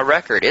is on a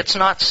record, it's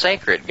not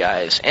sacred,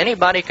 guys.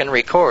 Anybody can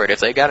record if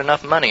they got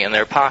enough money in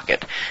their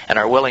pocket and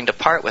are willing to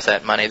part with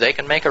that money. They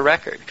can make a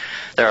record.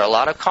 There are a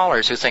lot of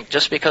callers who think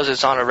just because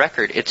it's on a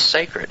record, it's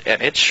sacred,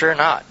 and it's sure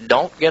not.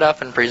 Don't get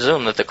up and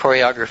presume that the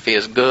choreography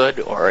is good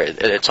or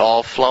it's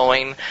all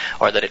flowing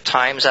or that it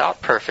times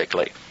out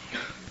perfectly.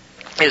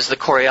 Is the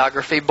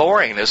choreography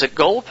boring? Is it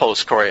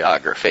goalpost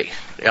choreography?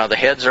 You know, the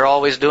heads are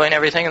always doing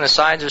everything and the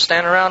sides are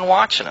standing around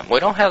watching them. We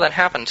don't have that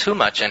happen too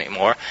much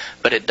anymore,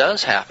 but it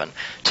does happen.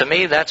 To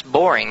me, that's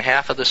boring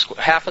half of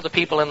the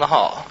people in the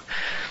hall.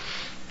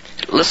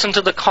 Listen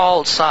to the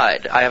called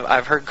side.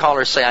 I've heard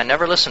callers say, I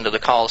never listen to the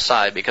called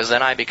side because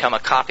then I become a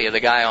copy of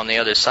the guy on the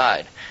other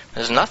side.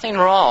 There's nothing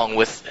wrong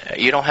with,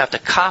 you don't have to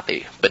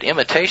copy, but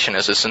imitation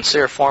is a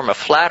sincere form of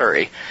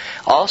flattery.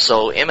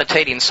 Also,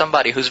 imitating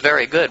somebody who's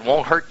very good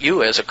won't hurt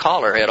you as a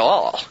caller at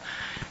all.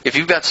 If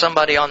you've got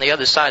somebody on the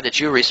other side that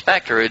you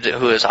respect or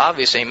who has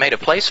obviously made a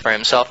place for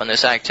himself in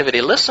this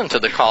activity, listen to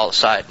the call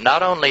side.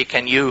 Not only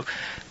can you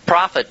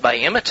profit by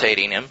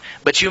imitating him,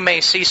 but you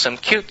may see some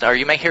cute, or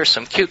you may hear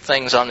some cute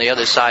things on the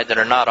other side that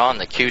are not on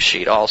the cue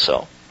sheet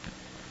also.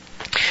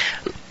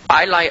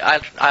 I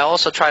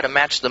also try to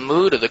match the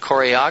mood of the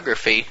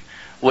choreography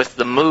with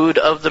the mood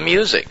of the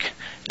music.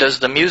 Does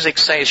the music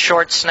say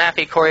short,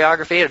 snappy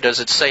choreography, or does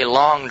it say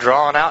long,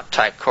 drawn-out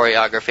type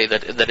choreography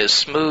that is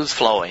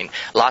smooth-flowing,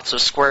 lots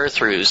of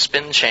square-throughs,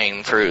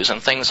 spin-chain throughs,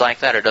 and things like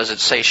that? Or does it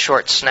say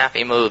short,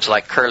 snappy moves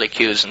like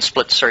curly-cues and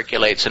split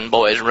circulates and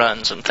boys'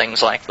 runs and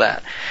things like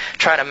that?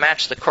 Try to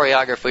match the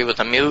choreography with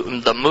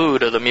the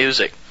mood of the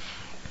music.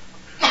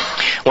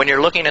 When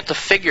you're looking at the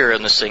figure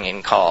in the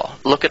singing call,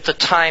 look at the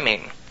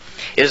timing.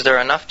 Is there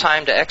enough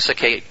time to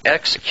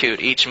execute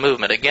each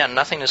movement? Again,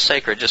 nothing is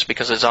sacred just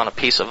because it's on a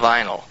piece of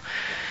vinyl.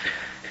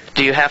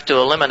 Do you have to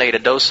eliminate a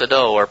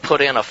do-sa-do or put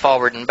in a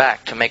forward and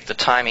back to make the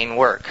timing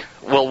work?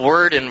 Well,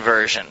 word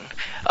inversion.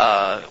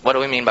 What do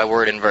we mean by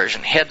word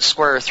inversion? Head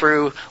square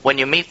through. When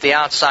you meet the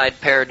outside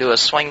pair, do a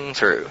swing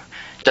through.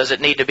 Does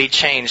it need to be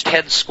changed?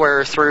 Head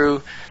square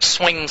through,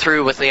 swing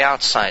through with the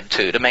outside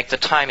too to make the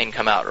timing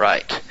come out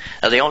right.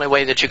 Now, the only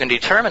way that you can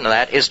determine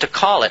that is to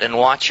call it and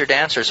watch your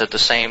dancers at the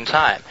same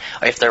time.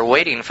 If they're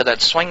waiting for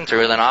that swing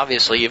through, then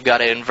obviously you've got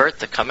to invert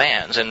the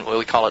commands, and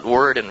we call it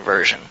word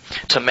inversion,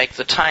 to make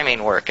the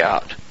timing work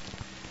out.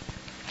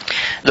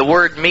 The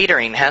word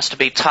metering has to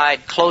be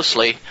tied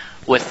closely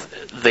with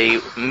the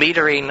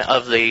metering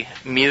of the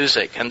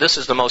music. And this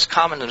is the most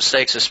common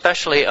mistakes,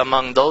 especially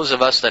among those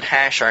of us that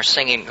hash our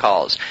singing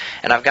calls.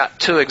 And I've got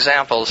two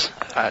examples.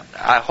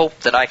 I hope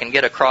that I can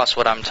get across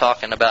what I'm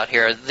talking about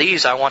here.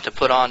 These I want to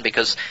put on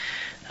because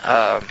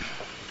I'm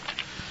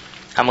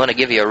going to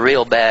give you a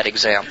real bad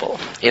example,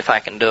 if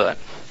I can do it.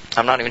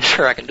 I'm not even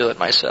sure I can do it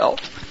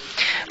myself.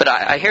 But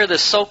I hear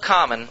this so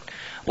common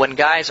when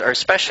guys are,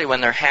 especially when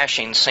they're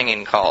hashing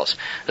singing calls.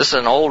 This is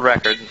an old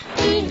record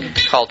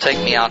called Take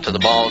Me Out to the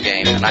Ball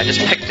Game, and I just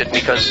picked it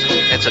because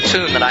it's a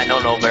tune that I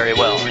know very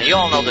well. And you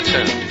all know the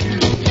tune.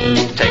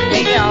 Take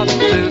me out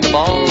to the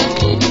ball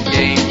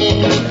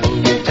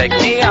game. Take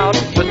me out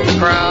with the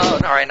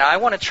crowd. All right, now I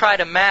want to try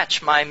to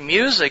match my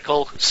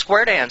musical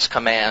square dance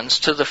commands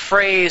to the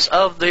phrase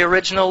of the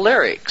original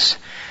lyrics.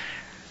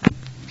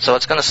 So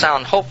it's going to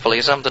sound,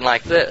 hopefully, something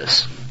like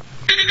this.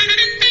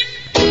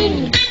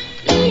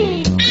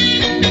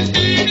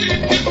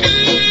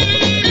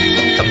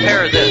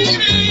 Compare this.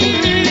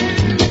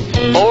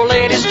 Four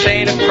ladies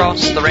chain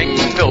across the ring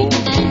and go.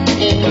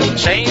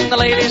 Chain the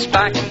ladies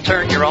back and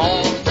turn your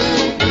own.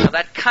 Now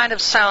that kind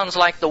of sounds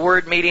like the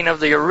word meaning of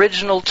the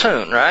original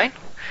tune, right?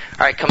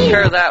 All right,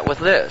 compare that with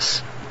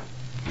this.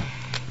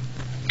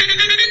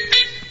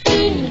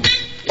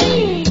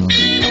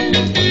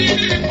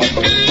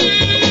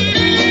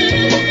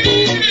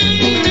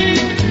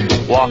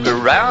 Walk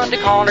around the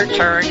corner,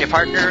 turn your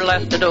partner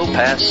left, the do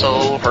pass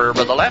over.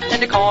 By the left in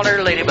the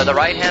corner, lady by the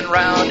right hand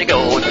round you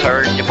go, and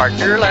turn your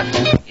partner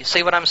left. You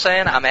see what I'm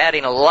saying? I'm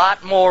adding a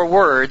lot more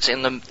words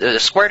in the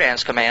square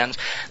dance commands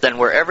than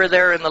were ever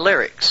there in the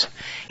lyrics.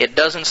 It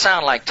doesn't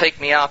sound like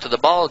Take Me Out to the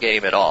Ball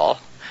Game at all.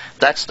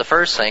 That's the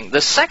first thing. The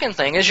second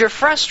thing is you're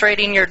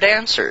frustrating your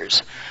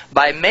dancers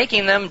by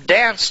making them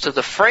dance to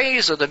the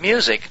phrase of the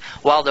music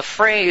while the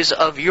phrase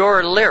of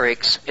your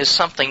lyrics is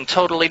something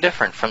totally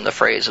different from the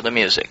phrase of the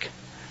music.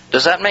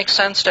 Does that make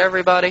sense to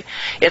everybody?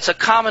 It's a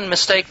common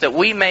mistake that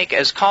we make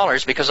as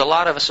callers because a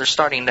lot of us are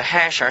starting to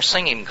hash our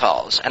singing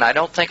calls. And I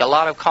don't think a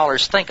lot of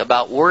callers think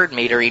about word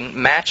metering,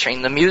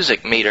 matching the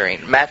music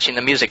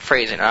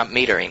phrasing, not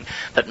metering,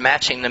 but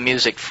matching the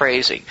music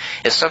phrasing.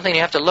 It's something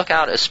you have to look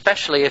out,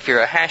 especially if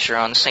you're a hasher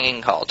on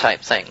singing call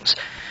type things.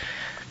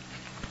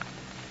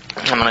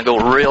 I'm going to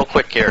go real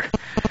quick here.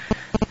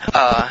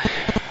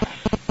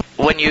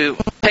 When you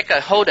pick a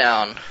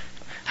hoedown,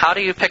 how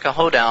do you pick a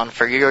hoedown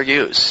for your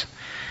use?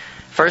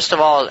 First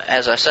of all,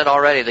 as I said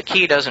already, the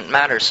key doesn't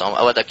matter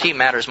the key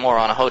matters more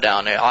on a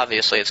hoedown.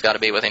 Obviously, it's got to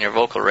be within your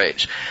vocal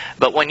range.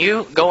 But when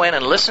you go in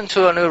and listen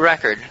to a new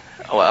record,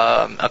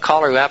 a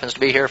caller who happens to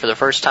be here for the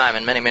first time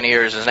in many, many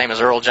years, his name is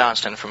Earl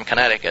Johnston from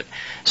Connecticut,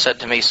 said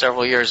to me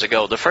several years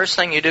ago, the first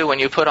thing you do when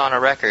you put on a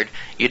record,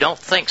 you don't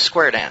think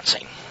square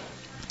dancing.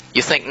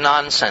 You think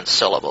nonsense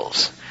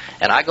syllables.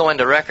 And I go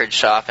into record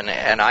shop, and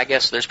I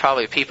guess there's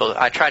probably people,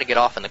 I try to get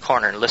off in the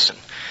corner and listen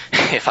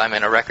if I'm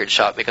in a record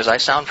shop, because I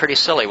sound pretty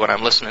silly when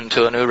I'm listening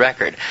to a new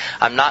record.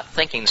 I'm not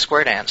thinking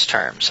square dance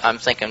terms. I'm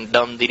thinking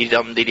dum dee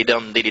dum dee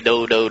dum dee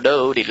do do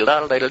do dee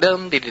da da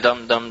dum dee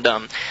dum dum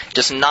dum.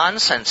 Just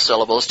nonsense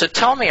syllables to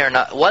tell me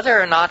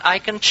whether or not I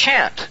can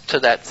chant to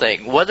that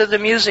thing, whether the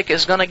music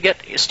is going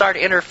to start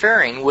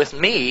interfering with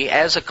me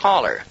as a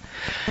caller.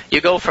 You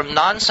go from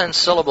nonsense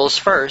syllables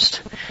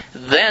first,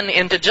 then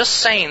into just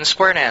saying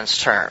square dance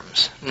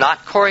terms,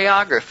 not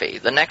choreography.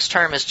 The next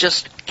term is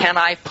just, can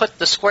I put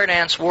the square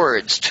dance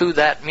words to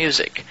that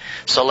music?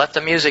 So let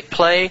the music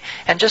play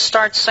and just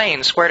start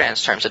saying square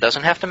dance terms. It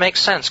doesn't have to make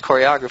sense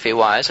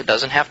choreography-wise. It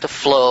doesn't have to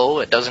flow.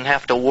 It doesn't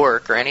have to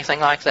work or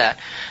anything like that.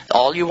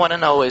 All you want to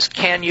know is,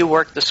 can you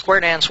work the square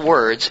dance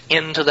words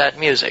into that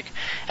music?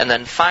 And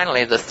then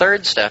finally, the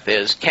third step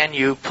is, can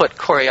you put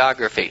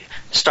choreography?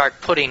 Start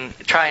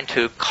trying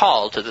to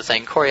call to the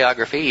thing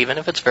choreography, even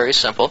if it's very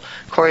simple,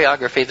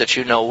 choreography that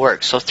you know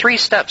works. So 3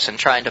 steps in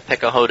trying to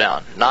pick a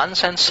hoedown.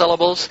 Nonsense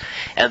syllables,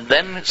 and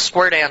then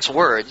square dance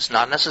words,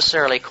 not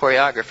necessarily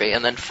choreography,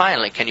 and then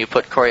finally, can you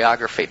put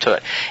choreography to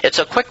it? It's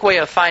a quick way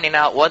of finding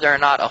out whether or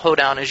not a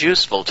hoedown is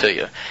useful to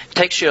you. It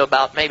takes you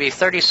about maybe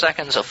 30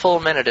 seconds, a full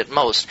minute at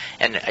most,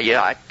 and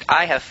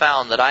I have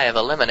found that I have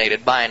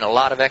eliminated buying a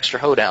lot of extra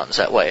hoedowns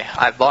that way.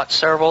 I've bought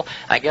several,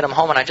 I get them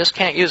home, and I just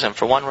can't use them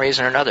for one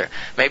reason or another.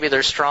 Maybe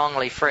they're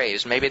strongly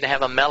phrased. Maybe they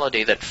have a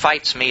melody that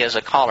fights me as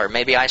a caller.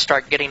 Maybe I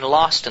start getting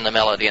lost in the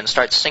melody and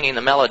start singing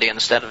the melody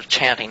instead of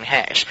chanting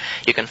hash.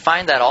 You can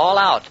find that all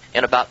out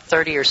in about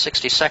 30 or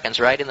 60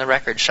 seconds right in the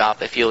record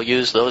shop if you'll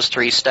use those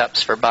 3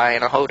 steps for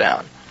buying a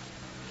hoedown.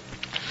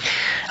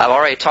 I've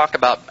already talked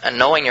about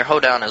knowing your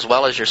hoedown as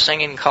well as your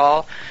singing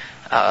call,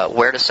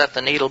 where to set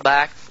the needle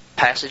back,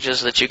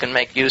 passages that you can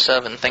make use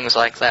of, and things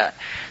like that.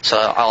 So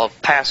I'll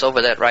pass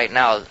over that right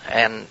now,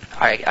 and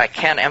I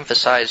can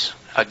emphasize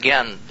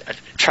again,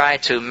 try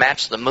to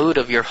match the mood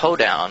of your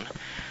hoedown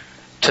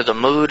to the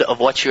mood of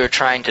what you're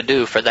trying to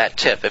do for that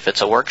tip. If it's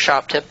a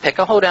workshop tip, pick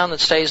a hoedown that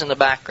stays in the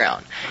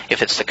background.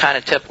 If it's the kind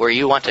of tip where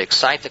you want to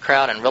excite the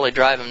crowd and really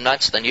drive them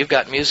nuts, then you've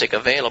got music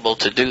available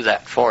to do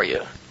that for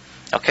you.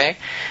 Okay?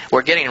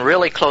 We're getting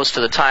really close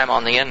to the time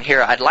on the end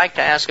here. I'd like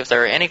to ask if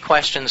there are any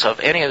questions of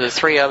any of the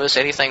 3 of us,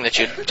 anything that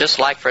you'd just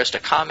like for us to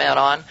comment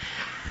on.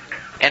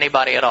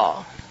 Anybody at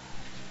all?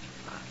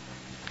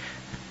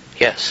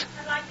 Yes?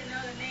 I'd like to know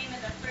the name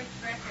of the first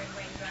record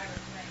Wayne Driver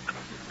played.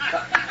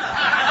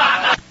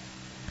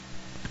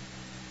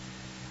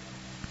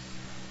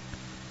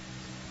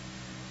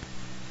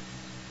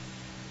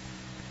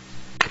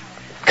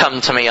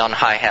 Come to Me on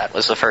Hi-Hat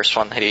was the first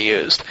one that he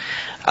used.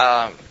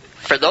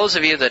 For those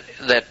of you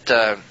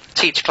that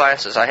teach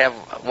classes, I have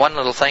one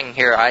little thing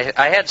here.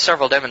 I had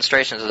several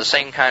demonstrations of the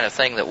same kind of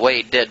thing that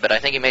Wade did, but I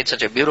think he made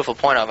such a beautiful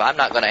point of it, I'm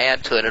not going to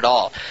add to it at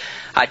all.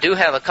 I do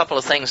have a couple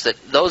of things that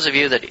those of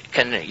you that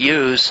can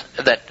use,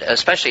 that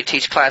especially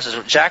teach classes.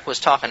 Jack was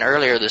talking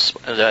earlier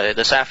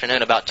this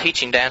afternoon about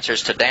teaching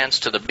dancers to dance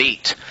to the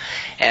beat.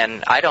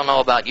 And I don't know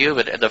about you,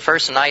 but the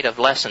first night of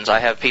lessons I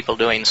have people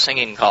doing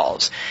singing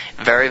calls.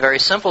 Very, very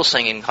simple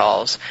singing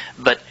calls,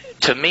 but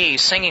to me,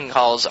 singing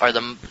calls are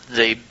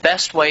the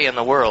best way in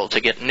the world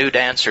to get new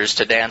dancers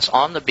to dance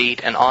on the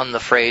beat and on the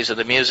phrase of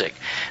the music.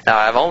 Now,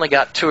 I've only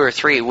got 2 or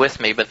 3 with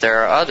me, but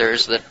there are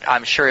others that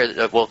I'm sure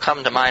that will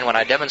come to mind when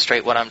I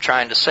demonstrate what I'm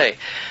trying to say.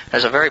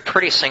 There's a very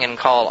pretty singing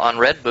call on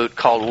Red Boot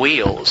called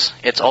Wheels.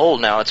 It's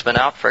old now. It's been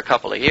out for a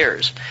couple of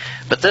years.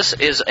 But this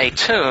is a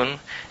tune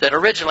that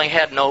originally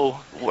had no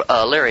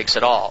lyrics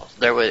at all.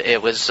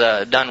 It was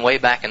done way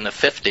back in the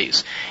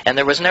 50s, and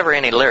there was never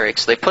any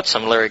lyrics. They put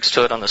some lyrics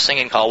to it on the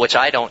singing call, which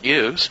I don't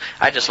use.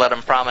 I just let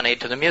them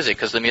promenade to the music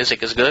because the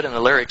music is good and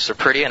the lyrics are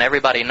pretty, and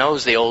everybody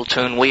knows the old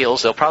tune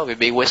Wheels. They'll probably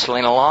be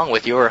whistling along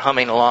with you or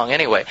humming along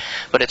anyway.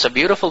 But it's a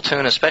beautiful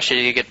tune,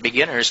 especially to get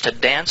beginners to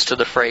dance to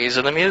the phrase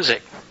of the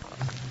music.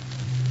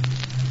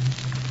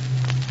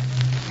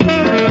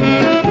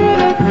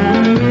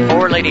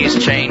 Four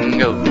ladies chain,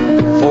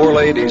 go. 4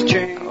 ladies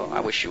chain. Oh, I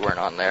wish you weren't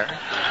on there.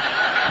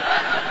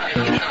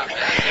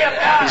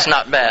 He's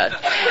not bad.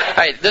 All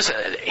right,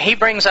 he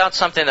brings out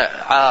something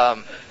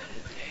that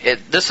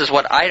This is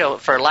what I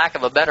don't, for lack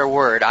of a better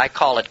word, I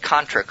call it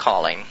contra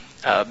calling.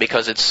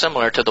 Because it's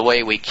similar to the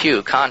way we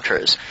cue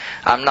contras.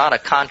 I'm not a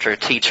contra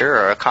teacher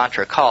or a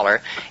contra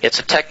caller. It's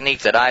a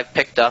technique that I've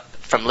picked up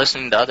from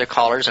listening to other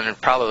callers and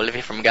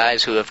probably from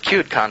guys who have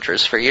cued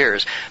contras for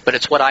years. But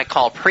it's what I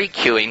call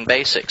pre-cueing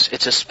basics.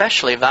 It's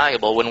especially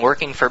valuable when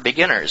working for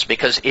beginners,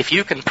 because if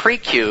you can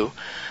pre-cue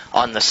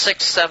on the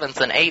 6th,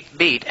 7th, and 8th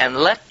beat and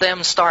let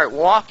them start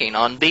walking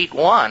on beat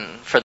 1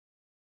 for